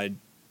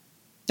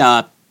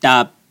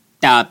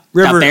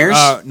River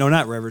Bears. No,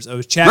 not Rivers. It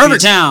was Chappie.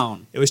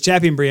 Rivertown. It was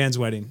Chappie and Brienne's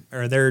wedding,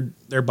 or their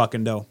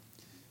Buckendo.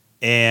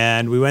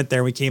 And we went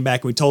there, and we came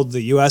back, and we told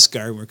the U.S.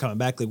 guard when we were coming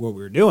back like what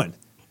we were doing.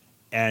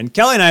 And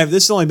Kelly and I,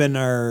 this has only been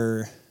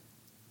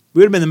we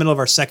would have been in the middle of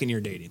our second year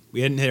dating.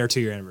 We hadn't hit our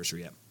 2-year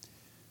anniversary yet.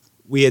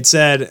 We had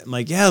said, this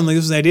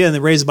is the idea, and they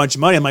raised a bunch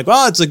of money. I'm like,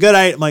 well, it's a good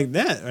idea. I'm like,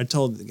 yeah. I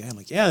told the guy, I'm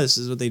like, yeah, this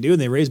is what they do,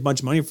 and they raise a bunch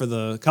of money for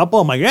the couple.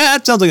 I'm like, yeah,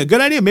 that sounds like a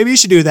good idea. Maybe you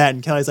should do that.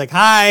 And Kelly's like,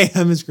 hi,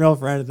 I'm his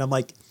girlfriend. And I'm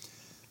like,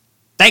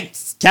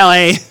 thanks,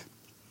 Kelly.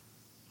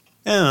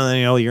 And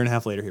then, a year and a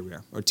half later, here we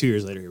are. Or 2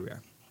 years later, here we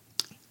are.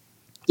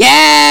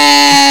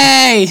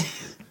 Yay!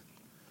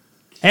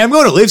 Hey, I'm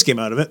going to a Leafs game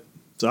out of it,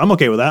 so I'm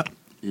okay with that.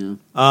 Yeah.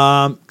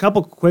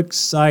 Couple quick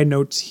side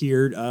notes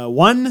here.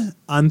 One,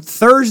 on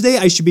Thursday,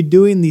 I should be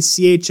doing the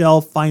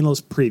CHL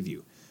finals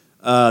preview.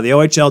 The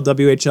OHL,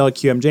 WHL,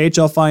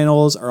 QMJHL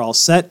finals are all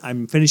set.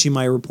 I'm finishing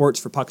my reports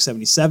for Puck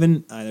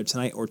 77 either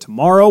tonight or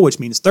tomorrow, which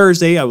means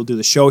Thursday I will do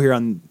the show here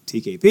on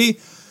TKP.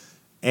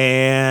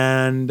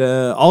 And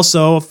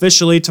also,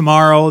 officially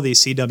tomorrow, the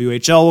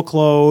CWHL will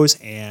close.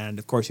 And,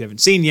 of course, you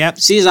haven't seen yet.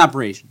 Cease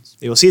operations.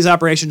 They will cease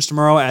operations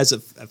tomorrow as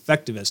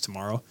effective as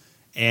tomorrow.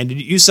 And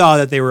you saw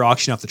that they were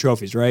auctioning off the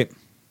trophies, right?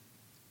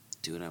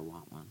 Dude, I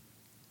want one.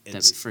 That'd be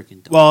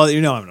freaking dope. Well,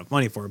 you don't have enough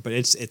money for it, but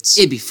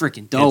it'd be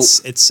freaking dope.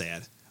 It's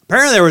sad.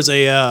 Apparently, there was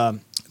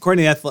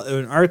according to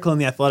an article in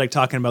The Athletic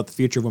talking about the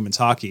future of women's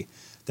hockey,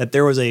 that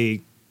there was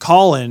a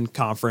call-in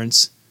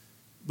conference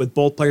with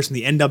both players from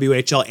the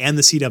NWHL and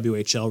the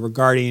CWHL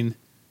regarding,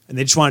 and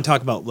they just want to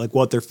talk about like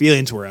what their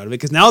feelings were out of it,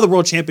 because now the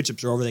World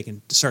Championships are over, they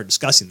can start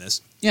discussing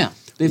this. Yeah,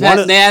 they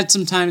had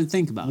some time to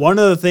think about it. One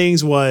of the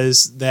things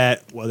was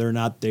that whether or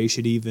not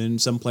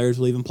some players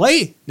will even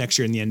play next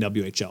year in the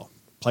NWHL.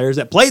 Players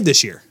that played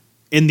this year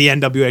in the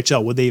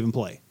NWHL, would they even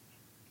play?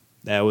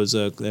 That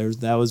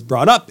was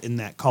brought up in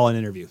that call-in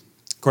interview,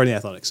 according to The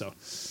Athletic. So,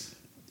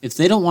 if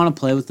they don't want to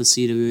play with the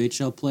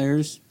CWHL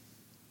players,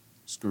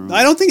 screw them.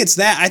 I don't think it's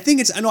that. I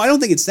don't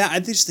think it's that. I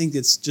just think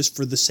it's just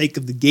for the sake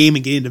of the game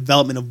and getting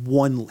development of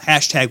one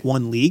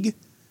league.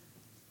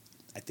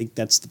 I think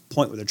that's the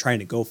point where they're trying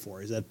to go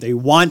for, is that they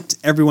want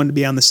everyone to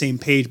be on the same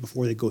page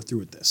before they go through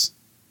with this.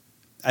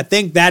 I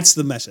think that's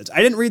the message.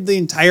 I didn't read the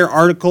entire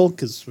article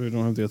because we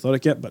don't have The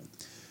Athletic yet, but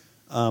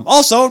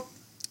also,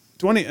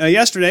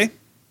 yesterday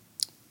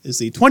is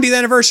the 20th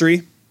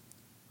anniversary,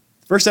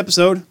 first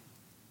episode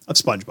of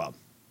SpongeBob.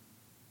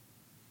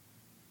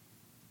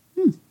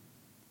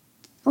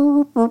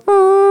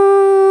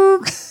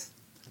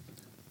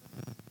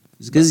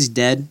 Is it because he's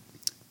dead?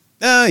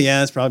 Yeah,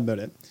 that's probably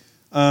about it.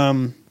 I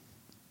don't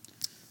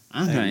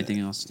have anything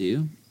else to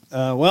do.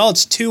 Well,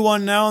 it's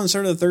 2-1 now in the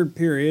start of the third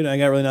period. I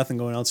got really nothing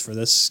going else for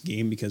this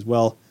game because,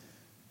 well,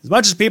 as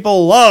much as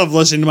people love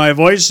listening to my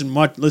voice and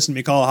listen to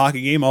me call a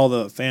hockey game, all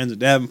the fans at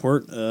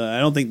Davenport, I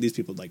don't think these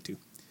people would like to.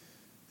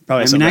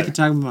 Probably I can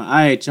talk about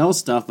IHL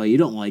stuff, but you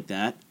don't like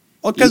that.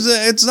 Well, because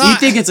it's not. You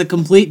think it's a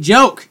complete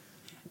joke.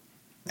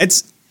 I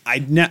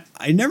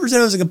never said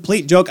it was a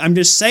complete joke. I'm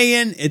just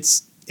saying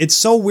it's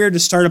so weird to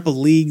start up a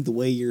league the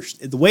way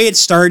it's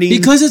starting.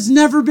 Because it's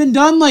never been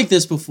done like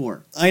this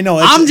before. I know.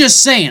 I'm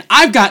just saying,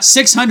 I've got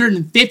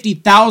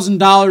 $650,000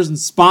 in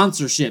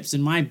sponsorships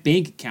in my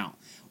bank account.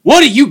 What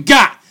do you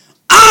got?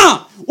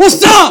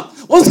 What's up?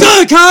 What's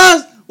good,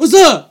 cuz? What's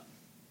up?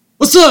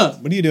 What's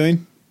up? What are you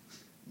doing?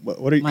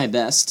 What are you? My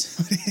best.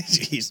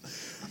 Jeez.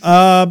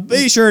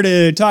 Be sure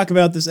to talk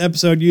about this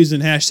episode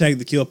using hashtag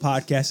The Keel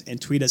Podcast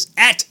and tweet us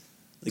at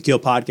The Keel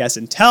Podcast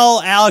and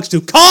tell Alex to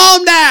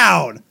calm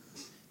down.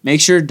 Make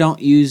sure don't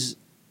use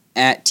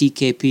at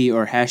TKP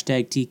or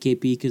hashtag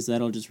TKP because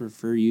that'll just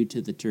refer you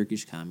to the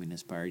Turkish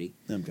Communist Party.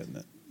 I'm cutting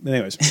that. But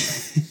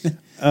anyways.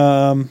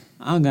 I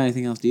don't got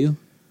anything else, do you?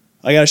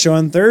 I got a show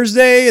on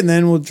Thursday, and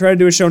then we'll try to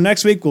do a show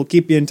next week. We'll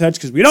keep you in touch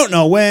because we don't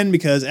know when,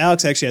 because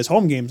Alex actually has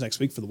home games next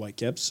week for the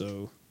Whitecaps,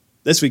 so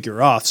this week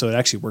you're off, so it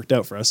actually worked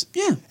out for us.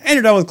 Yeah. And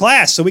you're done with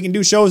class, so we can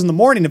do shows in the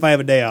morning if I have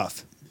a day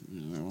off.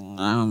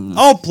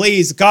 Oh,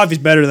 please. The coffee's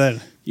better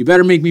then. You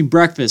better make me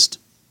breakfast.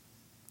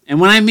 And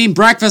when I mean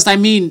breakfast, I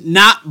mean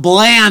not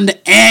bland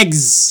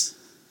eggs.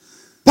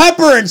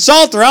 Pepper and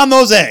salt are on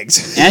those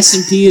eggs.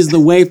 S&P is the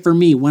way for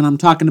me when I'm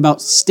talking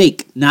about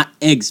steak, not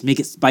eggs. Make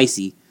it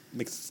spicy.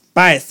 Make it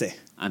spicy.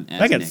 I'm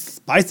Make ethnic. it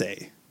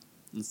spicy.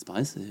 It's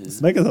spicy.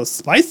 Let's make it a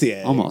spicy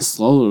egg. I'm a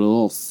slow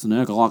little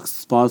snack like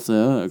spicy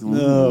egg.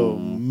 Oh,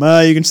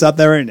 my, you can stop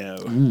that right now.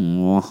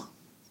 Mm.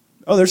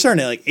 Oh, they're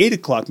starting at like 8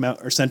 o'clock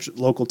or Central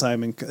local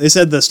time. And they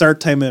said the start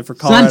time for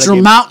Colorado Central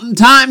game. Mountain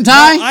Time,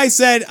 Ty? No, I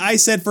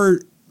said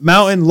for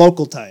Mountain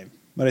local time.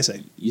 What'd I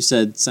say? You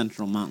said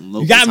Central Mountain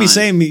local You got time.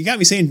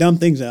 me saying dumb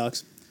things,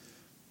 Alex.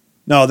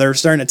 No, they're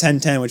starting at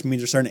 10:10, which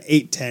means they're starting at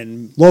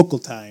 8:10 local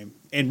time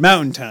and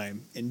Mountain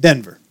time in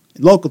Denver.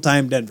 And local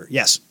time, Denver.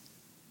 Yes.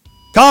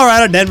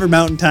 Colorado, Denver,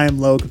 Mountain time,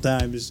 local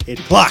time is 8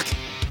 o'clock.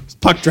 It's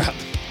puck drop.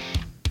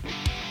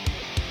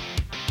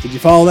 Did you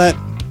follow that?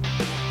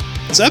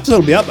 This episode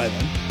will be up by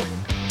then.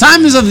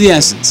 Time is of the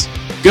essence.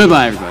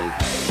 Goodbye, everybody.